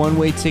your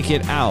one-way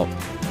ticket out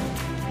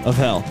of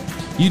hell.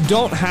 You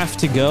don't have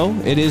to go.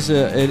 It is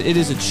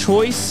a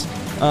choice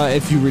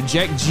if you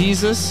reject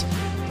Jesus,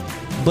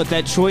 but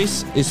that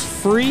choice is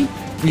free.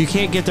 You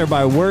can't get there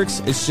by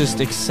works. It's just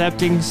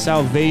accepting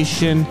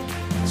salvation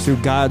through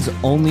God's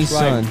only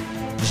Son,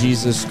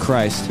 Jesus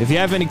Christ. If you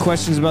have any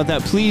questions about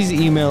that, please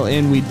email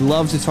in. We'd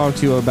love to talk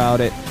to you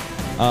about it.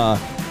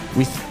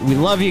 We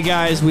love you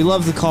guys. We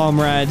love the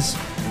comrades.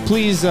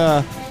 Please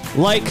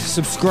like,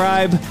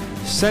 subscribe,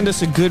 send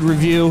us a good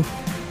review.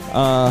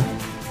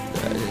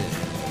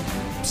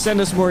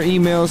 Send us more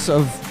emails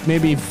of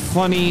maybe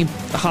funny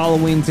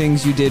Halloween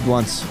things you did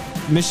once.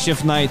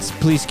 Mischief nights,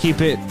 please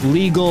keep it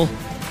legal.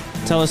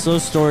 Tell us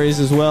those stories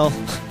as well.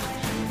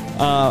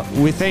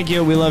 We thank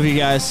you. We love you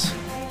guys.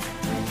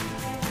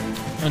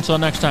 Until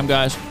next time,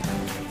 guys.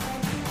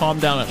 Calm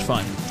down. It's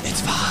fine.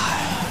 It's fine.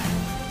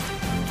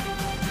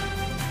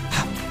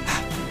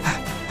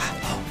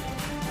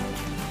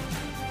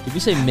 Did we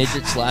say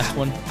midgets last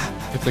one?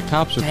 If the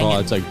cops are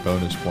called, it's like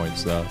bonus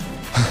points, though.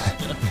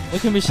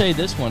 What can we say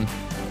this one?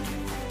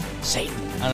 Satan.